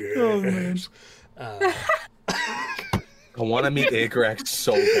 yes. Oh, man. I want to meet Agrax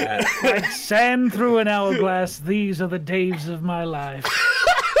so bad. Like sand through an hourglass, these are the days of my life.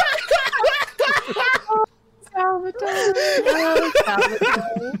 Salvatore. Oh,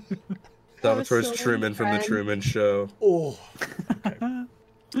 Salvatore. Salvatore's so Truman from the fun. Truman Show. Oh. Okay.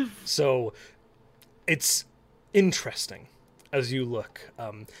 So, it's interesting as you look.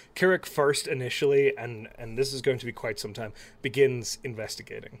 Kirik first initially, and this is going to be quite some time, begins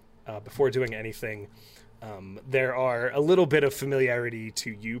investigating. Before doing anything, there are a little bit of familiarity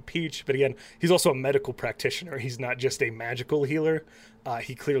to you, Peach, but again, he's also a medical practitioner. He's not just a magical healer.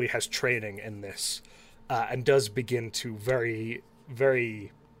 He clearly has training in this, and does begin to very,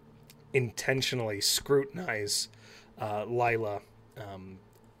 very intentionally scrutinize Lila.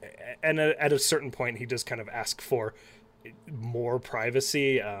 And at a certain point, he does kind of ask for more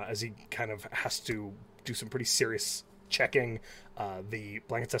privacy, as he kind of has to do some pretty serious checking. The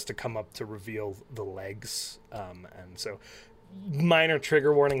blankets has to come up to reveal the legs, and so minor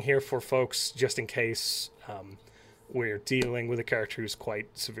trigger warning here for folks, just in case. We're dealing with a character who's quite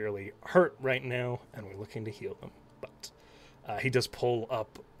severely hurt right now, and we're looking to heal them. But he does pull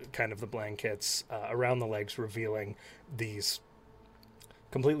up kind of the blankets around the legs, revealing these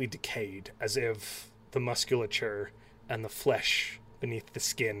completely decayed, as if the musculature and the flesh beneath the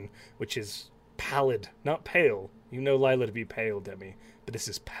skin, which is pallid, not pale. You know Lila to be pale, Demi, but this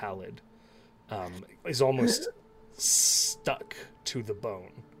is pallid. Is almost stuck to the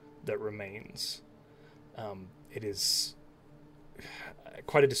bone that remains. It is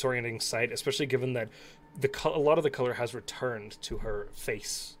quite a disorienting sight, especially given that a lot of the color has returned to her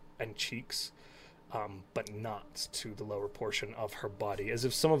face and cheeks, but not to the lower portion of her body, as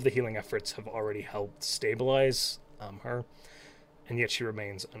if some of the healing efforts have already helped stabilize her, and yet she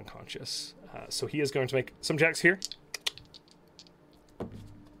remains unconscious. So he is going to make some checks here.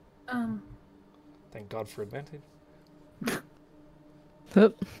 Thank God for advantage.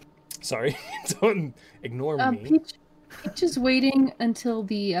 Oop. Sorry, don't ignore me. Peach is waiting until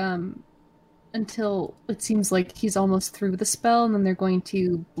until it seems like he's almost through the spell, and then they're going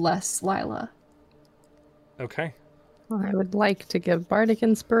to bless Lila. Okay. Well, I would like to give bardic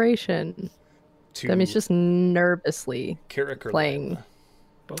inspiration. Demi's just nervously Kirik or playing. Lila?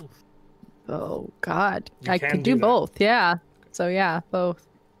 Both. Oh God, You I can could do do that. both. Yeah. So yeah, both.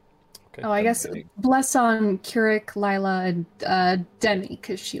 Okay. Oh, I guess bless on Kirik, Lila, and Demi,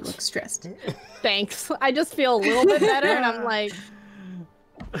 because she looks stressed. Thanks. I just feel a little bit better, and I'm like,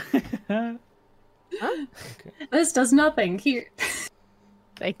 This does nothing. Here.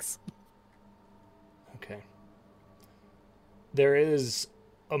 thanks. Okay. There is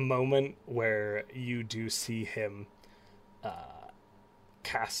a moment where you do see him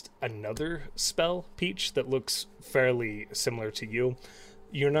cast another spell, Peach, that looks fairly similar to you.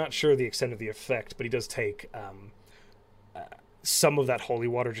 You're not sure the extent of the effect, but he does take some of that holy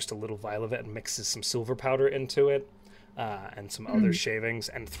water, just a little vial of it, and mixes some silver powder into it, and some other shavings,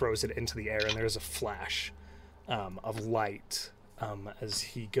 and throws it into the air, and there's a flash of light as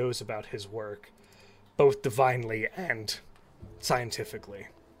he goes about his work, both divinely and scientifically.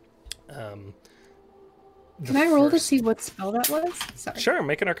 Can I roll to see what spell that was? Sorry. Sure,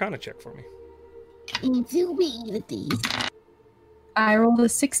 make an Arcana check for me. I rolled a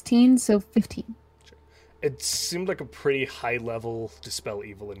 16, so 15. It seemed like a pretty high-level Dispel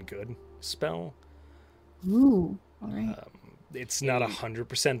Evil and Good spell. Ooh, all right. It's not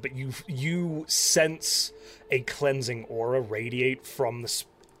 100%, but you sense a cleansing aura radiate from the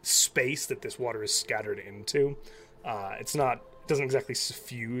space that this water is scattered into. It doesn't exactly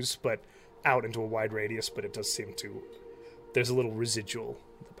suffuse, but out into a wide radius, but it does seem to. There's a little residual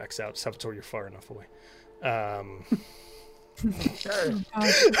that backs out. Salvatore, you're far enough away.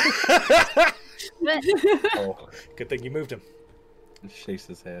 Oh, Good thing you moved him. he shakes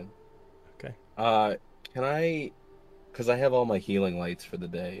his hand. Okay. Can I? Because I have all my healing lights for the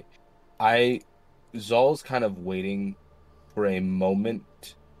day. Zol's kind of waiting for a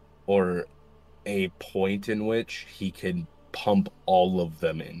moment or a point in which he can pump all of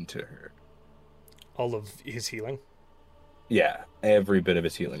them into her. All of his healing. Yeah, every bit of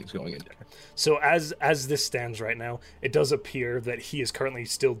his healing is going into her. So as this stands right now, it does appear that he is currently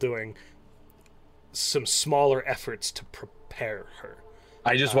still doing some smaller efforts to prepare her.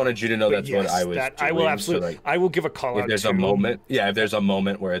 I just wanted you to know that's what I was doing. I will absolutely. I will give a call out. If there's to a moment, if there's a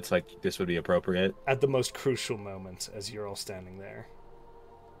moment where it's like this would be appropriate. at the most crucial moment as you're all standing there.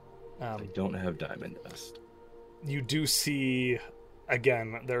 I don't have diamond dust. You do see,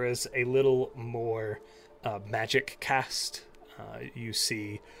 again, there is a little more magic cast. You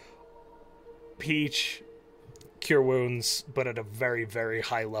see Peach, Cure Wounds, but at a very, very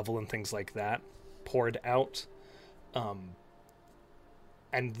high level and things like that, poured out. And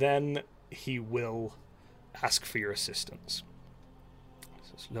then he will ask for your assistance. He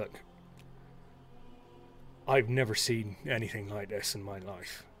says, look, I've never seen anything like this in my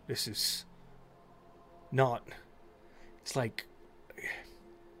life. This is not... It's like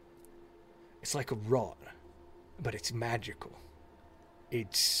a rot, but it's magical.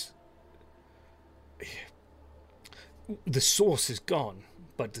 It's... The source is gone,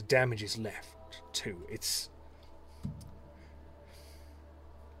 but the damage is left, too. It's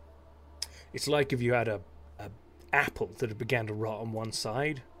like if you had a apple that had began to rot on one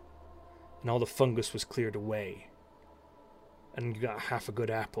side, and all the fungus was cleared away, and you got half a good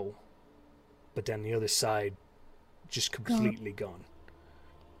apple, but then the other side just completely gone.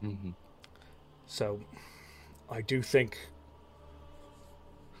 Mm-hmm. So, I do think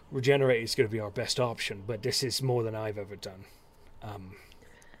regenerate is going to be our best option, but this is more than I've ever done.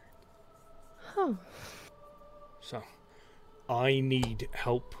 So, I need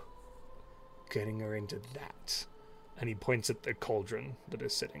help getting her into that. And he points at the cauldron that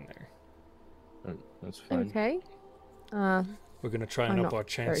is sitting there. That's fine. Okay. We're going to try and I'm up not our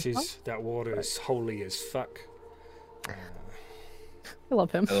very chances. far. That water is holy as fuck. I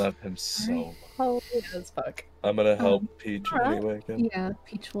love him. I love him so much. Holy as fuck. I'm gonna help Peach alright. anyway. Again. Yeah,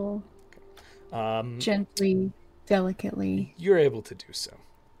 Peach will Um, gently, delicately. You're able to do so.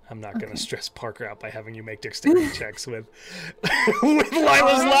 I'm not going to Okay. stress Parker out by having you make dexterity checks with with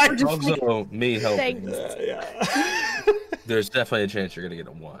Lila's life. Also, me helping. Thanks. Yeah. There's definitely a chance you're gonna get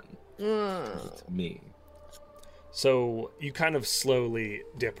a 1. It's me. So you kind of slowly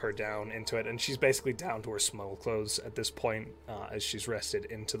dip her down into it, and she's basically down to her small clothes at this point, as she's rested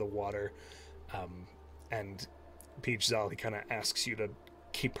into the water. And Peach Zali kind of asks you to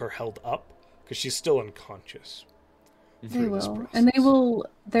keep her held up because she's still unconscious. They through this will. And they process. will,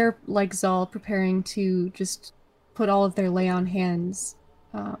 they're like Zal, preparing to just put all of their lay on hands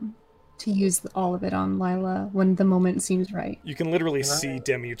to use all of it on Lila when the moment seems right. You can literally see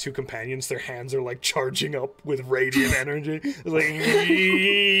Demi, your two companions, their hands are like charging up with radiant energy. Like,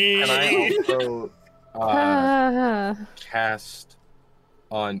 Can I also cast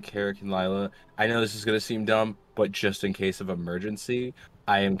on Carrick and Lila? I know this is gonna seem dumb, but just in case of emergency,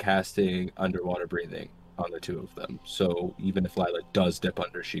 I am casting underwater breathing on the two of them. So even if Lila does dip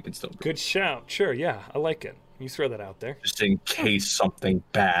under, she can still breathe. good shout. Sure, yeah, I like it. You throw that out there. Just in case something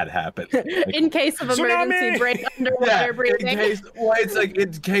bad happens. In case of Tsunami! emergency, break underwater breathing. In case, well, it's like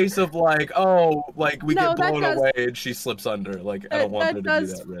in case of like, oh, like we No, get that blown does- away and she slips under. Like I don't want her to do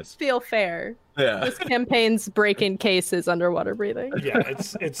does that risk. feel fair. Yeah. This campaign's break-in case is underwater breathing. Yeah,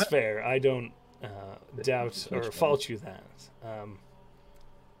 it's fair. I don't doubt or fault you that.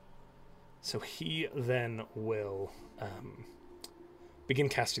 So he then will begin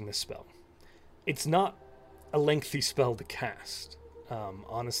casting this spell. It's not a lengthy spell to cast.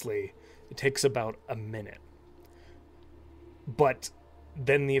 Honestly, it takes about a minute. But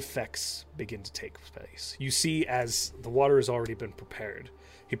then the effects begin to take place. You see, as the water has already been prepared,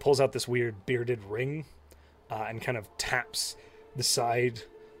 he pulls out this weird bearded ring and kind of taps the side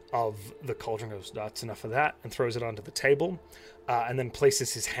of the cauldron, goes, that's enough of that, and throws it onto the table, and then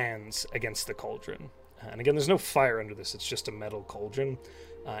places his hands against the cauldron. And again, there's no fire under this, it's just a metal cauldron.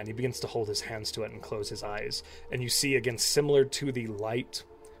 And he begins to hold his hands to it and close his eyes. And you see, again, similar to the light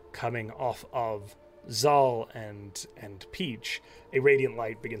coming off of Zal and Peach, a radiant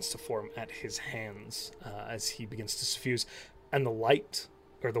light begins to form at his hands as he begins to suffuse. And the light,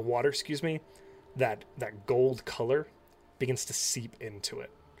 or the water, excuse me, that gold color begins to seep into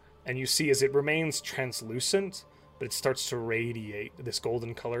it. And you see as it remains translucent, but it starts to radiate this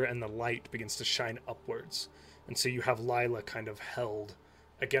golden color, and the light begins to shine upwards. And so you have Lila kind of held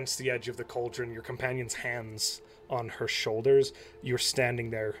against the edge of the cauldron, your companion's hands on her shoulders. You're standing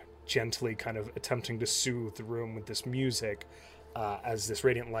there gently kind of attempting to soothe the room with this music as this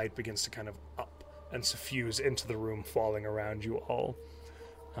radiant light begins to kind of up and suffuse into the room, falling around you all.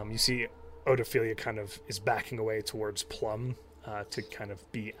 You see Odophilia kind of is backing away towards Plum to kind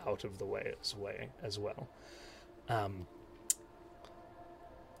of be out of the way as well.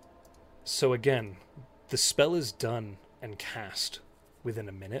 So again, the spell is done and cast within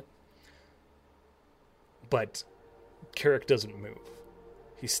a minute, but Carrick doesn't move.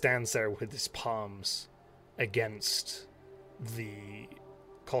 He stands there with his palms against the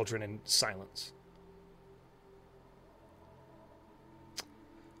cauldron in silence.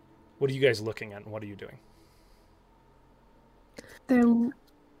 What are you guys looking at, and what are you doing? They're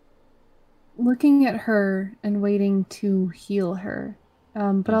looking at her and waiting to heal her.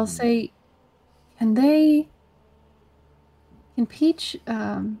 But I'll say, can Peach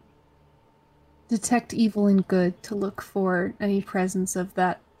detect evil and good to look for any presence of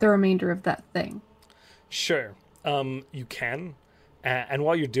the remainder of that thing. Sure. You can. And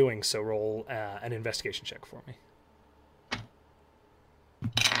while you're doing so, roll an investigation check for me.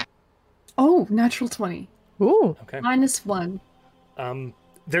 Oh, natural 20. Ooh. Okay. -1.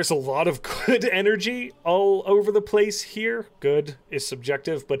 There's a lot of good energy all over the place here. Good is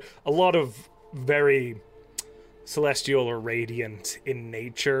subjective, but a lot of very celestial or radiant in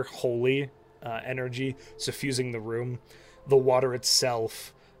nature, holy energy suffusing the room. The water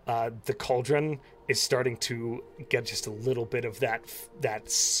itself, the cauldron is starting to get just a little bit of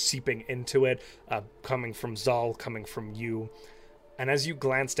that seeping into it, coming from Zal, coming from you. And as you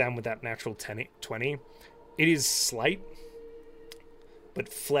glance down with that natural 20, it is slight, but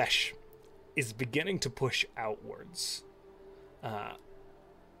flesh is beginning to push outwards.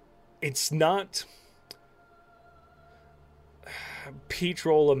 It's not... Peach,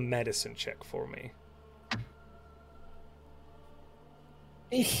 roll a medicine check for me.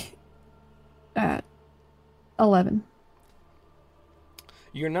 11.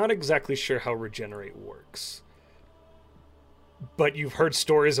 You're not exactly sure how regenerate works. But you've heard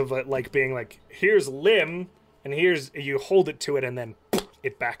stories of it like being like, here's limb, and here's, you hold it to it and then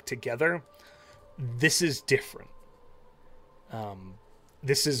it back together. This is different.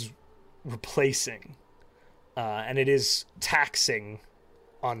 This is replacing. And it is taxing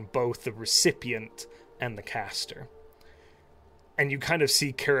on both the recipient and the caster. And you kind of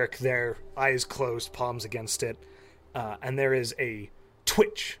see Carrick there, eyes closed, palms against it. And there is a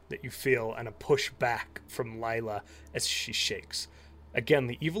twitch that you feel and a push back from Lila as she shakes. Again,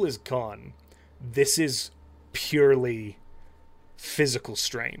 the evil is gone. This is purely physical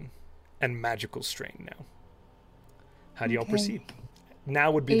strain and magical strain now. How do y'all proceed?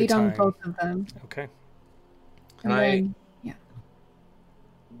 Now would be 8 the time. on both of them. Okay. Can And I- then- yeah.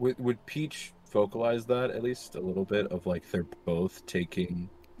 Would Peach vocalize that at least a little bit of like they're both taking?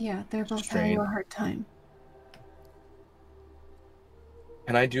 Yeah, they're both Strain. having a hard time.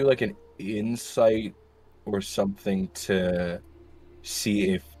 Can I do like an insight or something to see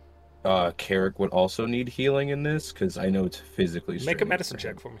if Carrick would also need healing in this? Because I know it's physically. Make a straining medicine for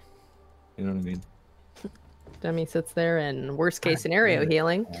him. check for me. You know what I mean? Demi sits there in worst case scenario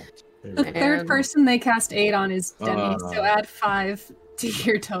healing. The third And- person they cast 8 on is Demi, so Ah. add 5 to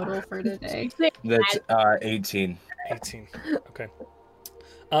your total for today. That's 18. 18. Okay.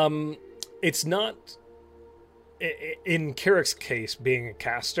 It's not... In Carrick's case, being a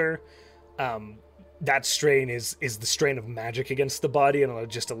caster, that strain is the strain of magic against the body and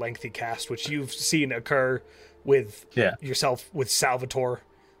just a lengthy cast, which you've seen occur with yourself, with Salvatore,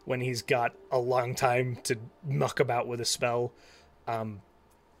 when he's got a long time to muck about with a spell.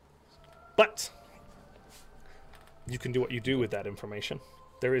 But you can do what you do with that information.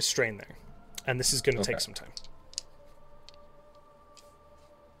 There is strain there. And this is going to take some time.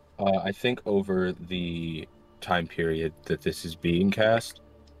 I think over the time period that this is being cast,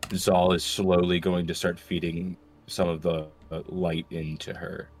 Zal is slowly going to start feeding some of the light into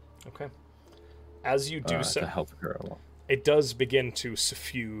her. Okay. As you do so, to help her along. it does begin to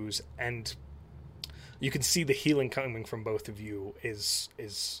suffuse, and you can see the healing coming from both of you is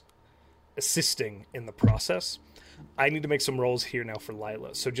assisting in the process. I need to make some rolls here now for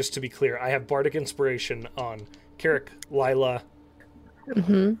Lila. So just to be clear, I have Bardic Inspiration on Carrick, Lila,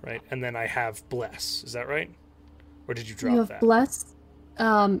 right? And then I have Bless. Is that right? Or did you drop You have that? Bless.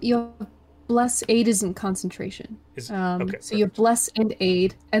 You have Bless, Aid isn't concentration. Okay, So you have Bless and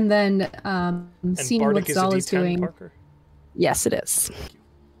Aid, and then and seeing Bardic what is a Zal D10, is doing. Parker? Yes, it is.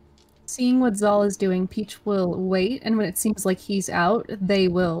 Seeing what Zal is doing, Peach will wait, and when it seems like he's out, they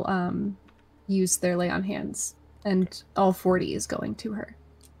will use their lay on hands, and all 40 is going to her.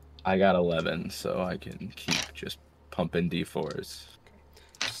 I got 11, so I can keep just pumping D4s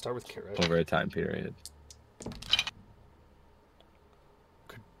Start with Carrick. over a time period.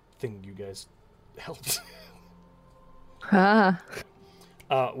 Thing you guys helped. Ah.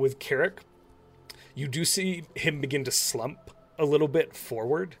 With Carrick, you do see him begin to slump a little bit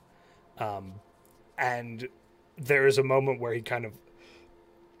forward. And there is a moment where he kind of...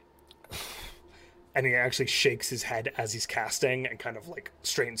 And he actually shakes his head as he's casting and kind of like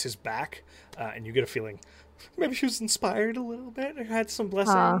straightens his back. And you get a feeling maybe she was inspired a little bit or had some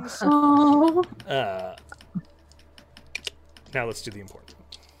blessings. Oh, Now let's do the important.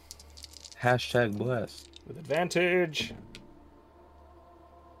 Hashtag blessed. With advantage.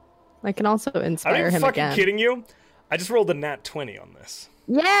 I can also Are inspire you him fucking again. kidding you? I just rolled a nat 20 on this.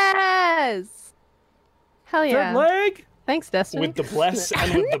 Yes! Hell yeah. Third leg? Thanks, Destiny. With the bless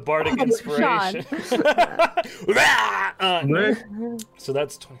and with the bardic Oh, inspiration. So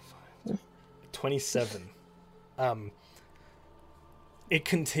that's 25. 27. It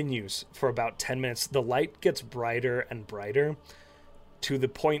continues for about 10 minutes. The light gets brighter and brighter to the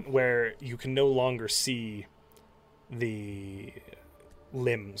point where you can no longer see the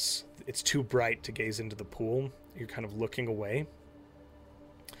limbs. It's too bright to gaze into the pool. You're kind of looking away.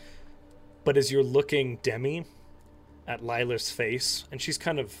 But as you're looking, Demi, at Lila's face, and she's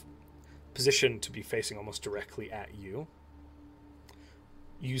kind of positioned to be facing almost directly at you,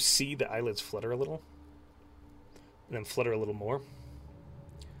 you see the eyelids flutter a little, and then flutter a little more,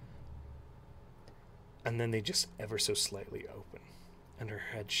 and then they just ever so slightly open, and her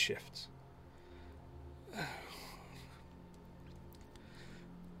head shifts.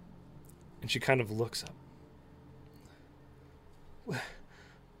 And she kind of looks up.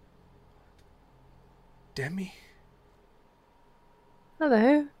 Demi?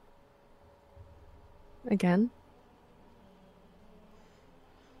 Hello. Again.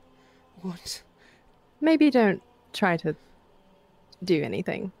 What? Maybe don't try to do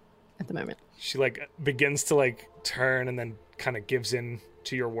anything at the moment. She begins to turn and then kind of gives in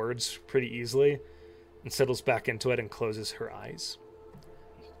to your words pretty easily and settles back into it and closes her eyes.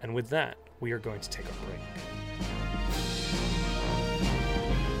 And with that, we are going to take a break.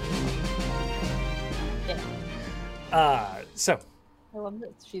 So I love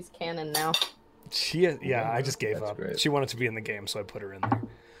that she's canon now. I just gave up. Great. She wanted to be in the game, so I put her in there.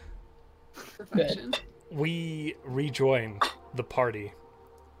 Perfection. We rejoin the party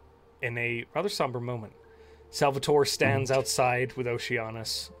in a rather somber moment. Salvatore stands outside with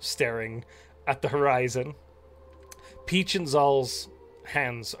Oceanus, staring at the horizon. Peach and Zal's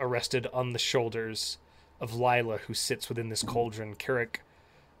hands are rested on the shoulders of Lila, who sits within this cauldron. Kirik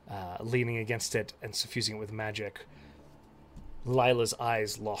leaning against it and suffusing it with magic. Lila's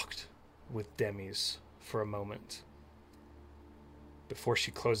eyes locked with Demi's for a moment before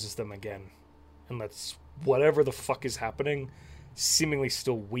she closes them again and lets whatever the fuck is happening, seemingly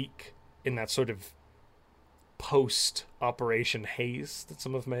still weak in that sort of post-operation haze that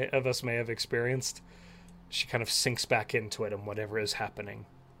some of us may have experienced, she kind of sinks back into it, and whatever is happening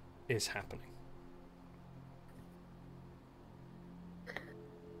is happening.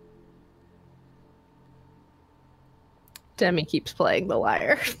 Demi keeps playing the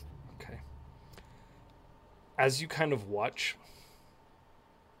lyre. Okay. As you kind of watch,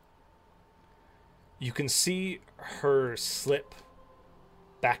 you can see her slip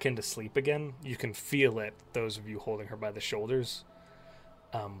back into sleep again. You can feel it, those of you holding her by the shoulders.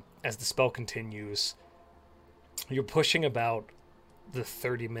 As the spell continues, you're pushing about the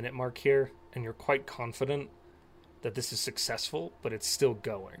 30-minute mark here, and you're quite confident that this is successful, but it's still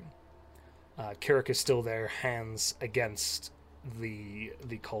going. Kirik is still there, hands against the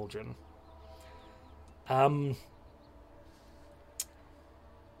cauldron.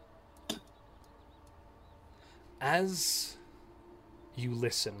 As you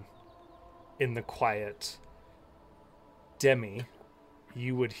listen in the quiet, Demi,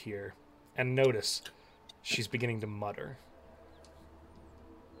 you would hear and notice she's beginning to mutter.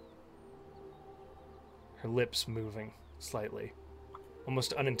 Her lips moving slightly,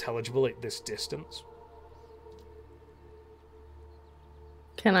 almost unintelligible at this distance.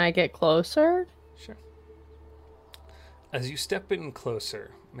 Can I get closer? Sure. As you step in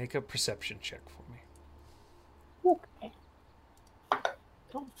closer, make a perception check for me. Okay.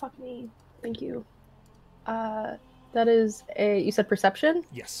 Don't fuck me. Thank you. That is you said perception?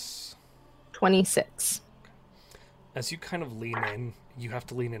 Yes. 26. As you kind of lean in, you have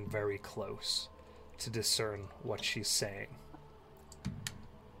to lean in very close to discern what she's saying.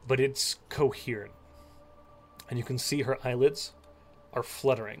 But it's coherent. And you can see her eyelids are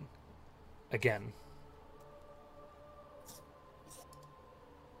fluttering again.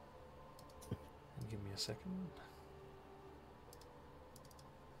 Give me a second.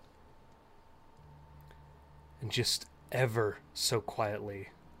 And just ever so quietly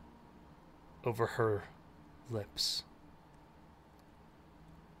over her lips,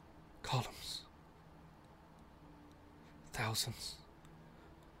 columns, thousands,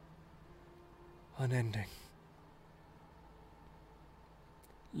 unending,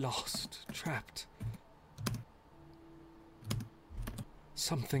 lost, trapped,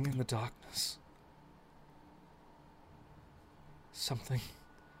 something in the darkness, something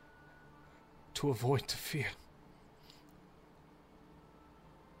to avoid, to fear.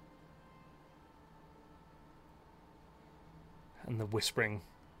 And the whispering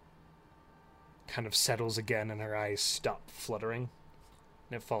kind of settles again, and her eyes stop fluttering,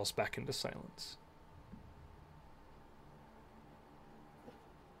 and it falls back into silence.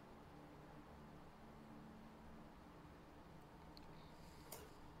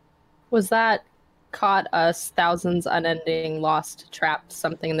 Was that caught us, thousands unending, lost, trapped,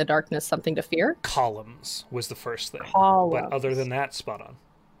 something in the darkness, something to fear. Columns was the first thing. Columns. But other than that, spot on.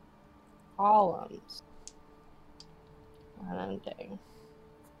 Columns. Unending.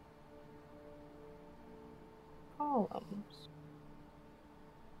 Columns.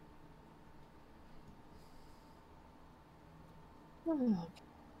 Oh.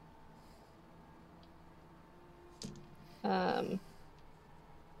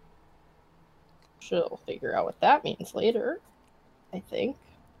 She'll figure out what that means later, I think.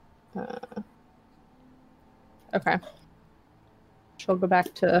 Okay. She'll go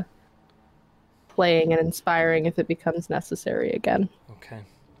back to playing and inspiring if it becomes necessary again. Okay.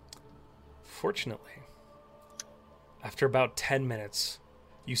 Fortunately, after about 10 minutes,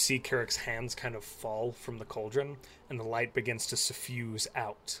 you see Carrick's hands kind of fall from the cauldron, and the light begins to suffuse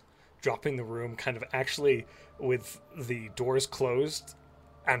out, dropping the room kind of actually with the doors closed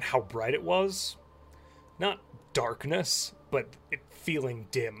and how bright it was. Not darkness, but it feeling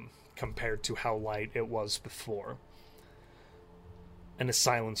dim compared to how light it was before. And a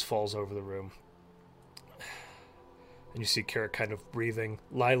silence falls over the room. And you see Carrick kind of breathing.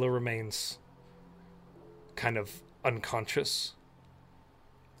 Lila remains kind of unconscious.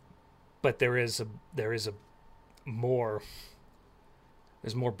 But there's more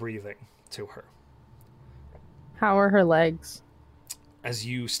breathing to her. How are her legs? As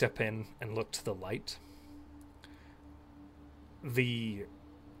you step in and look to the light, the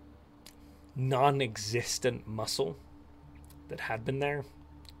non-existent muscle that had been there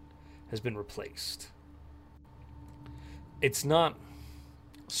has been replaced. It's not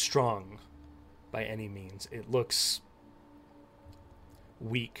strong by any means. It looks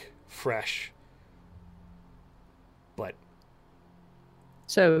weak, fresh, but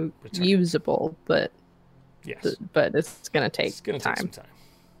so return. Usable, but yes, it's gonna take take some time.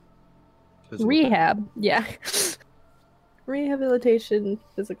 Rehab, yeah. Rehabilitation,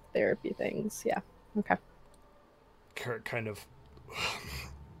 physical therapy things, yeah. Okay. Kurt kind of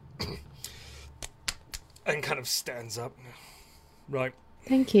and kind of stands up. Right.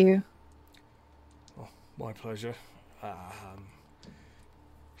 Thank you. Oh, my pleasure.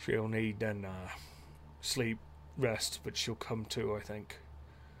 She'll need sleep, rest, but she'll come to, I think.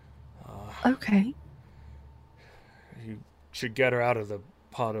 Okay. You should get her out of the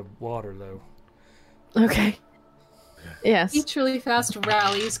pot of water, though. Okay. Yes. Each really fast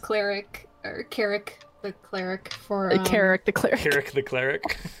rallies Carrick the cleric for Carrick the cleric. Carrick the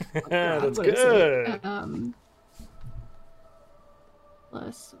cleric. That's what is good. it?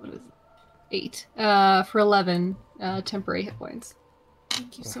 Plus what is it? 8. For 11 temporary hit points.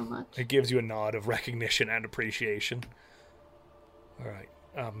 Thank you so much. It gives you a nod of recognition and appreciation. All right.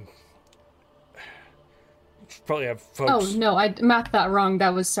 Probably have folks. Oh no, I mathed that wrong.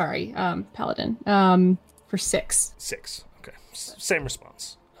 That was Paladin. For 6. 6. Okay. Same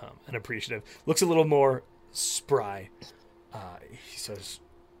response. And appreciative. Looks a little more spry. He says,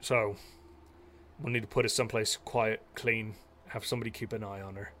 so, we'll need to put her someplace quiet, clean, have somebody keep an eye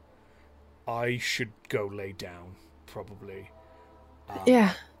on her. I should go lay down, probably.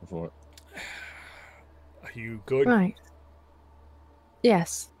 Yeah. Are you good? Right.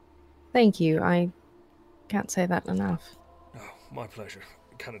 Yes. Thank you. I can't say that enough. Oh, my pleasure.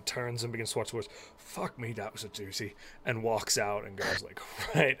 Kind of turns and begins to walk towards. Fuck me, that was a doozy, and walks out and goes like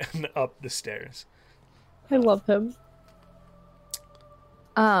right and up the stairs. I love him.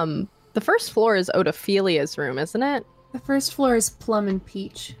 The first floor is Otophilia's room, isn't it? The first floor is Plum and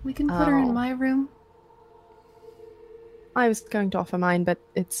Peach. We can put her in my room. I was going to offer mine, but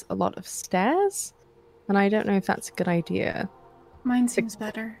it's a lot of stairs, and I don't know if that's a good idea. Mine seems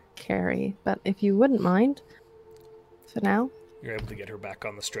better. Carry, but if you wouldn't mind, for now. You're able to get her back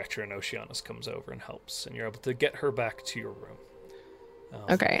on the stretcher, and Oceanus comes over and helps, and you're able to get her back to your room.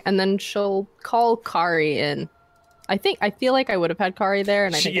 Okay, and then she'll call Kari in. I feel like I would have had Kari there,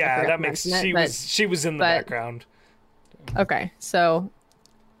 and I think I that makes she was in the background. Okay, so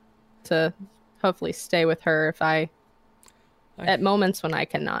to hopefully stay with her if at moments when I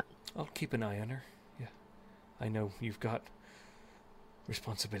cannot. I'll keep an eye on her. Yeah, I know you've got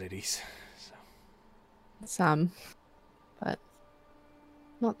responsibilities. So. Some, but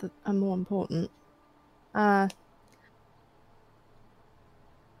not that I'm more important. I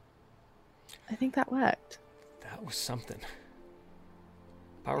think that worked. That was something.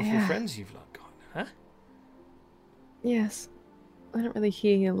 Powerful friends you've got, huh? Yes. I don't really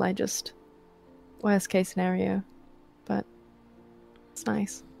heal, I just worst case scenario. But it's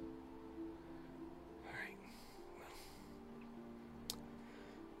nice.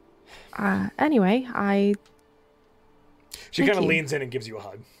 Alright. Anyway, She kind of leans in and gives you a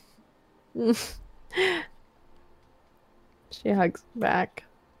hug. She hugs back.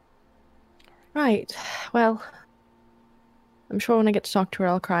 Right. Well, I'm sure when I get to talk to her,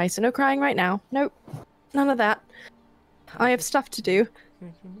 I'll cry. So no crying right now. Nope. None of that. I have stuff to do.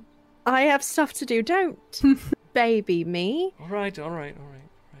 I have stuff to do. Don't baby me. All right.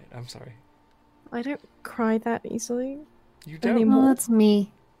 I'm sorry. I don't cry that easily. You don't. Anymore. Well, that's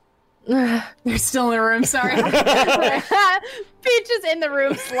me. They're still in the room, sorry. Peach is in the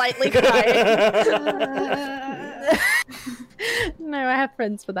room slightly crying. No, I have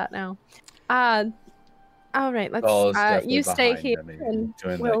friends for that now. All right, let's. Oh, it's definitely You stay behind here, them, and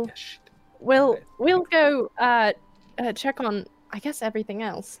doing we'll like, shit. we'll go check on, I guess, everything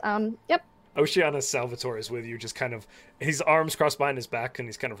else. Yep. Oceana Salvatore is with you, just kind of his arms crossed behind his back, and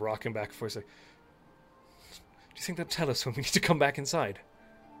he's kind of rocking back and forth. Like, do you think they'll tell us when we need to come back inside?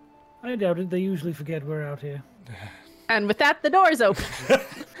 I doubt it. They usually forget we're out here. And with that, the door's open.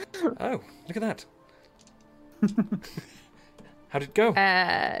 Oh, look at that. How'd it go?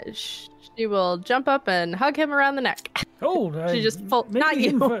 She will jump up and hug him around the neck. Oh, She just not maybe you.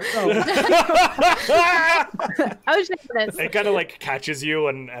 him oh. Oceanus. It kind of like catches you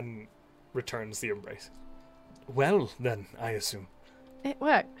and returns the embrace. Well, then, I assume. It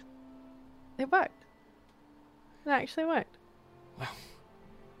worked. It worked. It actually worked.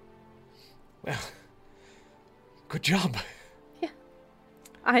 Well, good job.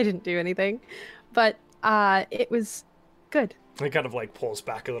 I didn't do anything, but it was good. He kind of like pulls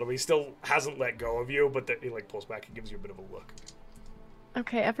back a little bit. He still hasn't let go of you, but he like pulls back and gives you a bit of a look.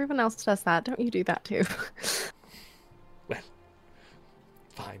 Okay, everyone else does that. Don't you do that too? Well,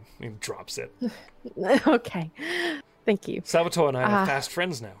 fine. He drops it. Okay. Thank you. Salvatore and I are fast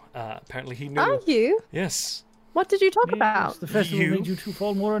friends now. Apparently he knew. Are you? Yes. What did you talk Yes, about? the festival You? made you two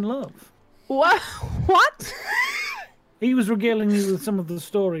fall more in love. What? What? He was regaling me with some of the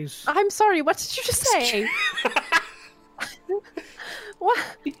stories. I'm sorry. What did you just say? What?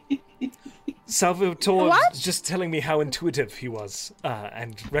 Salvatore What? was just telling me how intuitive he was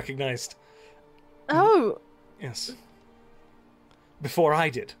and recognized. Oh, Yes. Before I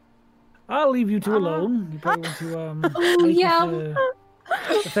did. I'll leave you two alone. You probably want to Oh, make yeah. with,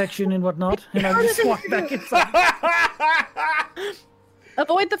 affection and whatnot, and I'll just walk back inside.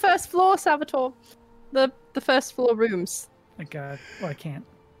 avoid the first floor, Salvatore. The first floor rooms. Oh God, well, I can't.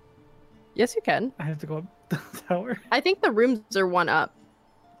 Yes, you can. I have to go up the tower. I think the rooms are one up.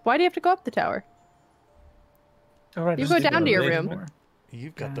 Why do you have to go up the tower? All right, You let's go do down that to your later room. more.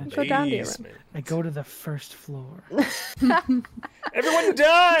 You've got the Go down to your room. basement. I go to the first floor. Everyone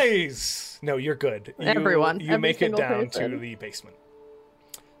dies! No, you're good. Everyone. You Every make it single down person. to the basement.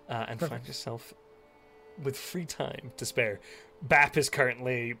 And find yourself with free time to spare. Bap is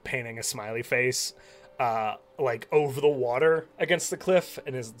currently painting a smiley face, like over the water against the cliff,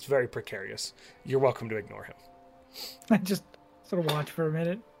 and it's very precarious. You're welcome to ignore him. I just sort of watch for a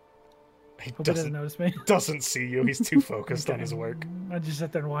minute. He Hope he doesn't doesn't, notice me. doesn't see you. He's too focused on his work. I just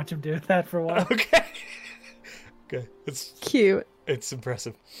sit there and watch him do that for a while. Okay. Okay. Cute. It's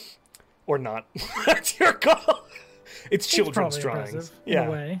impressive. Or not. That's your call. It's children's Probably drawings. impressive, Yeah. in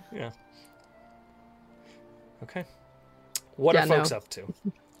a way. Yeah. Okay. What Yeah, are folks no. up to?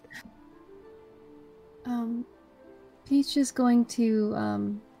 Peach is going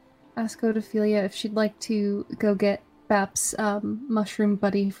to ask Odophilia if she'd like to go get Bap's mushroom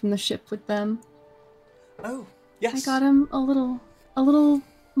buddy from the ship with them. Oh, yes. I got him a little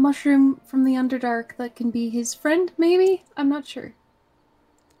mushroom from the Underdark that can be his friend, maybe? I'm not sure.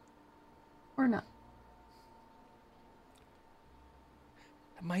 Or not.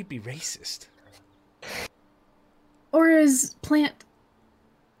 That might be racist. Or his plant,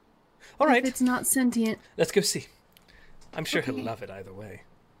 All right. if it's not sentient. Let's go see. I'm sure he'll Okay. love it either way.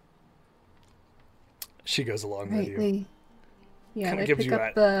 She goes along with Right, you. they... Yeah, Kind they of gives pick you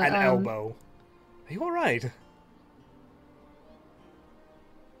up the... an elbow. Are you all right?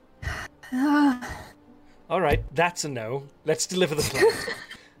 All right, that's a no. Let's deliver the plant.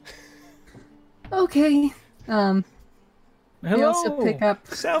 Okay. They Hello. also pick up...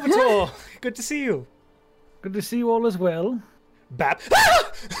 Salvatore, good to see you. Good to see you all as well. Bap.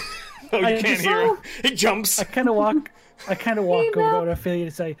 Oh, you I can't just- hear him. He jumps. I kind of walk over Bap. to Ophelia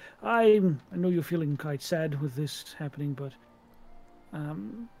to say, I know you're feeling quite sad with this happening, but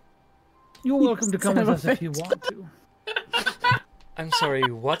you're welcome to come son with of us a if you want to. I'm sorry,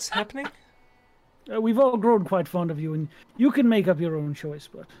 what's happening? We've all grown quite fond of you, and you can make up your own choice,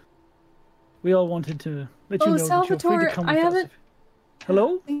 but we all wanted to let you Oh, know that you're free Salvatore, to come I with haven't- us.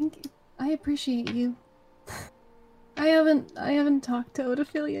 Hello? Thank you. I appreciate you. I haven't talked to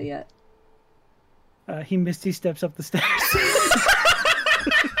Odophilia yet. He misty steps up the stairs.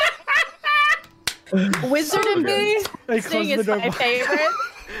 Wizard of me I sing closed the is door. my favorite.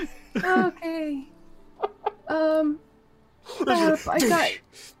 Okay. I got.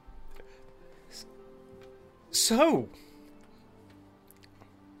 So,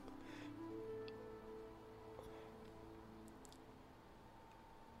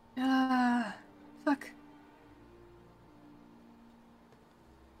 Fuck.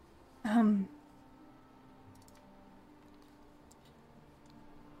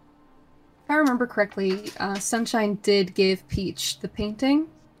 If I remember correctly, Sunshine did give Peach the painting.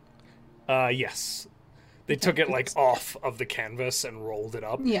 yes. They took it, like, off of the canvas and rolled it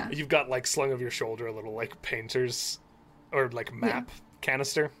up. Yeah. You've got, like, slung over your shoulder a little, like, painter's, or, like, map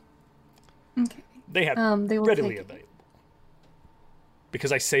canister. Okay. They had They will readily take it. available.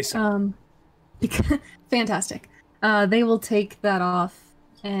 Because I say so. Fantastic. They will take that off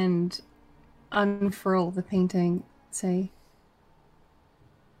and unfurl the painting. Say,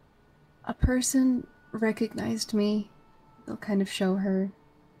 a person recognized me. They'll kind of show her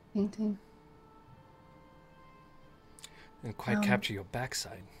painting. Didn't quite capture your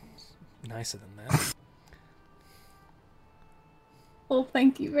backside. Nicer than that. Well,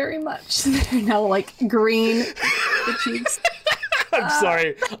 thank you very much. They're now like green, the cheeks. I'm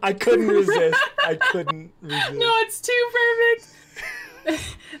sorry. I couldn't resist. I couldn't resist. No, it's too perfect.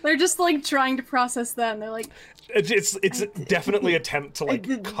 They're just like trying to process that, and they're like, It's definitely an attempt to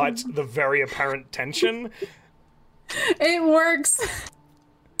like cut the very apparent tension. it works.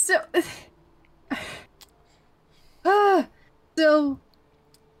 So, so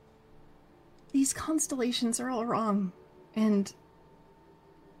these constellations are all wrong, and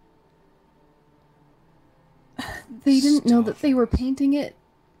they didn't know that they were painting it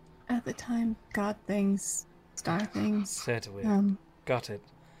at the time. God things, star things. Certainly. Got it.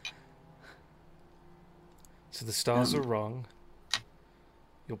 So the stars are wrong.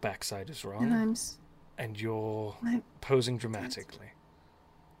 Your backside is wrong. And and you're I'm posing dramatically.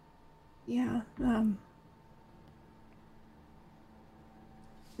 yeah.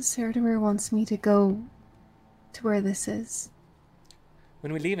 Saradomir wants me to go to where this is.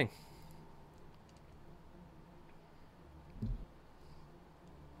 When are we leaving?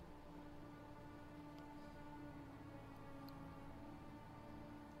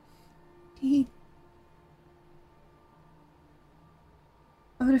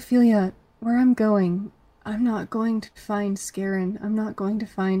 Odophilia, where I'm going, I'm not going to find Scarin. I'm not going to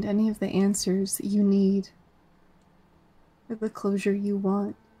find any of the answers that you need or the closure you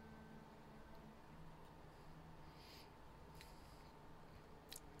want.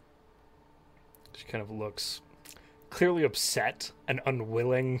 She kind of looks clearly upset and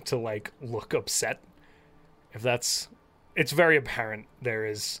unwilling to like look upset. If that's, it's very apparent there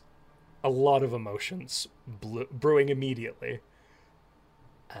is a lot of emotions brewing immediately.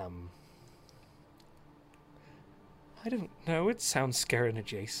 I don't know, it sounds Scarin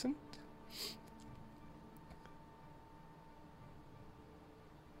adjacent.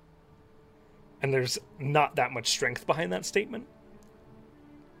 And there's not that much strength behind that statement.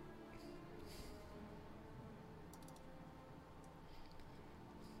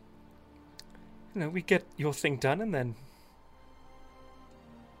 You know, we get your thing done and then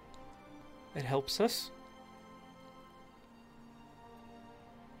it helps us.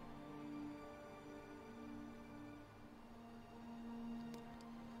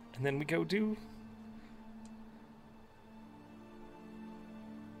 And then we go do...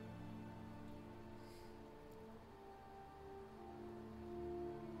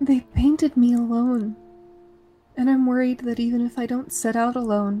 They painted me alone. And I'm worried that even if I don't set out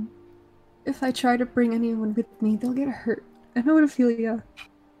alone, if I try to bring anyone with me, they'll get hurt. And Odophilia,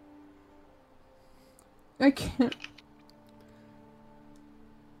 I can't.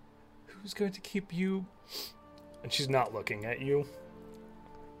 Who's going to keep you... And she's not looking at you.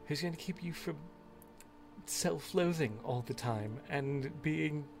 Who's going to keep you from self-loathing all the time and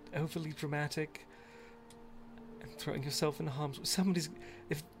being overly dramatic and throwing yourself in harm's way? Somebody's...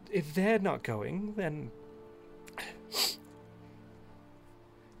 If they're not going, then...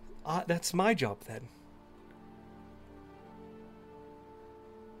 that's my job, then.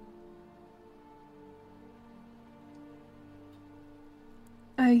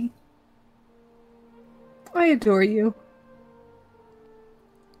 I adore you.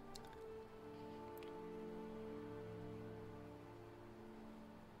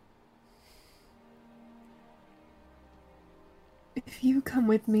 If you come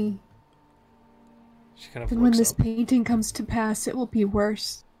with me, She kind of then when looks this up. painting comes to pass, it will be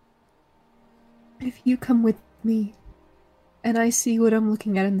worse. If you come with me, and I see what I'm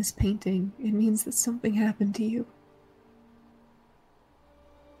looking at in this painting, it means that something happened to you.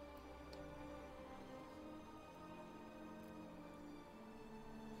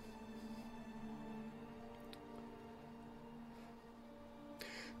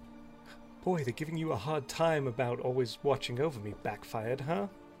 Boy, they're giving you a hard time about always watching over me. Backfired, huh?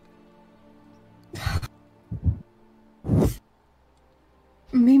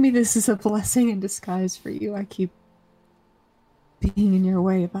 Maybe this is a blessing in disguise for you. I keep being in your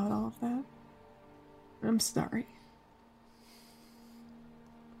way about all of that. I'm sorry.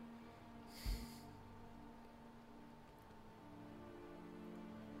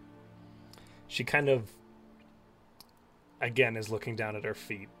 She kind of, again, is looking down at her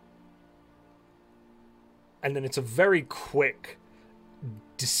feet. And then it's a very quick,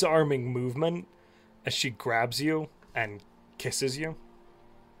 disarming movement as she grabs you and kisses you.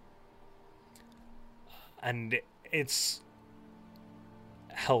 And it's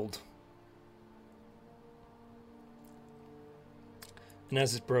held. And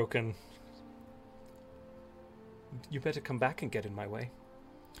as it's broken, you better come back and get in my way,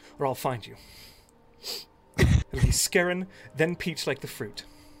 or I'll find you. It'll be Scarin, then peach like the fruit.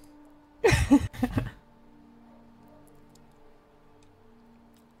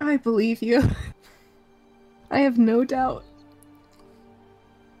 I believe you. I have no doubt.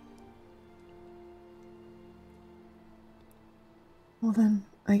 Well then,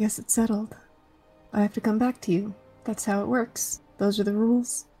 I guess it's settled. I have to come back to you. That's how it works. Those are the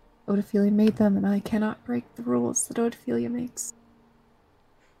rules. Odophilia made them, and I cannot break the rules that Odophilia makes.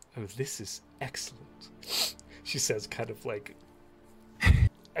 Oh, this is excellent. She says, kind of like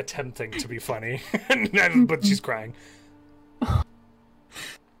attempting to be funny, but she's crying.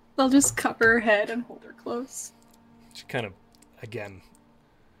 I'll just cover her head and hold her close. She kind of, again,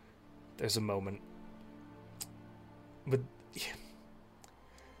 there's a moment. But yeah.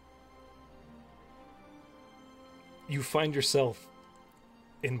 You find yourself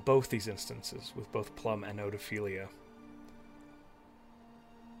in both these instances, with both Plum and Odophilia,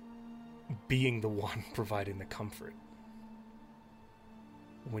 being the one providing the comfort,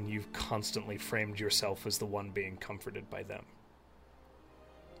 when you've constantly framed yourself as the one being comforted by them.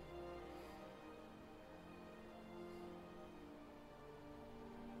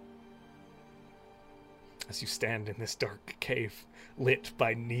 As you stand in this dark cave, lit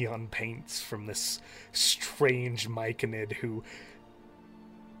by neon paints from this strange Myconid who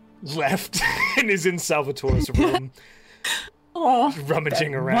left and is in Salvatore's room,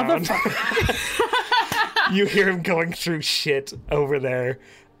 rummaging around. You hear him going through shit over there,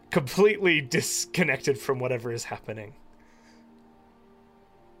 completely disconnected from whatever is happening.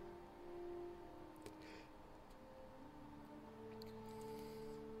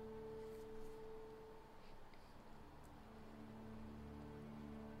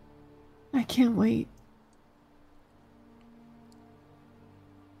 I can't wait.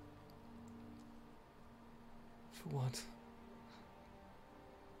 For what?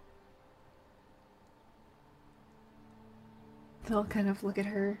 They'll kind of look at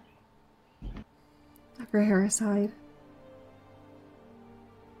her, tuck her hair aside.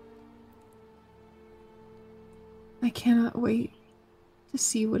 I cannot wait to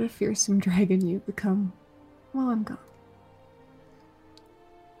see what a fearsome dragon you become while I'm gone.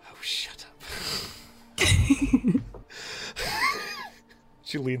 Oh, shut up.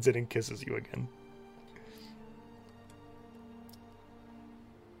 She leans in and kisses you again.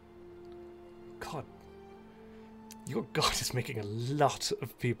 God. Your god is making a lot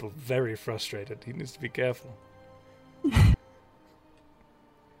of people very frustrated. He needs to be careful.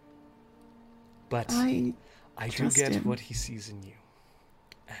 But I do get him. what he sees in you.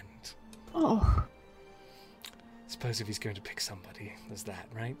 And Oh, suppose if he's going to pick somebody, there's that,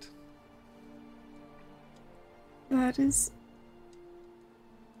 right? that is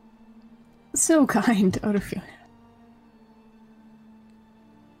so kind, Odophilia.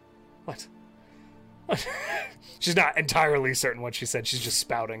 What? She's not entirely certain what she said. She's just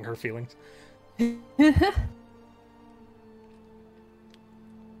spouting her feelings.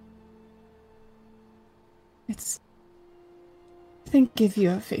 It's... I think if you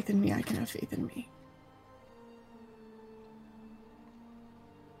have faith in me, I can have faith in me.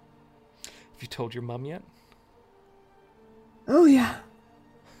 Have you told your mum yet? Oh, yeah.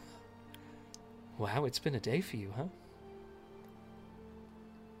 Wow, it's been a day for you, huh?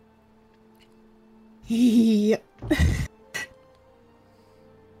 Yep.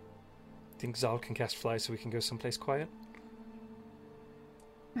 Think Zal can cast fly so we can go someplace quiet?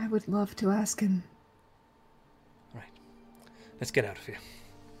 I would love to ask him. Right. Let's get out of here.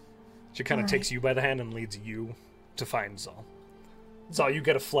 She kind of takes you by the hand and leads you to find Zal. Zal, you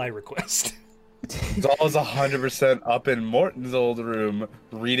get a fly request. Zal is 100% up in Morton's old room,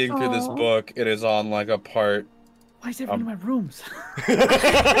 reading through this book. It is on like a part Why is everyone in my rooms?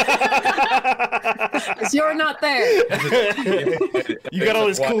 Because you're not there. You got all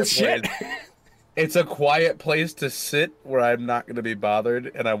this cool shit. It's a quiet place to sit where I'm not going to be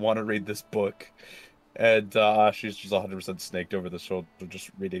bothered, and I want to read this book. And she's just 100% snaked over the shoulder, just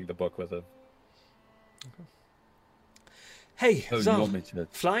reading the book with him. Hey, Oh, Zal, you want me to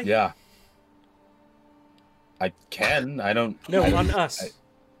fly? Yeah. I can. I don't. No, I- on us.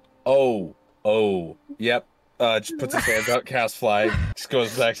 Yep. Just puts his hands out, casts fly, just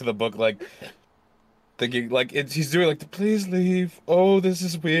goes back to the book, like thinking, like he's doing like the please leave. Oh, this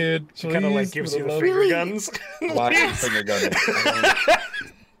is weird. She kind of like Please, gives for you the love- finger guns. Why finger gun?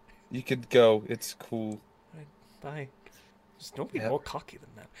 You could go. It's cool. Bye. Just don't be Yep. more cocky than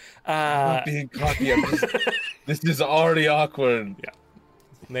that. I'm not being cocky. I'm just, this is already awkward.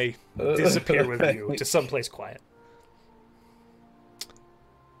 They disappear with you to someplace quiet.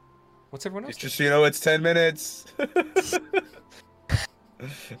 What's everyone else doing? Just so you know, it's 10 minutes.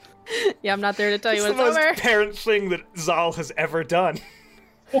 Yeah, I'm not there to tell you It's when the it's most over. parent thing that Zal has ever done.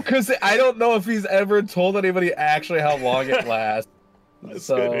 Well, because I don't know if he's ever told anybody actually how long it lasts. It's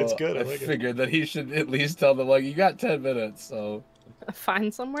So good, it's good, I I like it. figured that he should at least tell them, like, you got 10 minutes, so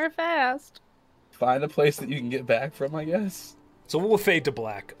Find somewhere fast. find a place that you can get back from, I guess. So we'll fade to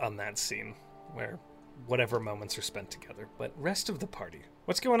black on that scene, where whatever moments are spent together. But rest of the party,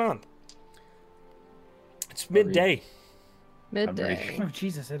 what's going on? It's midday. Midday. Oh,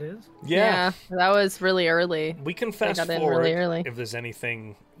 Jesus, it is. Yeah. That was really early. We can I fast got in forward really early. if there's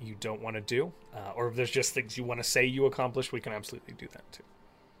anything you don't want to do, or if there's just things you want to say you accomplished. We can absolutely do that too.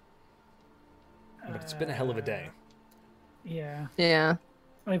 But it's been a hell of a day. Yeah. Yeah.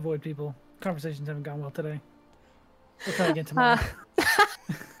 I avoid people. Conversations haven't gone well today. We'll try again tomorrow. I'll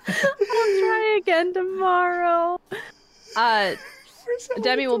try again tomorrow.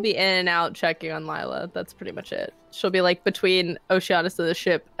 Demi will be in and out checking on Lila. That's pretty much it. She'll be like between Oceanus and the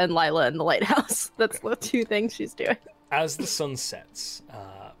ship and Lila in the lighthouse. That's the two things she's doing. As the sun sets,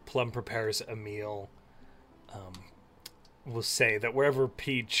 Plum prepares a meal. We'll say that wherever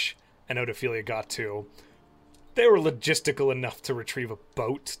Peach and Odophilia got to, they were logistical enough to retrieve a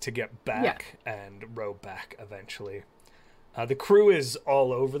boat to get back and row back eventually. The crew is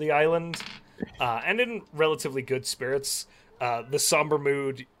all over the island, and in relatively good spirits. The somber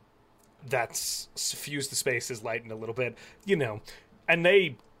mood that's suffused the space is lightened a little bit, you know, and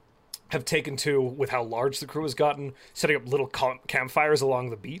they have taken to, with how large the crew has gotten, setting up little campfires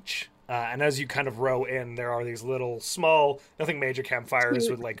along the beach. And as you kind of row in, there are these little small, nothing major campfires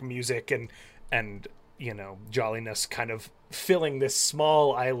with like music and you know, jolliness kind of filling this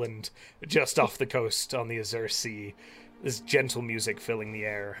small island just off the coast on the Azure Sea. This gentle music filling the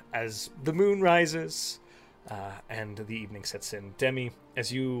air as the moon rises and the evening sets in. Demi,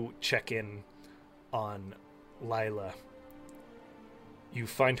 as you check in on Lila, you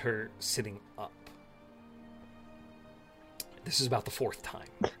find her sitting up. This is about the fourth time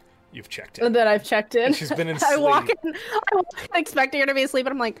you've checked in. And then I've checked in. She's been in I walk sleep. in expecting her to be asleep,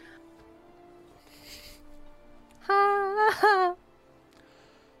 and I'm like, hi.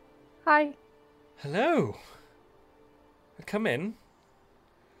 Hi. Hello. Come in.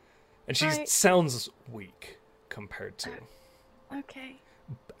 And she Hi. sounds weak compared to, Okay.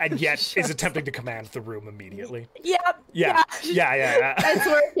 and yet is Shuts attempting to command the room immediately. Yep. Yeah. It's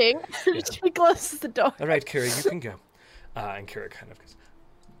working. She closes the door. All right, Kira, you can go. And Kira kind of goes,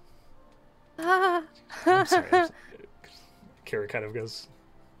 Ah. I'm sorry. Kira kind of goes,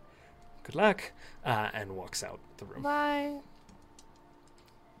 good luck, and walks out the room. Bye.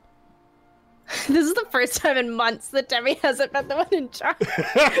 This is the first time in months that Demi hasn't been the one in charge.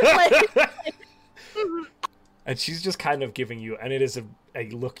 Like, And she's just kind of giving you, and it is a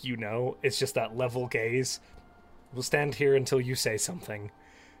look you know, it's just that level gaze. We'll stand here until you say something.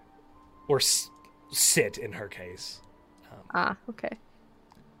 Or sit, in her case. okay.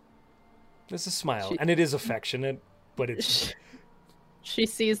 There's a smile, She- and it is affectionate, but it's... She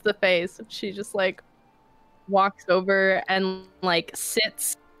sees the face. She just like walks over and like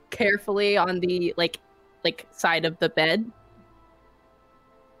sits carefully on the like side of the bed.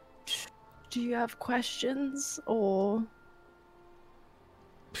 Do you have questions or?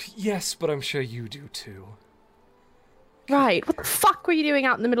 Yes, but I'm sure you do too. Right. What the fuck were you doing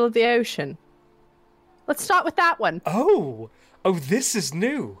out in the middle of the ocean? Let's start with that one. Oh, this is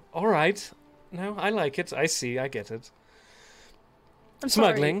new. All right. No, I like it. I see. I get it. I'm sorry.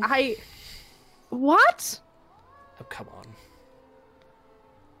 Smuggling. What? Oh, come on.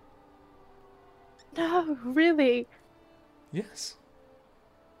 No, really. Yes.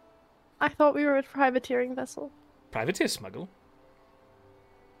 I thought we were a privateering vessel. Privateer smuggle.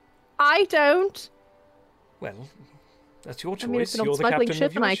 I don't. Well, that's your choice. I mean, it's an You're old the smuggling captain ship,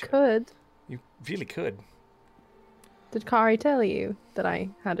 of your and I ship. could. You really could. Did Kari tell you that I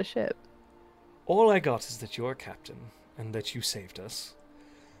had a ship? All I got is that you're a captain, and that you saved us.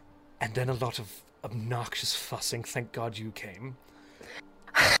 And then a lot of obnoxious fussing. Thank God you came.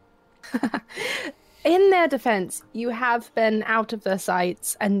 In their defense, you have been out of their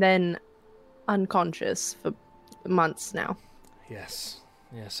sights and then unconscious for months now. Yes.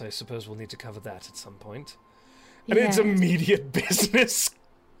 Yes, I suppose we'll need to cover that at some point. And it's Yeah, immediate business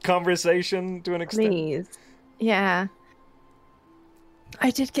conversation to an extent. please. Yeah. I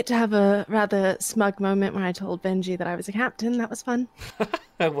did get to have a rather smug moment when I told Benji that I was a captain. That was fun.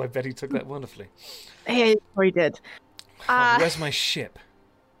 Oh, I bet he took that wonderfully. He did. Oh, where's my ship?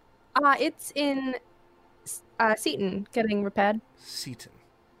 It's in Seaton, getting repaired. Seaton.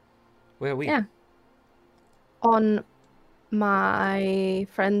 Where are we? Yeah. On my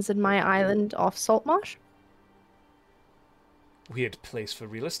friends and my island off Saltmarsh. Weird place for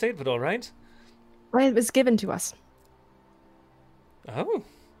real estate, but alright. Well, it was given to us. Oh.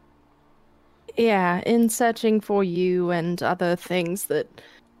 Yeah, in searching for you and other things that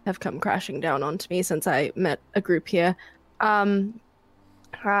have come crashing down onto me since I met a group here.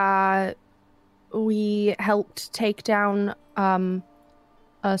 We helped take down a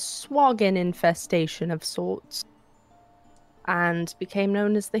Swaggin infestation of sorts, and became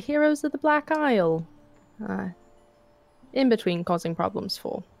known as the Heroes of the Black Isle. In between causing problems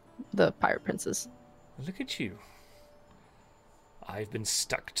for the Pirate Princes. Look at you. I've been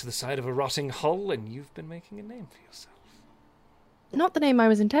stuck to the side of a rotting hull, and you've been making a name for yourself. Not the name I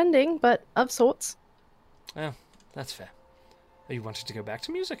was intending, but of sorts. Oh, that's fair. You wanted to go back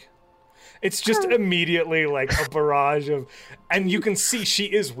to music? It's just immediately like a barrage of... And you can see she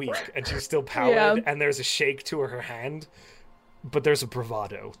is weak, and she's still pallid, and there's a shake to her hand. But there's a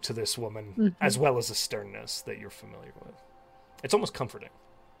bravado to this woman, as well as a sternness that you're familiar with. It's almost comforting.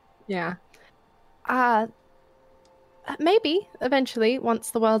 Yeah. Maybe, eventually, once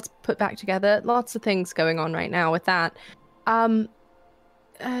the world's put back together. Lots of things going on right now with that. And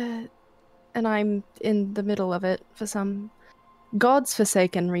I'm in the middle of it for some God's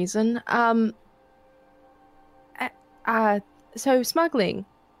forsaken reason. So smuggling.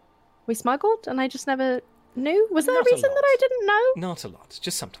 We smuggled, and I just never knew? Was there Not a a reason that lot. I didn't know? Not a lot,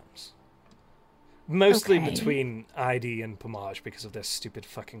 just sometimes. Mostly Okay. between ID and Pomage because of their stupid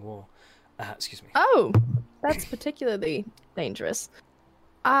fucking war. Excuse me. Oh, that's particularly dangerous.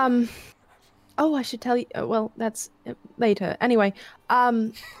 Oh, I should tell you. Well, that's later. Anyway,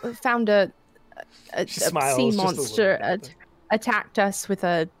 found a She smiles sea just a little monster bit. attacked us with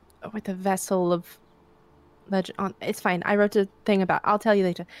a vessel of legend. It's fine. I wrote a thing about. I'll tell you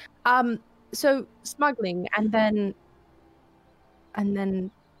later. So smuggling, and then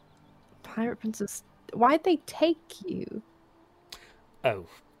Pirate Princess. Why'd they take you? Oh.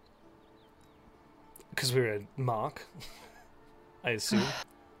 Because we were a mark, I assume.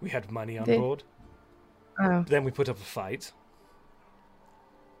 We had money on board. Oh, Then we put up a fight.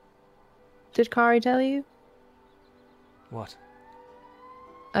 did Kari tell you What?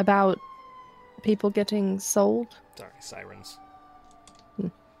 about people getting sold? Sorry, sirens.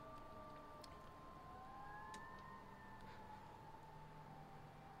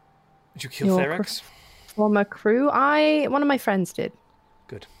 Did you kill Your Therex? Former crew? One of my friends did.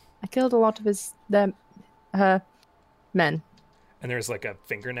 Good. I killed a lot of her men. And there's like a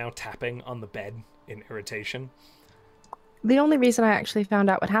finger now tapping on the bed in irritation. The only reason I actually found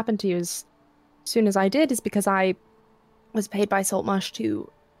out what happened to you as soon as I did is because I was paid by Saltmarsh to,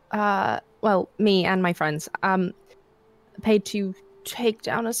 well, me and my friends, paid to take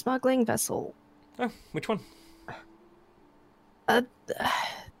down a smuggling vessel. Oh, which one?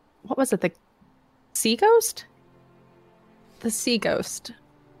 What was it? The Sea Ghost? The Sea Ghost.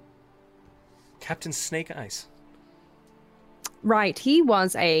 Captain Snake Eyes. Right, he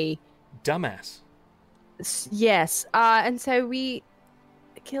was a... Dumbass. Yes, and so we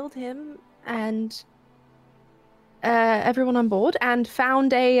killed him and everyone on board, and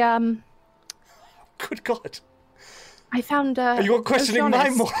found a Good God. I found Are you questioning my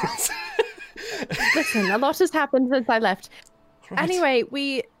Oceanus. morals? Listen, a lot has happened since I left. Right. Anyway,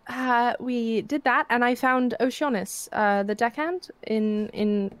 we did that, and I found Oceanus, the deckhand,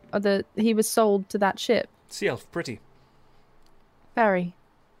 he was sold to that ship. Sea elf, pretty. Very.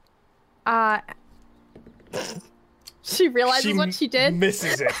 She realizes what she did.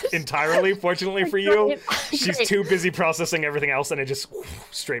 Misses it entirely. Fortunately for you, Great. she's Great. too busy processing everything else, and it just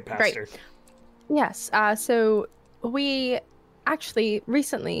straight past Great. her. Yes. So we actually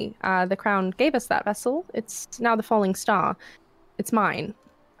recently, the Crown gave us that vessel. It's now the Falling Star. It's mine.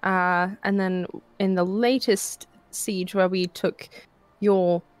 And then in the latest siege where we took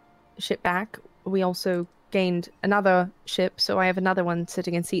your ship back, we also gained another ship, so I have another one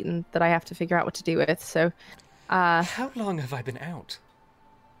sitting in Seaton that I have to figure out what to do with. So, How long have I been out?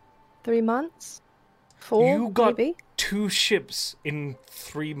 3 months? 4, You got maybe? 2 ships in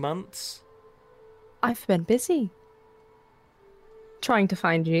 3 months? I've been busy. Trying to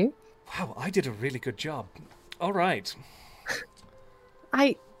find you. Wow, I did a really good job. All right.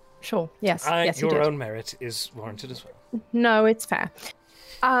 Sure, yes, yes, you your did. own merit is warranted as well. No, it's fair.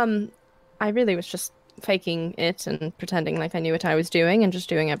 I really was just faking it and pretending like I knew what I was doing and just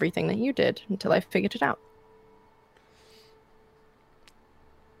doing everything that you did until I figured it out.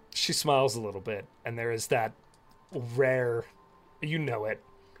 She smiles a little bit, and there is that rare, you know it,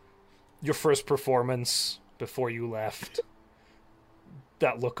 your first performance before you left.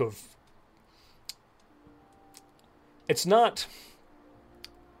 That look of... It's not...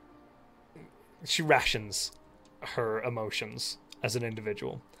 She rations her emotions as an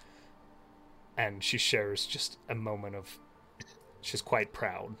individual. And she shares just a moment of... She's quite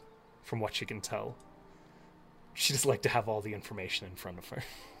proud, from what she can tell. She'd just like to have all the information in front of her.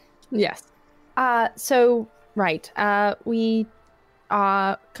 Yes. We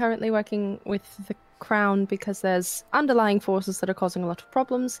are currently working with the Crown because there's underlying forces that are causing a lot of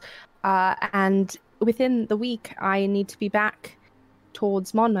problems. And within the week, I need to be back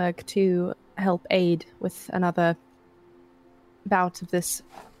towards Monmurg to help aid with another bout of this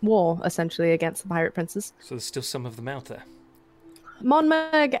war, essentially, against the pirate princes. So there's still some of them out there.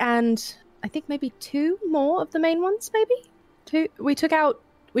 Monmurg and I think maybe 2 more of the main ones, maybe? 2. We took out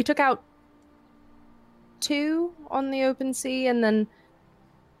 2 on the open sea, and then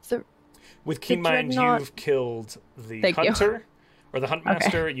With keen mind, you've killed the Thank hunter, or the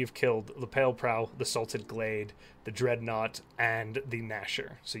huntmaster. Okay. You've killed the pale prow, the salted glade, the dreadnought, and the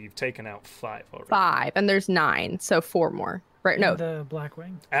gnasher. So you've taken out 5 already. 5, and there's 9, so 4 more. Right? No. And the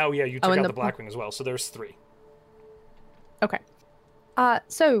Blackwing. Oh yeah, you took and out the the Blackwing as well. So there's 3. Okay.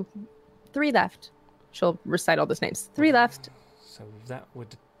 So 3 left. She'll recite all those names. 3 left. So that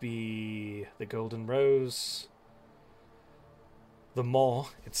would be the Golden Rose, the Maw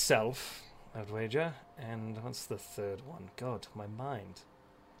itself, I would wager, and what's the third one? God, my mind.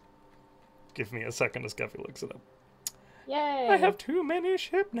 Give me a second as Guffy looks it up. Yay! I have too many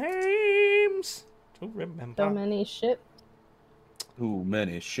ship names to remember. so many ships. Too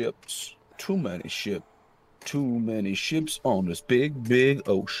many ships. Too many ships. Too many ships on this big, big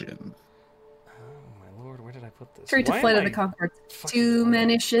ocean. Oh my lord, where did I put this? Straight to Why Flight am of the I Conchords. fucking Too wrong?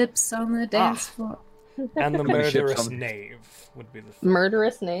 many ships on the dance floor. And the Many ships murderous on- knave would be the third.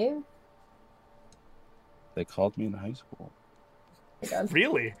 Murderous knave? They called me in high school.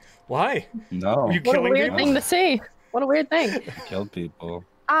 Really? Why? No, Were you What a killing weird people? thing to say. What a weird thing. I killed people.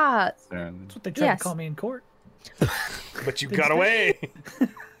 That's Apparently. what they tried Yes. to call me in court. But you got away.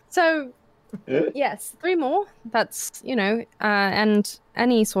 So, yes, 3 more. That's, and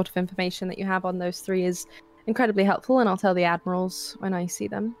any sort of information that you have on those 3 is incredibly helpful, and I'll tell the admirals when I see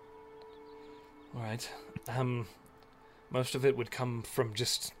them. All right. Most of it would come from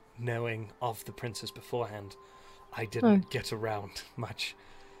just knowing of the princes beforehand. I didn't get around much.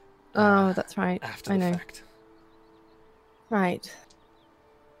 Oh, that's right. After I the know. fact. Right.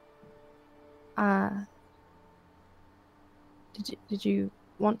 Did you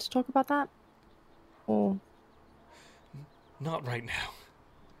want to talk about that? Or Not right now.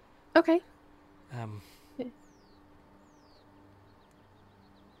 okay.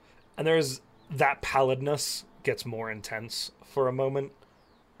 And there's that pallidness gets more intense for a moment,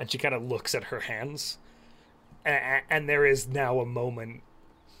 and she kind of looks at her hands, and there is now a moment.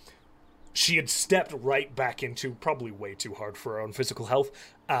 She had stepped right back into, probably way too hard for her own physical health,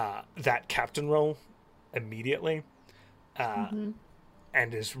 that captain role immediately, and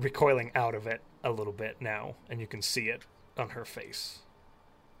is recoiling out of it a little bit now, and you can see it on her face.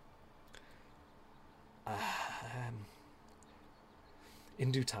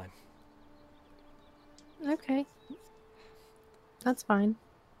 In due time. Okay. That's fine.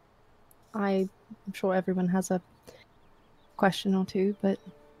 I'm sure everyone has a question or two, but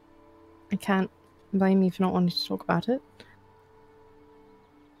I can't blame you for not wanting to talk about it.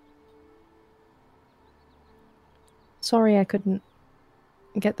 Sorry I couldn't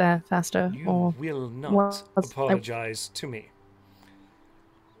get there faster, You or... will not was- apologize to me.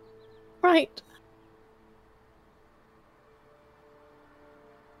 Right.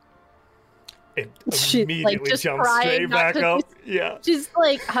 It She, immediately just jumps trying straight not back to up. Yeah. She's,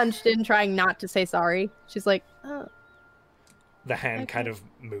 hunched in, trying not to say sorry. She's like, oh, The hand Okay. kind of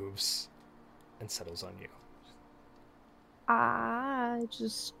moves and settles on you. I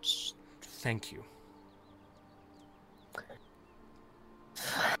just... Thank you.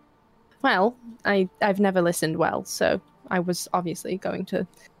 Well, I've never listened well, so I was obviously going to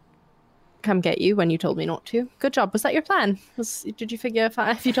come get you when you told me not to. Good job. Was that your plan? Did you figure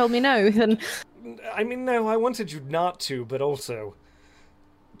if you told me no, then... I mean, no, I wanted you not to, but also...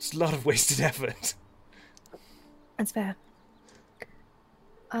 It's a lot of wasted effort. That's fair.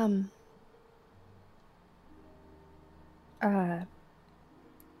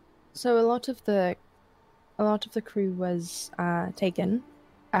 So a lot of the crew was taken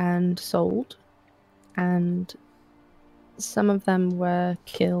and sold, and some of them were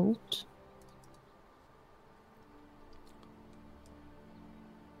killed.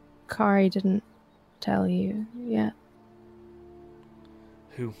 Kari didn't tell you yet.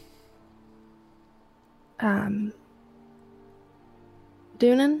 Who?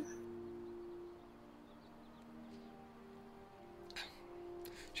 Doonan?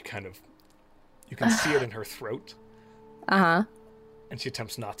 She kind of... You can see it in her throat. Uh-huh. And she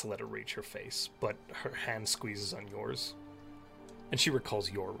attempts not to let it reach her face, but her hand squeezes on yours. And she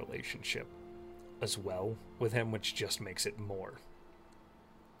recalls your relationship as well with him, which just makes it more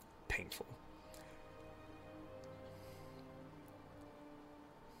painful.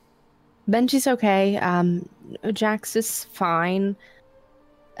 Benji's okay. Jax is fine.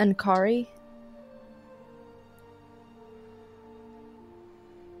 And Kari?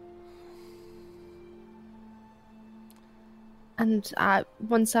 And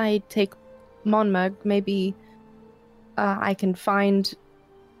once I take Monmug, maybe I can find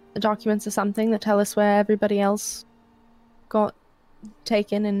documents or something that tell us where everybody else got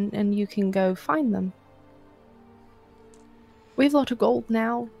taken, and you can go find them. We have a lot of gold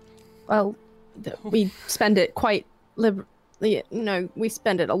now. Well, we spend it quite liberally. No, we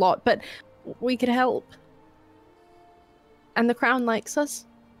spend it a lot, but we could help. And the Crown likes us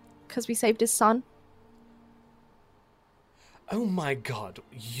because we saved his son. Oh my god,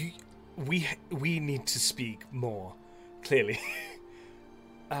 we need to speak more clearly.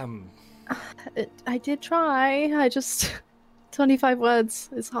 I did try. I just 25 words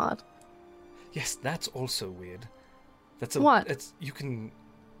is hard. Yes, that's also weird. That's what? It's you can.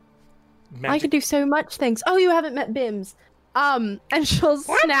 I can do so much things. Oh, you haven't met Bims. And she'll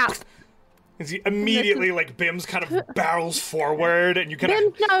snap. And she immediately, like, Bims kind of barrels forward, and you kind Bims,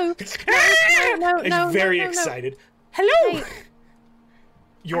 of... no, He's very excited. Hello! Hey.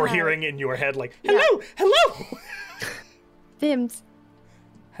 You're hearing in your head, like, hello! Hello! Bims.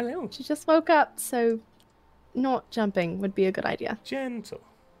 Hello. She just woke up, so not jumping would be a good idea. Gentle.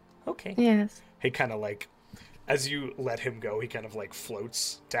 Okay. Yes. He kind of, like, as you let him go, he kind of, like,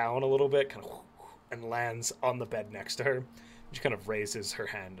 floats down a little bit, kind of, and lands on the bed next to her. She kind of raises her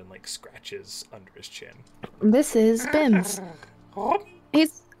hand and, like, scratches under his chin. This is Bims.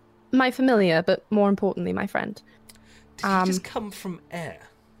 He's my familiar, but more importantly, my friend. Did he just come from air?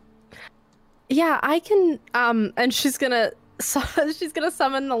 Yeah, I can. And she's gonna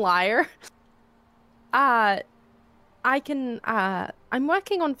summon the lyre. I can. I'm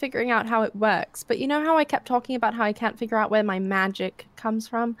working on figuring out how it works, but you know how I kept talking about how I can't figure out where my magic comes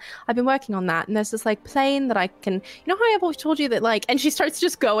from? I've been working on that, and there's this like plane that I can. You know how I've always told you that like, and she starts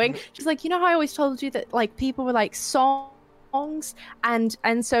just going. She's like, you know how I always told you that like people were like songs, and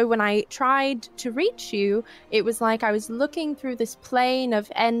so when I tried to reach you, it was like I was looking through this plane of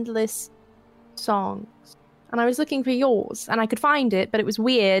endless songs, and I was looking for yours, and I could find it, but it was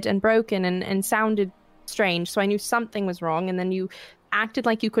weird and broken and sounded strange, so I knew something was wrong. And then you acted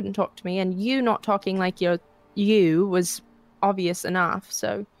like you couldn't talk to me, and you not talking like you was obvious enough.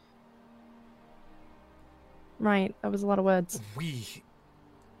 So right, that was a lot of words. We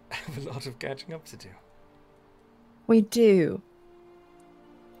have a lot of catching up to do. We do.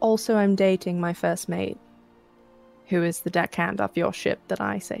 Also, I'm dating my first mate, who is the deckhand of your ship that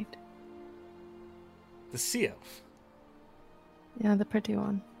I saved. The sea elf? Yeah, the pretty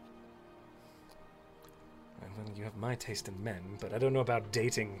one. Well, you have my taste in men, but I don't know about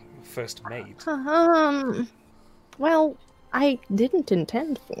dating first mate. Well, I didn't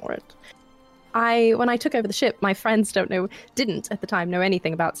intend for it. When I took over the ship, my friends didn't at the time know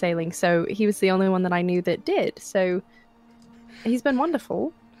anything about sailing, so he was the only one that I knew that did, so he's been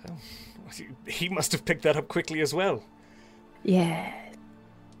wonderful. Oh, he must have picked that up quickly as well. Yeah.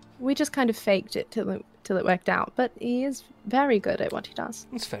 We just kind of faked it till it worked out, but he is very good at what he does.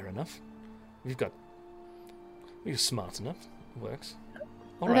 That's fair enough. You're smart enough. It works.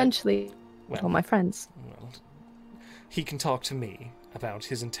 All Eventually, right. all my friends. Well, he can talk to me about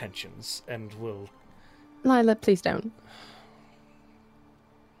his intentions, and we'll... Lila, please don't.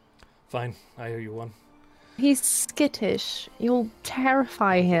 Fine, I owe you one. He's skittish. You'll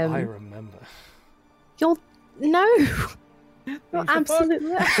terrify him. I remember. You'll no. the You'll fuck? absolutely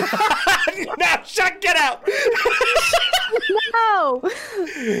Now, get out! no.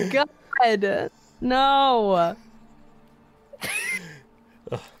 God, no.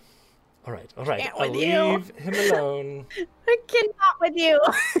 All right. Can't I'll with you. leave him alone. I cannot with you.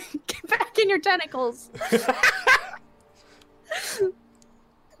 Get back in your tentacles.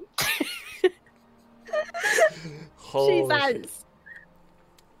 Holy shit. Jesus.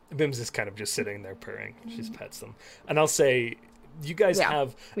 Bim's is kind of just sitting there purring. She pets them. And I'll say, you guys Yeah.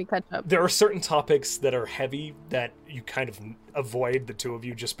 have... We catch up. There are certain topics that are heavy that you kind of avoid, the two of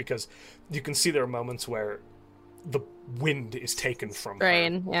you, just because you can see there are moments where the wind is taken from her.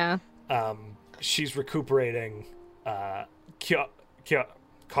 Brain, yeah. She's recuperating.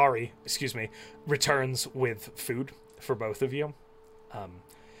 Kari, returns with food for both of you.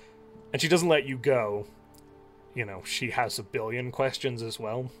 And she doesn't let you go. You know, she has a billion questions as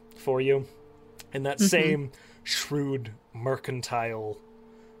well for you. In that same shrewd, mercantile,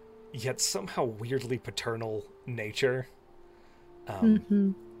 yet somehow weirdly paternal nature.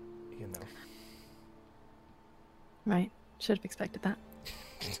 You know. Right. Should have expected that.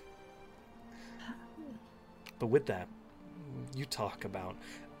 But with that, you talk about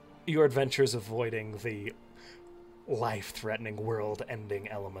your adventures avoiding the life-threatening, world-ending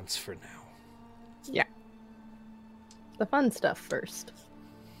elements for now. Yeah. The fun stuff first.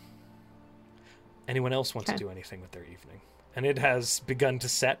 Anyone else want to do anything with their evening? And it has begun to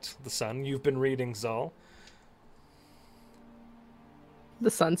set, the sun. You've been reading Zal.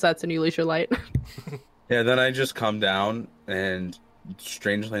 The sun sets and you lose your light. Yeah, then I just come down, and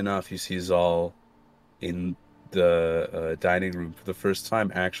strangely enough, you see Zal in the dining room for the first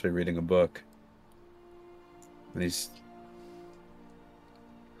time actually reading a book. And he's...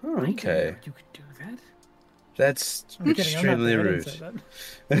 Oh, I didn't okay. know you could do that. That's I'm kidding, I'm not extremely there, I didn't rude. say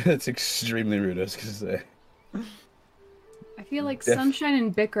that. That's extremely rude, I was going to say. I feel like Def- Sunshine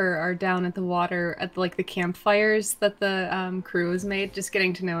and Bicker are down at the water at like the campfires that the crew has made, just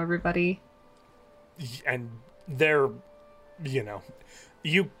getting to know everybody. And they're, you know,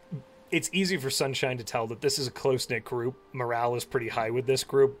 it's easy for Sunshine to tell that this is a close-knit group. Morale is pretty high with this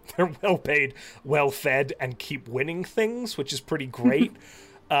group. They're well-paid, well-fed, and keep winning things, which is pretty great.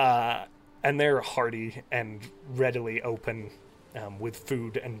 And they're hearty and readily open with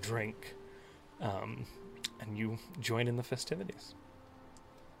food and drink. And you join in the festivities.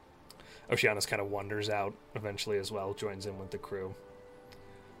 Oceanus kind of wanders out eventually as well, joins in with the crew.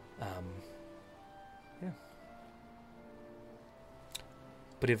 Yeah.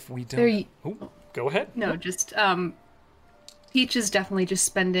 But if we don't... go ahead. No, just Peach is definitely just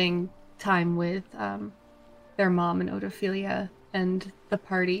spending time with their mom and Odophilia and the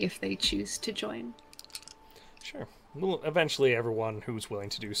party if they choose to join. Sure. Well, eventually everyone who's willing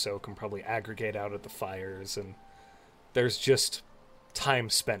to do so can probably aggregate out at the fires, and there's just time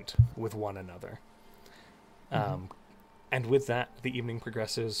spent with one another. And with that, the evening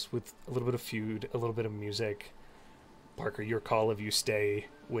progresses with a little bit of food, a little bit of music. Parker, your call if you stay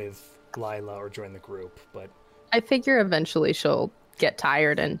with Lila or join the group, but... I figure eventually she'll get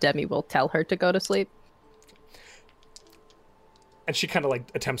tired and Demi will tell her to go to sleep. And she kind of like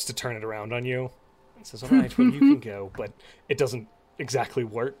attempts to turn it around on you and says, all right, well, you can go, but it doesn't exactly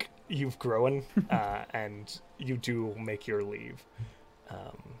work. You've grown, and you do make your leave.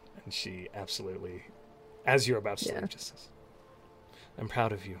 And she absolutely, as you're about to leave, just says, I'm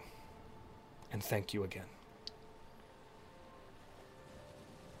proud of you, and thank you again.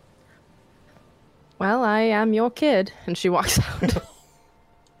 Well, I am your kid. And she walks out.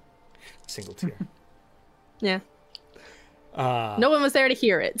 Single tear. Yeah. No one was there to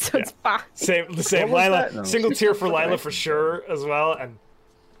hear it, so it's fine. Same. What was Lila. that? No. Single tear for Lila for sure as well, and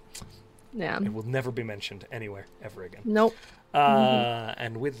Yeah. it will never be mentioned anywhere ever again. Nope.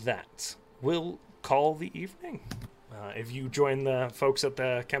 And with that, we'll call the evening. If you join the folks at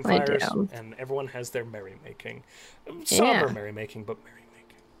the campfires, and everyone has their merrymaking, somber merrymaking, but merrymaking.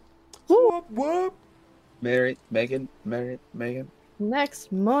 Whoop whoop. Mary, Megan.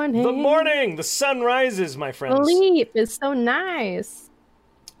 Next morning. The morning, the sun rises, my friends. Sleep is so nice.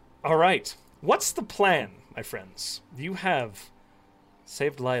 All right, what's the plan, my friends? You have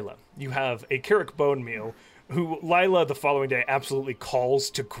saved Lila. You have a Kirik bone meal, who Lila the following day absolutely calls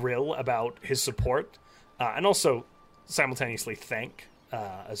to grill about his support, and also simultaneously thank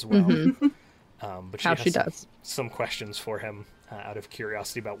as well. But How has she does. some questions for him out of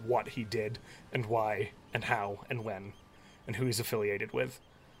curiosity about what he did and why and how and when and who he's affiliated with.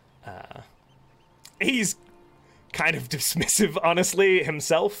 He's kind of dismissive, honestly,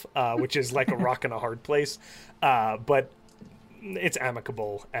 himself, which is like a rock and a hard place. But it's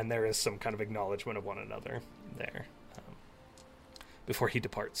amicable, and there is some kind of acknowledgement of one another there before he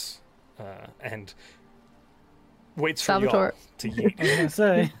departs and waits for Salvatore. y'all to yeet. I was gonna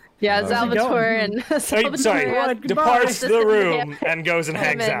say. Yeah, How's it Salvatore going? and Salvatore Goodbye. Departs the Just room and goes and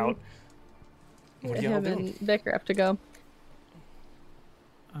hangs and- out. What are y'all him doing? and Vicar have to go.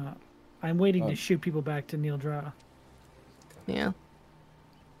 I'm waiting to shoot people back to Neil Dra. Yeah.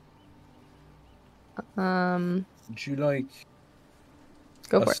 Would you like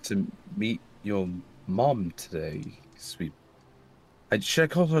Go for us it. to meet your mom today? Sweet. Should I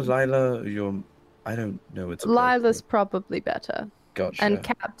call her Lila or your... I don't know. It's Lila's probably better. Gotcha. And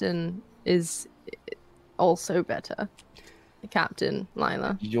Captain is also better. Captain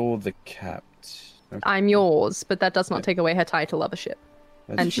Lila. You're the capt. Okay, I'm yours, but that does not Yeah. take away her title of a ship.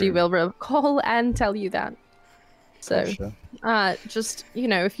 that's And she true. will recall and tell you that. So, Gotcha. just,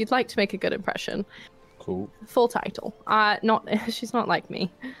 if you'd like to make a good impression, Cool. full title. Not, she's not like me.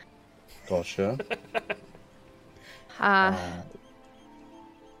 Gotcha.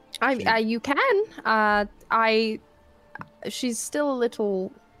 You can. She's still a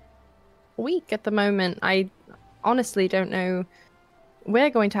little weak at the moment. I honestly don't know.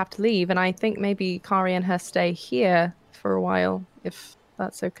 We're going to have to leave, and I think maybe Kari and her stay here for a while, if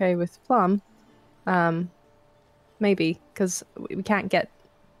that's okay with Plum. Maybe, because we can't get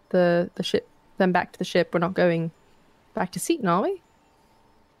the ship, them back to the ship. We're not going back to Seaton, are we?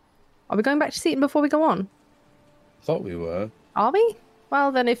 Are we going back to Seaton before we go on? Thought we were. Are we?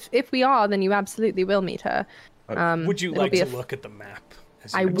 Well, then if we are, then you absolutely will meet her. Would you it'll like be to a f- look at the map?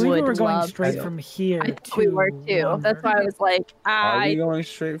 as I you I believe we would were going love straight to. from here I think to we were too. That's why I was like, Are we I going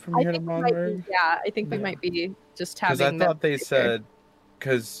straight from here to think we might be, Monterey? yeah, I think we Yeah. might be just Because having I thought they said...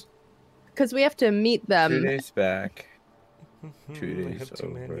 Because because we have to meet 2 them. days back... 2 I days have too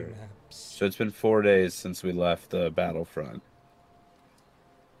many over. maps. So it's been 4 days since we left the battlefront.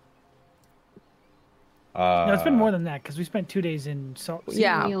 No, it's been more than that because we spent 2 days in Salt.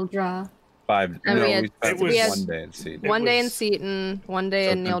 Yeah. Neil Draw. 5. And no, we had- we spent we had- 1 day in Seaton. One day in was- Seaton, one day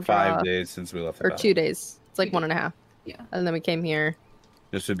So in it's been Neil 5 Draw, days since we left the or battle. 2 days. It's like 2 1.5. Yeah. And then we came here.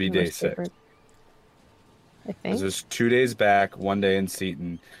 This would be and we're day 6. separate, I This think. is 2 days back, 1 day in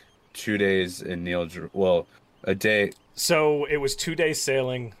Seaton, 2 days in Neil. Well, a day. So it was 2 days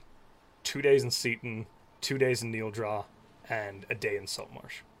sailing, 2 days in Seaton, 2 days in Neil Draw, and a day in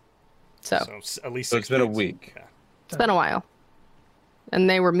Saltmarsh. So At least So 6 it's been a days. week. Yeah. it's been a while, and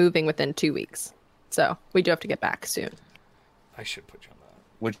they were moving within 2 weeks. So we do have to get back soon. I should put you on that.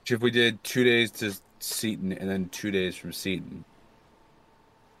 Which, if we did 2 days to Seaton and then 2 days from Seaton,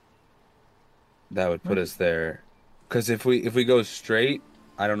 that would put us there. Because if we go straight,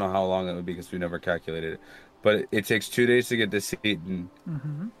 I don't know how long that would be because we never calculated it. But it takes 2 days to get to Seaton,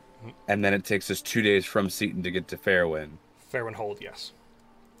 Mm-hmm. and then it takes us 2 days from Seaton to get to Fairwind. Fairwind Hold, yes.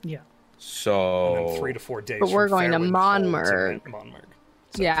 Yeah. So And then 3 to 4 days. But we're from going to Fairwind Hold Monmouth. Monmouth.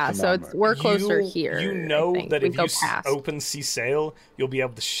 Yeah, to so it's Monmouth. we're closer You- here. You I know think. that We if go you past. open sea sail, you'll be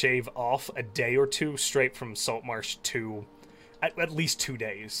able to shave off a day or two straight from Saltmarsh to at least 2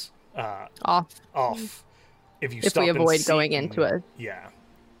 days off. off. If you If stop we in avoid going Seaton, into it. yeah,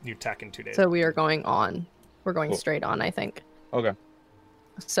 you tack in 2 days. So we are going on. We're going Cool. straight on, I think. okay.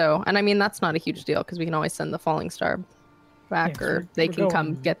 So, and I mean that's not a huge deal because we can always send the Falling Star back, Yeah, so or they we're can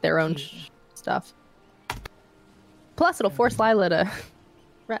come going get their own here. stuff. Plus, it'll force Lila to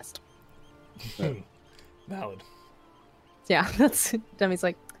rest. Valid. Yeah, that's Demi's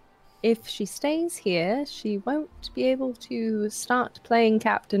like, if she stays here, she won't be able to start playing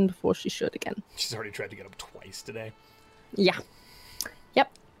captain before she should again. She's already tried to get up twice today. Yeah.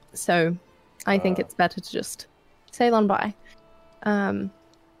 Yep. So, I think it's better to just sail on by.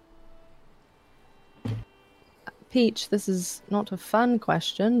 Peach, this is not a fun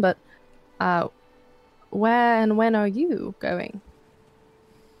question, but where and when are you going?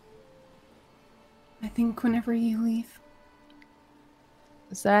 I think whenever you leave.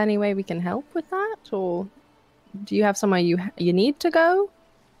 Is there any way we can help with that, or do you have somewhere you need to go?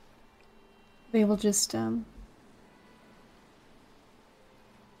 They will just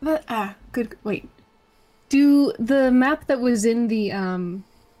But good. Wait. Do the map that was in the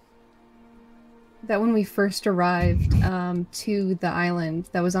that when we first arrived to the island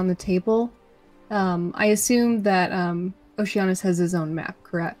that was on the table, I assume that Oceanus has his own map,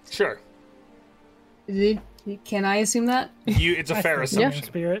 correct? Sure. Can I assume that? It's a I fair think so, in assumption.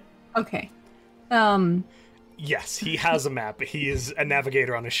 Spirit. Okay. Yes, he has a map. He is a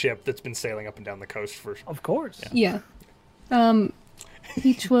navigator on a ship that's been sailing up and down the coast for. Of course. Yeah.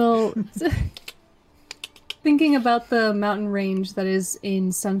 Peach will. Thinking about the mountain range that is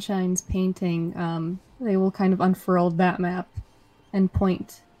in Sunshine's painting, they will kind of unfurl that map and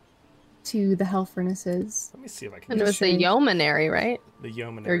point to the hell furnaces. Let me see if I can. And it was the Sure. yeomanry, right? The Or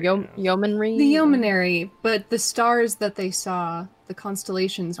yeomanry. Yeah. yeomanry? The yeomanry, but the stars that they saw, the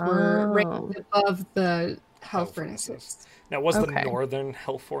constellations, were Oh. right above the hell Hell furnaces. furnaces. Now, it was the Okay. northern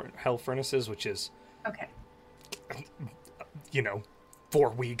hell furnaces, which is, Okay. 4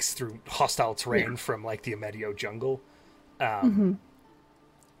 weeks through hostile terrain from like the Amedio jungle. The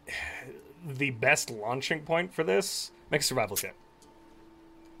best launching point for this, make a survival check.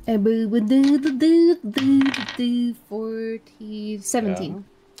 17.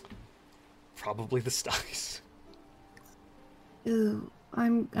 Probably the styes. Ooh,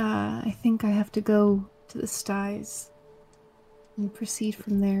 I think I have to go to the styes and proceed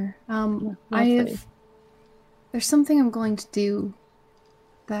from there. lovely. There's something I'm going to do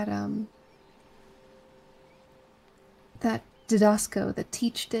that that Didasco, that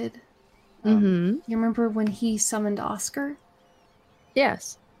Teach did. Mm-hmm. You remember when he summoned Oscar?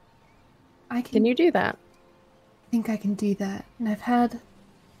 Yes. I Can you do that? think I can do that. And I've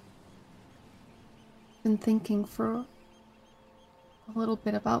been thinking for a little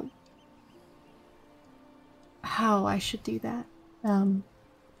bit about how I should do that. And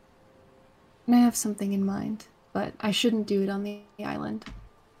I have something in mind, but I shouldn't do it on the island.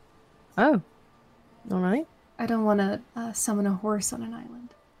 Oh. All right. I don't want to summon a horse on an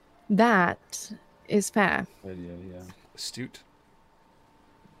island. That is fair. Yeah. Astute.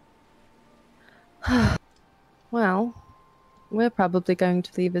 Well, we're probably going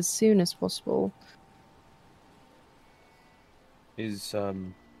to leave as soon as possible. Is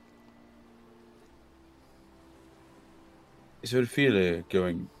Ophelia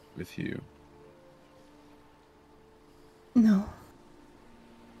going with you? No.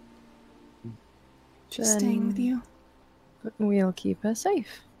 Just staying with Then- you. We'll keep her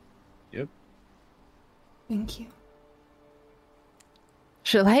safe. Yep. Thank you.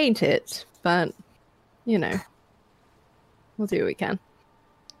 She'll hate it, but, we'll do what we can.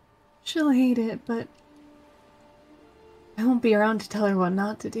 She'll hate it, but I won't be around to tell her what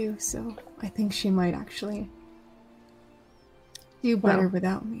not to do, so I think she might actually do better Well.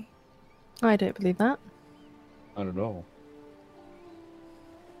 without me. I don't believe that. Not at all.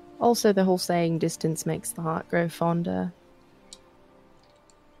 Also, the whole saying, distance makes the heart grow fonder.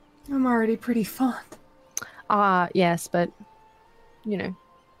 I'm already pretty fond. Yes, but, you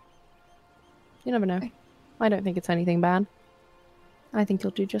never know. I don't think it's anything bad. I think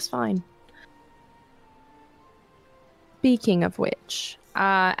you'll do just fine. Speaking of which,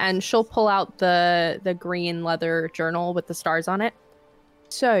 and she'll pull out the green leather journal with the stars on it.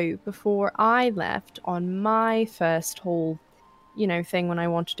 So, before I left on my first whole, thing when I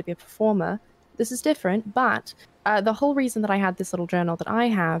wanted to be a performer, this is different, but the whole reason that I had this little journal that I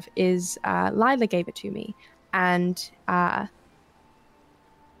have is Lila gave it to me. And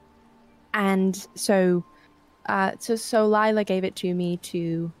so Lila gave it to me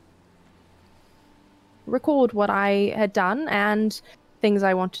to record what I had done and things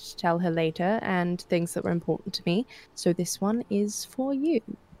I wanted to tell her later and things that were important to me. So this one is for you.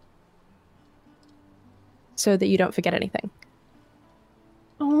 So that you don't forget anything.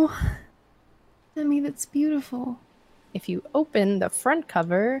 Oh, Demi, that's beautiful. If you open the front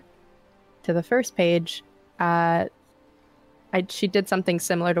cover to the first page, she did something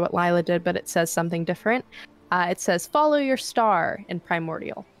similar to what Lila did, but it says something different. It says, "Follow your star" in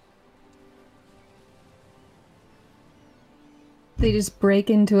Primordial. They just break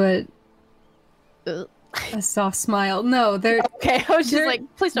into Ugh. a soft smile. No, they're Okay, I was just They're- like,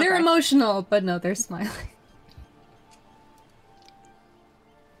 please don't they're cry. emotional, but no, they're smiling.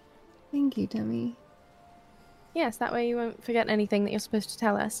 Thank you, Demi. Yes, that way you won't forget anything that you're supposed to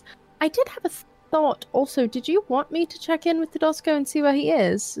tell us. I did have a thought also. Did you want me to check in with Tedosco and see where he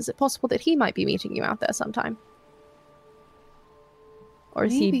is? Is it possible that he might be meeting you out there sometime? Or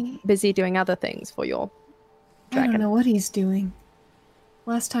is he Maybe. busy doing other things for your I don't dragon? know what he's doing.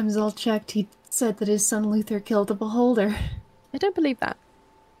 Last time Zol checked, he said that his son Luther killed the Beholder. I don't believe that.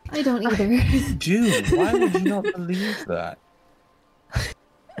 I don't either. Dude, why would you not believe that?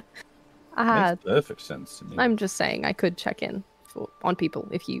 Makes perfect sense to me. I'm just saying I could check in on people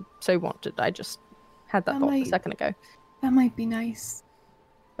if you so wanted. I just had that I thought a might- second ago. That might be nice.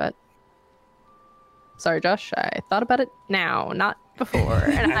 Sorry, Josh. I thought about it now, not before.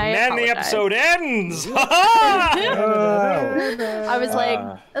 And, And I then the apologize. episode ends! Ha-ha! I was like,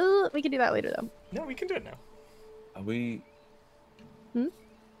 Ah. oh, we can do that later, though. No, we can do it now. Are we? Hmm?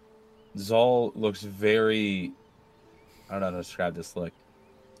 Zol looks very. I don't know how to describe this look.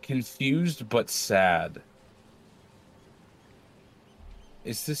 Confused but sad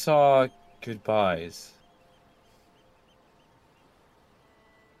Is this our goodbyes?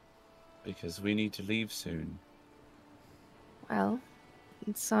 Because we need to leave soon. Well,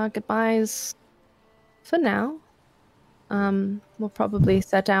 it's our goodbyes for now. We'll probably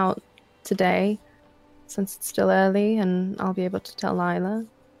set out today, since it's still early, and I'll be able to tell Lila.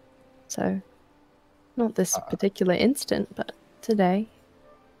 So, not this particular instant, but today.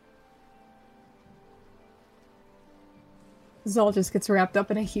 Zol just gets wrapped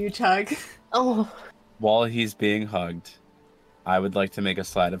up in a huge hug. Oh, While he's being hugged, I would like to make a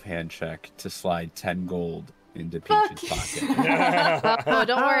sleight of hand check to slide 10 gold into Peach's pocket. oh,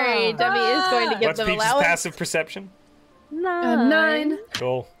 don't worry. Demi is going to give What's them Peach's allowance. passive perception? 9.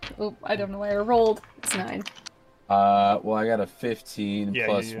 Cool. Oh, I don't know why I rolled. It's 9. Well, I got a 15 Yeah,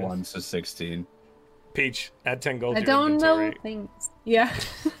 plus yeah. 1, so 16. Peach, add 10 gold I to your don't know inventory. things. Yeah.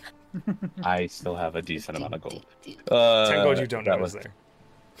 I still have a decent amount of gold. 10 gold you don't know is there.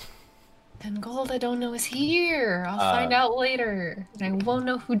 10 gold I don't know is here. I'll find out later. And I won't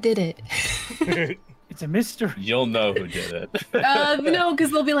know who did it. It's a mystery. You'll know who did it. No,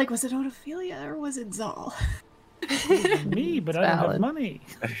 because they'll be like, was it Ophelia or was it Zol? Me, but I don't have valid. money.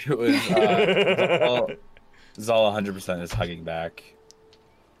 It was Zal 100% is hugging back.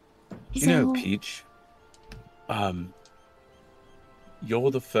 You know, Zal. Peach,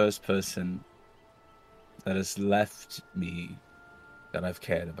 you're the first person that has left me that I've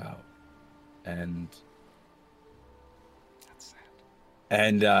cared about. And That's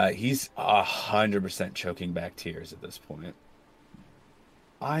sad. he's 100% choking back tears at this point.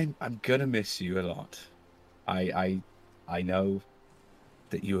 I'm gonna miss you a lot. I know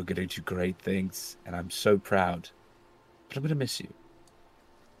that you are gonna do great things, and I'm so proud. But I'm gonna miss you.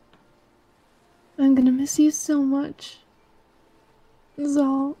 I'm gonna miss you so much.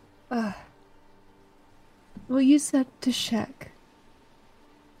 Zal. What you said to Shek.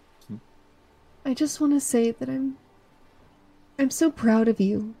 I just want to say that I'm so proud of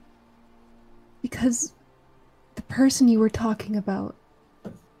you. Because the person you were talking about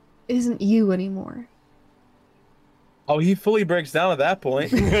isn't you anymore. Oh, he fully breaks down at that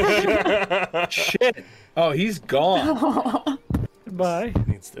point. Shit. Oh, he's gone. Goodbye.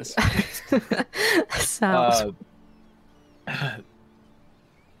 Needs this. Sounds.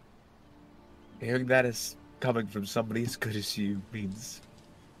 Hearing that is coming from somebody as good as you means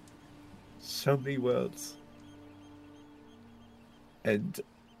so many worlds. And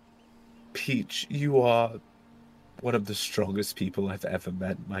Peach, you are one of the strongest people I've ever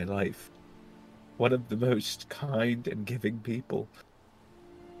met in my life. One of the most kind and giving people.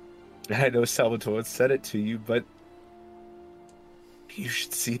 And I know Salvatore said it to you, but you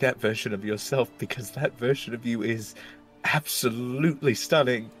should see that version of yourself, because that version of you is absolutely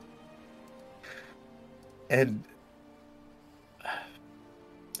stunning. And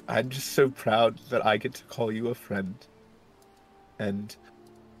I'm just so proud that I get to call you a friend. And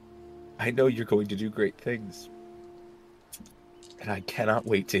I know you're going to do great things. And I cannot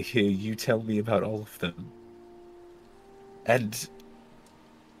wait to hear you tell me about all of them. And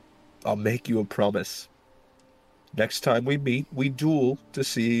I'll make you a promise. Next time we meet, we duel to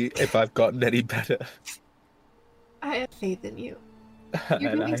see if I've gotten any better. I have faith in you.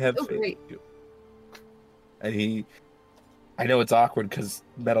 You're And doing I have so faith great. in you. And I know it's awkward because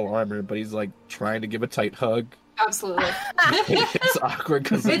metal armor, but he's like trying to give a tight hug. Absolutely. It's awkward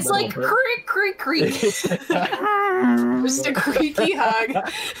because It's like creak, creak, creak. Just a creaky hug.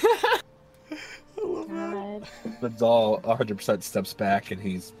 But Zal 100% steps back and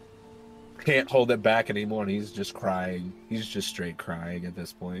he's can't hold it back anymore, and he's just crying. He's just straight crying at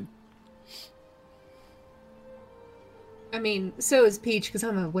this point. I mean, so is Peach, because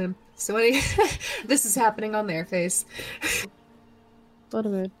I'm a wimp. So this is happening on their face. What a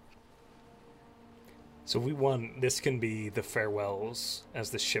mood. So this can be the farewells as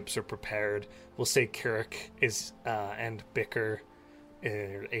the ships are prepared. We'll say Kirik is and Bicker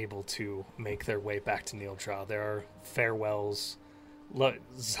are able to make their way back to Neildra. There are farewells.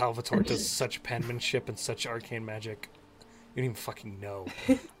 Salvatore does such penmanship and such arcane magic. You don't even fucking know.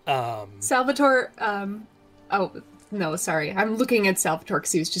 Salvatore, oh, no, sorry. I'm looking at Salvatore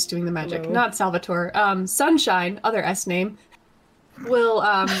because he was just doing the magic. Hello. Not Salvatore. Sunshine, other S name, will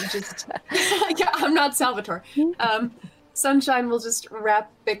just... yeah, I'm not Salvatore. Sunshine will just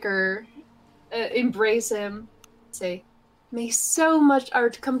wrap Bicker, embrace him, say, "May so much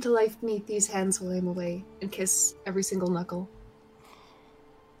art come to life beneath these hands while I'm away," and kiss every single knuckle.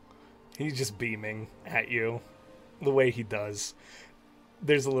 He's just beaming at you the way he does.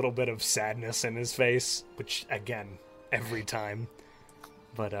 There's a little bit of sadness in his face, which, again, every time.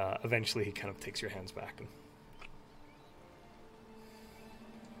 But eventually he kind of takes your hands back. And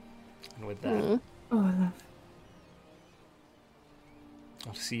And with that, Mm. Oh, I love.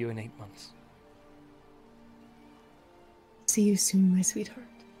 I'll see you in 8 months. See you soon, my sweetheart.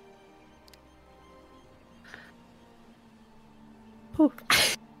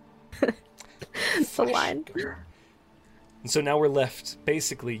 It's a line. And so now we're left.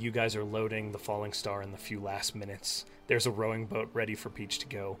 Basically, you guys are loading the Falling Star in the few last minutes. There's a rowing boat ready for Peach to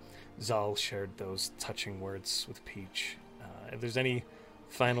go. Zal shared those touching words with Peach. If there's any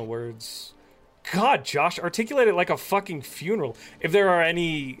final words... God, Josh, articulate it like a fucking funeral. If there are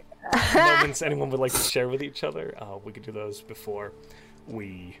any moments anyone would like to share with each other, we could do those before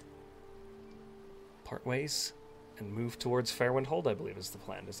we part ways and move towards Fairwind Hold, I believe is the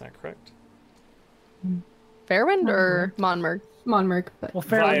plan. Is that correct? Fairwind or Monmurg? Monmurg, but Well,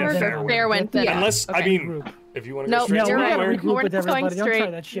 Via Fairwind. Fairwind. Fairwind, then. Yeah. Unless, I Okay. mean, Group. if you want to go No, straight to you're we right. gotta Monmurg, regroup We're with just going everybody. Don't try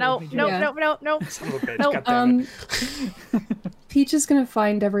straight. that shit No, with me, no, Jay. no. son of a bitch, Nope. goddammit. Peach is gonna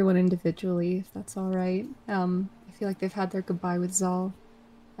find everyone individually, if that's all right. I feel like they've had their goodbye with Zal.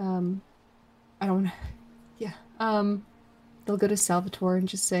 I don't. Yeah. They'll go to Salvatore and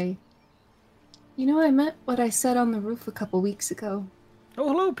just say, "You know, I meant what I said on the roof a couple weeks ago. Oh,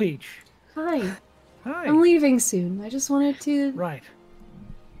 hello, Peach. Hi, Hi. I'm leaving soon. I just wanted to Right.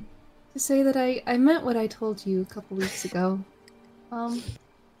 say that I meant what I told you a couple weeks ago. I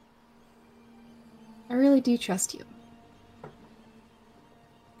really do trust you."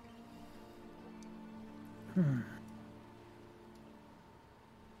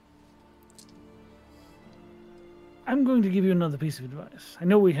 I'm going to give you another piece of advice. I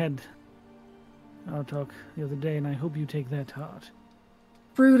know we had our talk the other day, and I hope you take that to heart.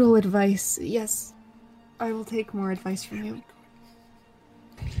 Brutal advice. Yes, I will take more advice from you.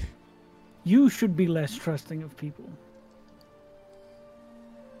 You should be less trusting of people.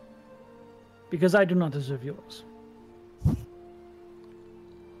 Because I do not deserve yours.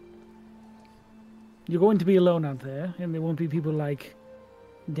 You're going to be alone out there, and there won't be people like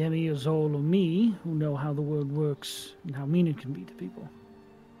Demi or Zol or me who know how the world works and how mean it can be to people.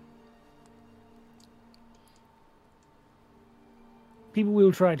 People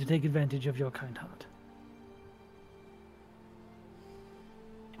will try to take advantage of your kind heart.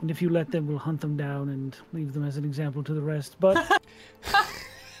 And if you let them, we'll hunt them down and leave them as an example to the rest. But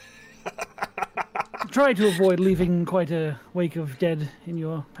try to avoid leaving quite a wake of dead in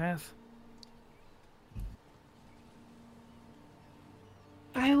your path.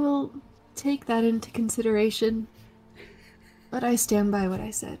 I will take that into consideration, but I stand by what I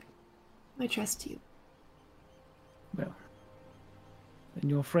said. I trust you. Well, then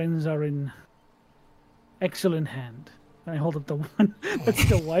your friends are in excellent hand. I hold up the one that's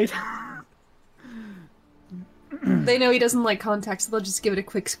still white. They know he doesn't like contact, so they'll just give it a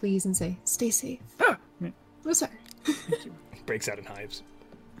quick squeeze and say, "Stay safe." Oh, sorry. Breaks out in hives.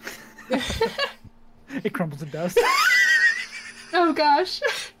 It crumbles to dust. Oh gosh.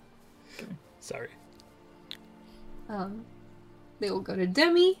 Sorry. They will go to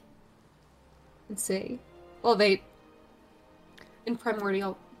Demi and say, well, in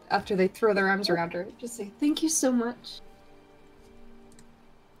Primordial, after they throw their arms around her, just say, "Thank you so much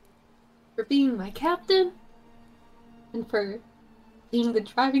for being my captain and for being the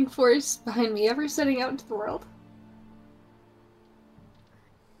driving force behind me ever setting out into the world."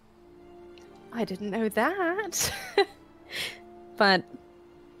 I didn't know that. But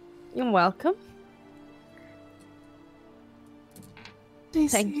you're welcome. Stay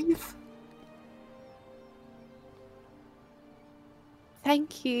Thank safe.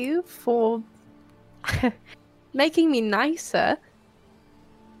 Thank you for making me nicer.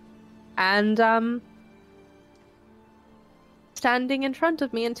 And standing in front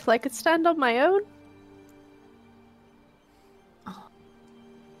of me until I could stand on my own.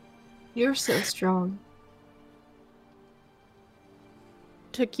 You're so strong.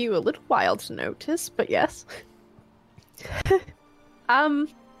 Took you a little while to notice, but yes. I'm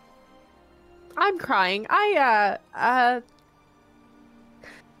crying. Oh,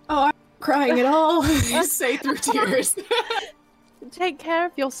 I'm crying at all. You say through tears. Take care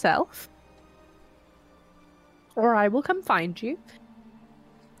of yourself. Or I will come find you.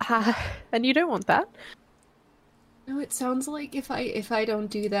 And you don't want that. No, it sounds like if I don't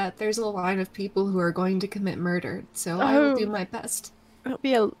do that, there's a line of people who are going to commit murder. So I will do my best. It'll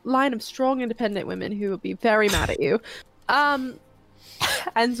be a line of strong, independent women who will be very mad at you. And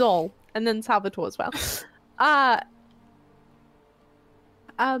Zol. And then Salvatore as well.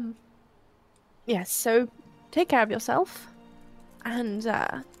 Yes, so take care of yourself. And,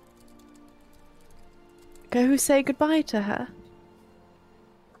 go say goodbye to her.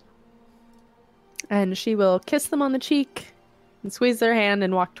 And she will kiss them on the cheek and squeeze their hand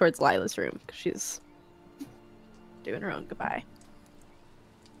and walk towards Lila's room because she's doing her own goodbye.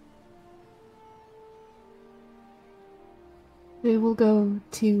 They will go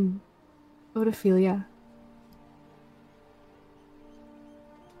to Odophilia.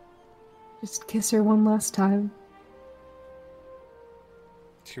 Just kiss her one last time.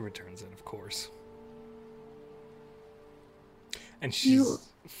 She returns it, of course. And she's...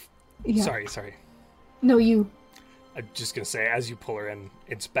 Yeah. Sorry. No, you. I'm just going to say, as you pull her in,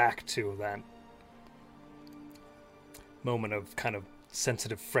 it's back to that moment of kind of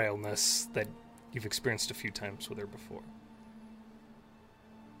sensitive frailness that you've experienced a few times with her before.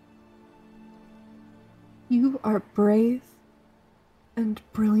 You are brave and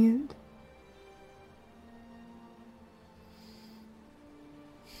brilliant.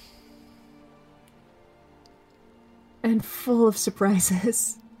 And full of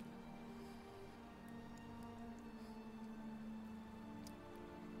surprises.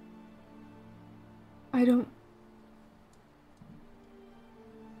 I don't...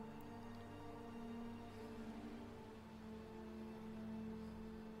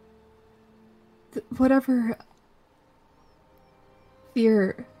 Whatever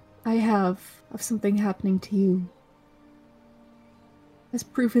fear I have of something happening to you has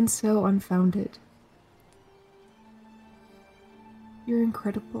proven so unfounded. You're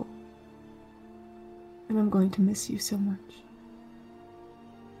incredible. And I'm going to miss you so much.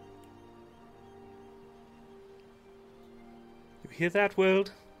 You hear that,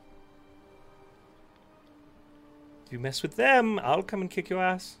 world? You mess with them, I'll come and kick your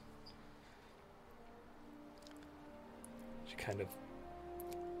ass. She kind of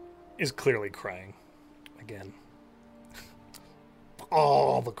is clearly crying again.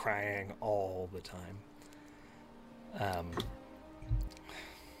 All the crying, all the time.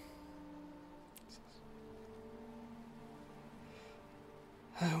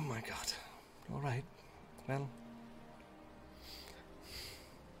 Oh my god. Alright. Well.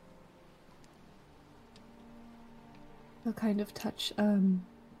 I'll kind of touch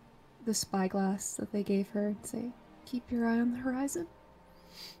the spyglass that they gave her and say, keep your eye on the horizon.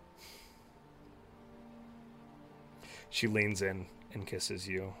 She leans in and kisses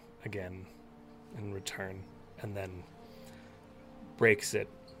you again in return, and then breaks it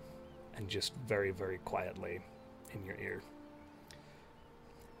and just very, very quietly in your ear.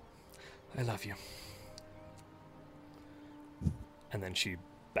 I love you. And then she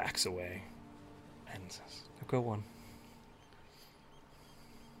backs away and says, go on.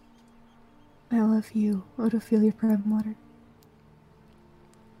 I love you, Odophilia Primewater.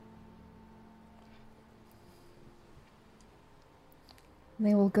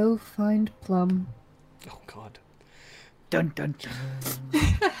 They will go find Plum. Oh god. Dun dun dun.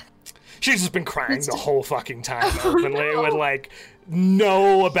 She's just been crying the whole fucking time openly with like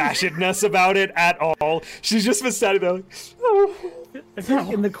no abashedness about it at all. She's just been standing there like, oh. I feel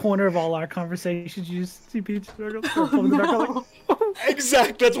like in the corner of all our conversations, you just see Peach in the background like,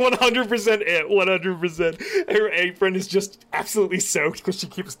 exact. That's 100% it. 100%. Her apron is just absolutely soaked because she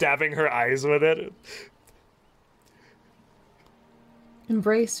keeps dabbing her eyes with it.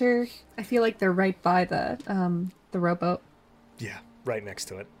 Embrace her. I feel like they're right by the rowboat. Yeah, right next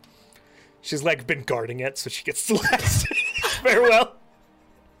to it. She's like been guarding it, so she gets the last farewell.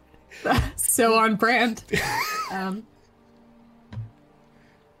 So on brand. I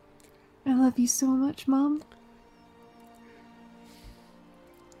love you so much, Mom.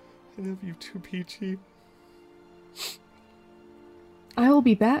 I love you too, Peachy. I will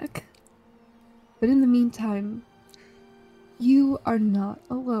be back. But in the meantime, you are not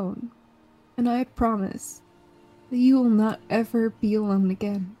alone. And I promise that you will not ever be alone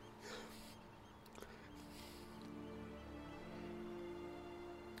again.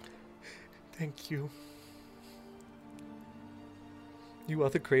 Thank you. You are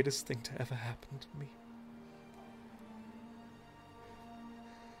the greatest thing to ever happen to me.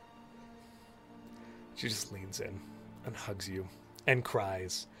 She just leans in and hugs you and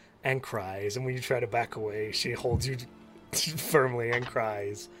cries and cries. And when you try to back away, she holds you firmly and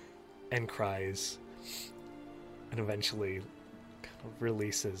cries and cries. And eventually kind of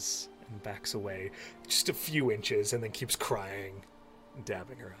releases and backs away just a few inches and then keeps crying and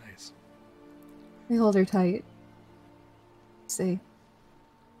dabbing her eyes. I hold her tight. Say,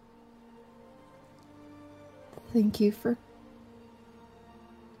 thank you for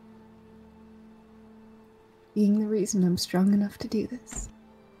being the reason I'm strong enough to do this.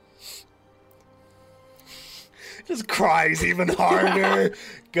 Just cries even harder.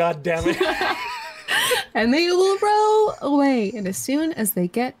 God damn it. And they will row away. And as soon as they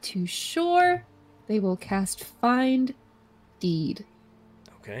get to shore, they will cast Find steed.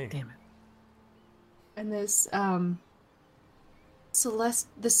 Okay. Damn it. And this the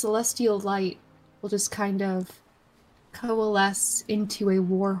celestial light will just kind of coalesce into a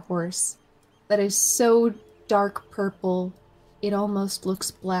warhorse that is so dark purple it almost looks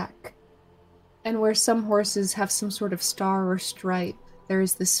black. And where some horses have some sort of star or stripe, there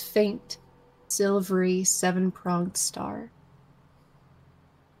is this faint, silvery, 7-pronged star.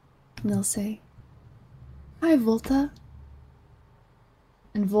 And they'll say, "Hi, Volta."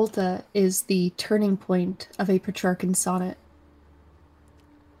 And Volta is the turning point of a Petrarchan sonnet.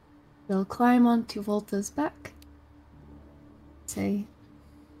 They'll climb onto Volta's back. Say,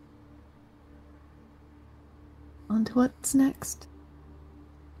 "On to what's next?"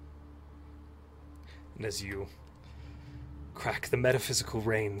 And as you crack the metaphysical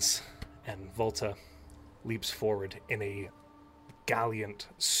reins, and Volta leaps forward in a gallant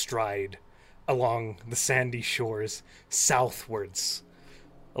stride along the sandy shores, southwards,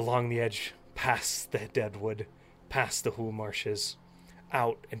 along the edge, past the Deadwood, past the Hool Marshes,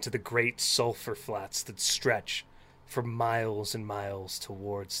 out into the great sulfur flats that stretch for miles and miles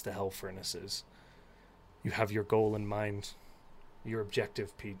towards the Hell Furnaces. You have your goal in mind, your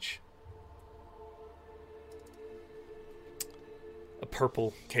objective, Peach. A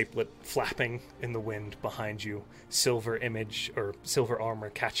purple capelet flapping in the wind behind you, silver image, or silver armor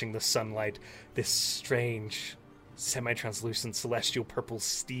catching the sunlight, this strange, semi-translucent celestial purple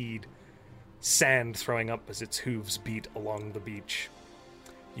steed, sand throwing up as its hooves beat along the beach.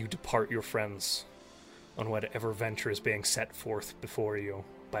 You depart your friends on whatever venture is being set forth before you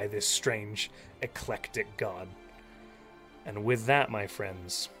by this strange, eclectic god. And with that, my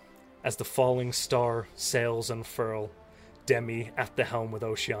friends, as the falling star sails unfurl, Demi at the helm with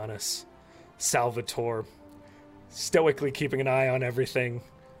Oceanus, Salvatore stoically keeping an eye on everything,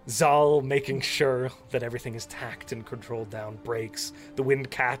 Zal making sure that everything is tacked and controlled down, brakes, the wind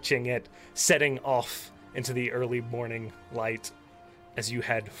catching it, setting off into the early morning light as you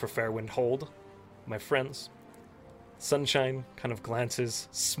head for Fairwind Hold. My friends, Sunshine kind of glances,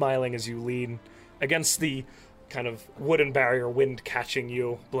 smiling as you lean against the kind of wooden barrier, wind catching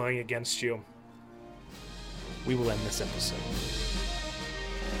you, blowing against you. We will end this episode.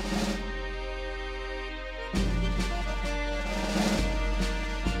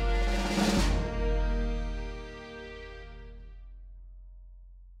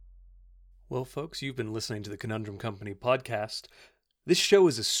 Well, folks, you've been listening to the Conundrum Company podcast. This show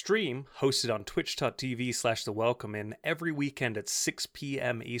is a stream hosted on twitch.tv/The Welcome In every weekend at 6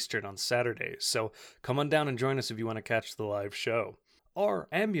 p.m. Eastern on Saturdays, so come on down and join us if you want to catch the live show. Our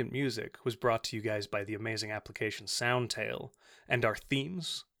ambient music was brought to you guys by the amazing application Soundtail, and our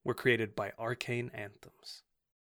themes were created by Arcane Anthems.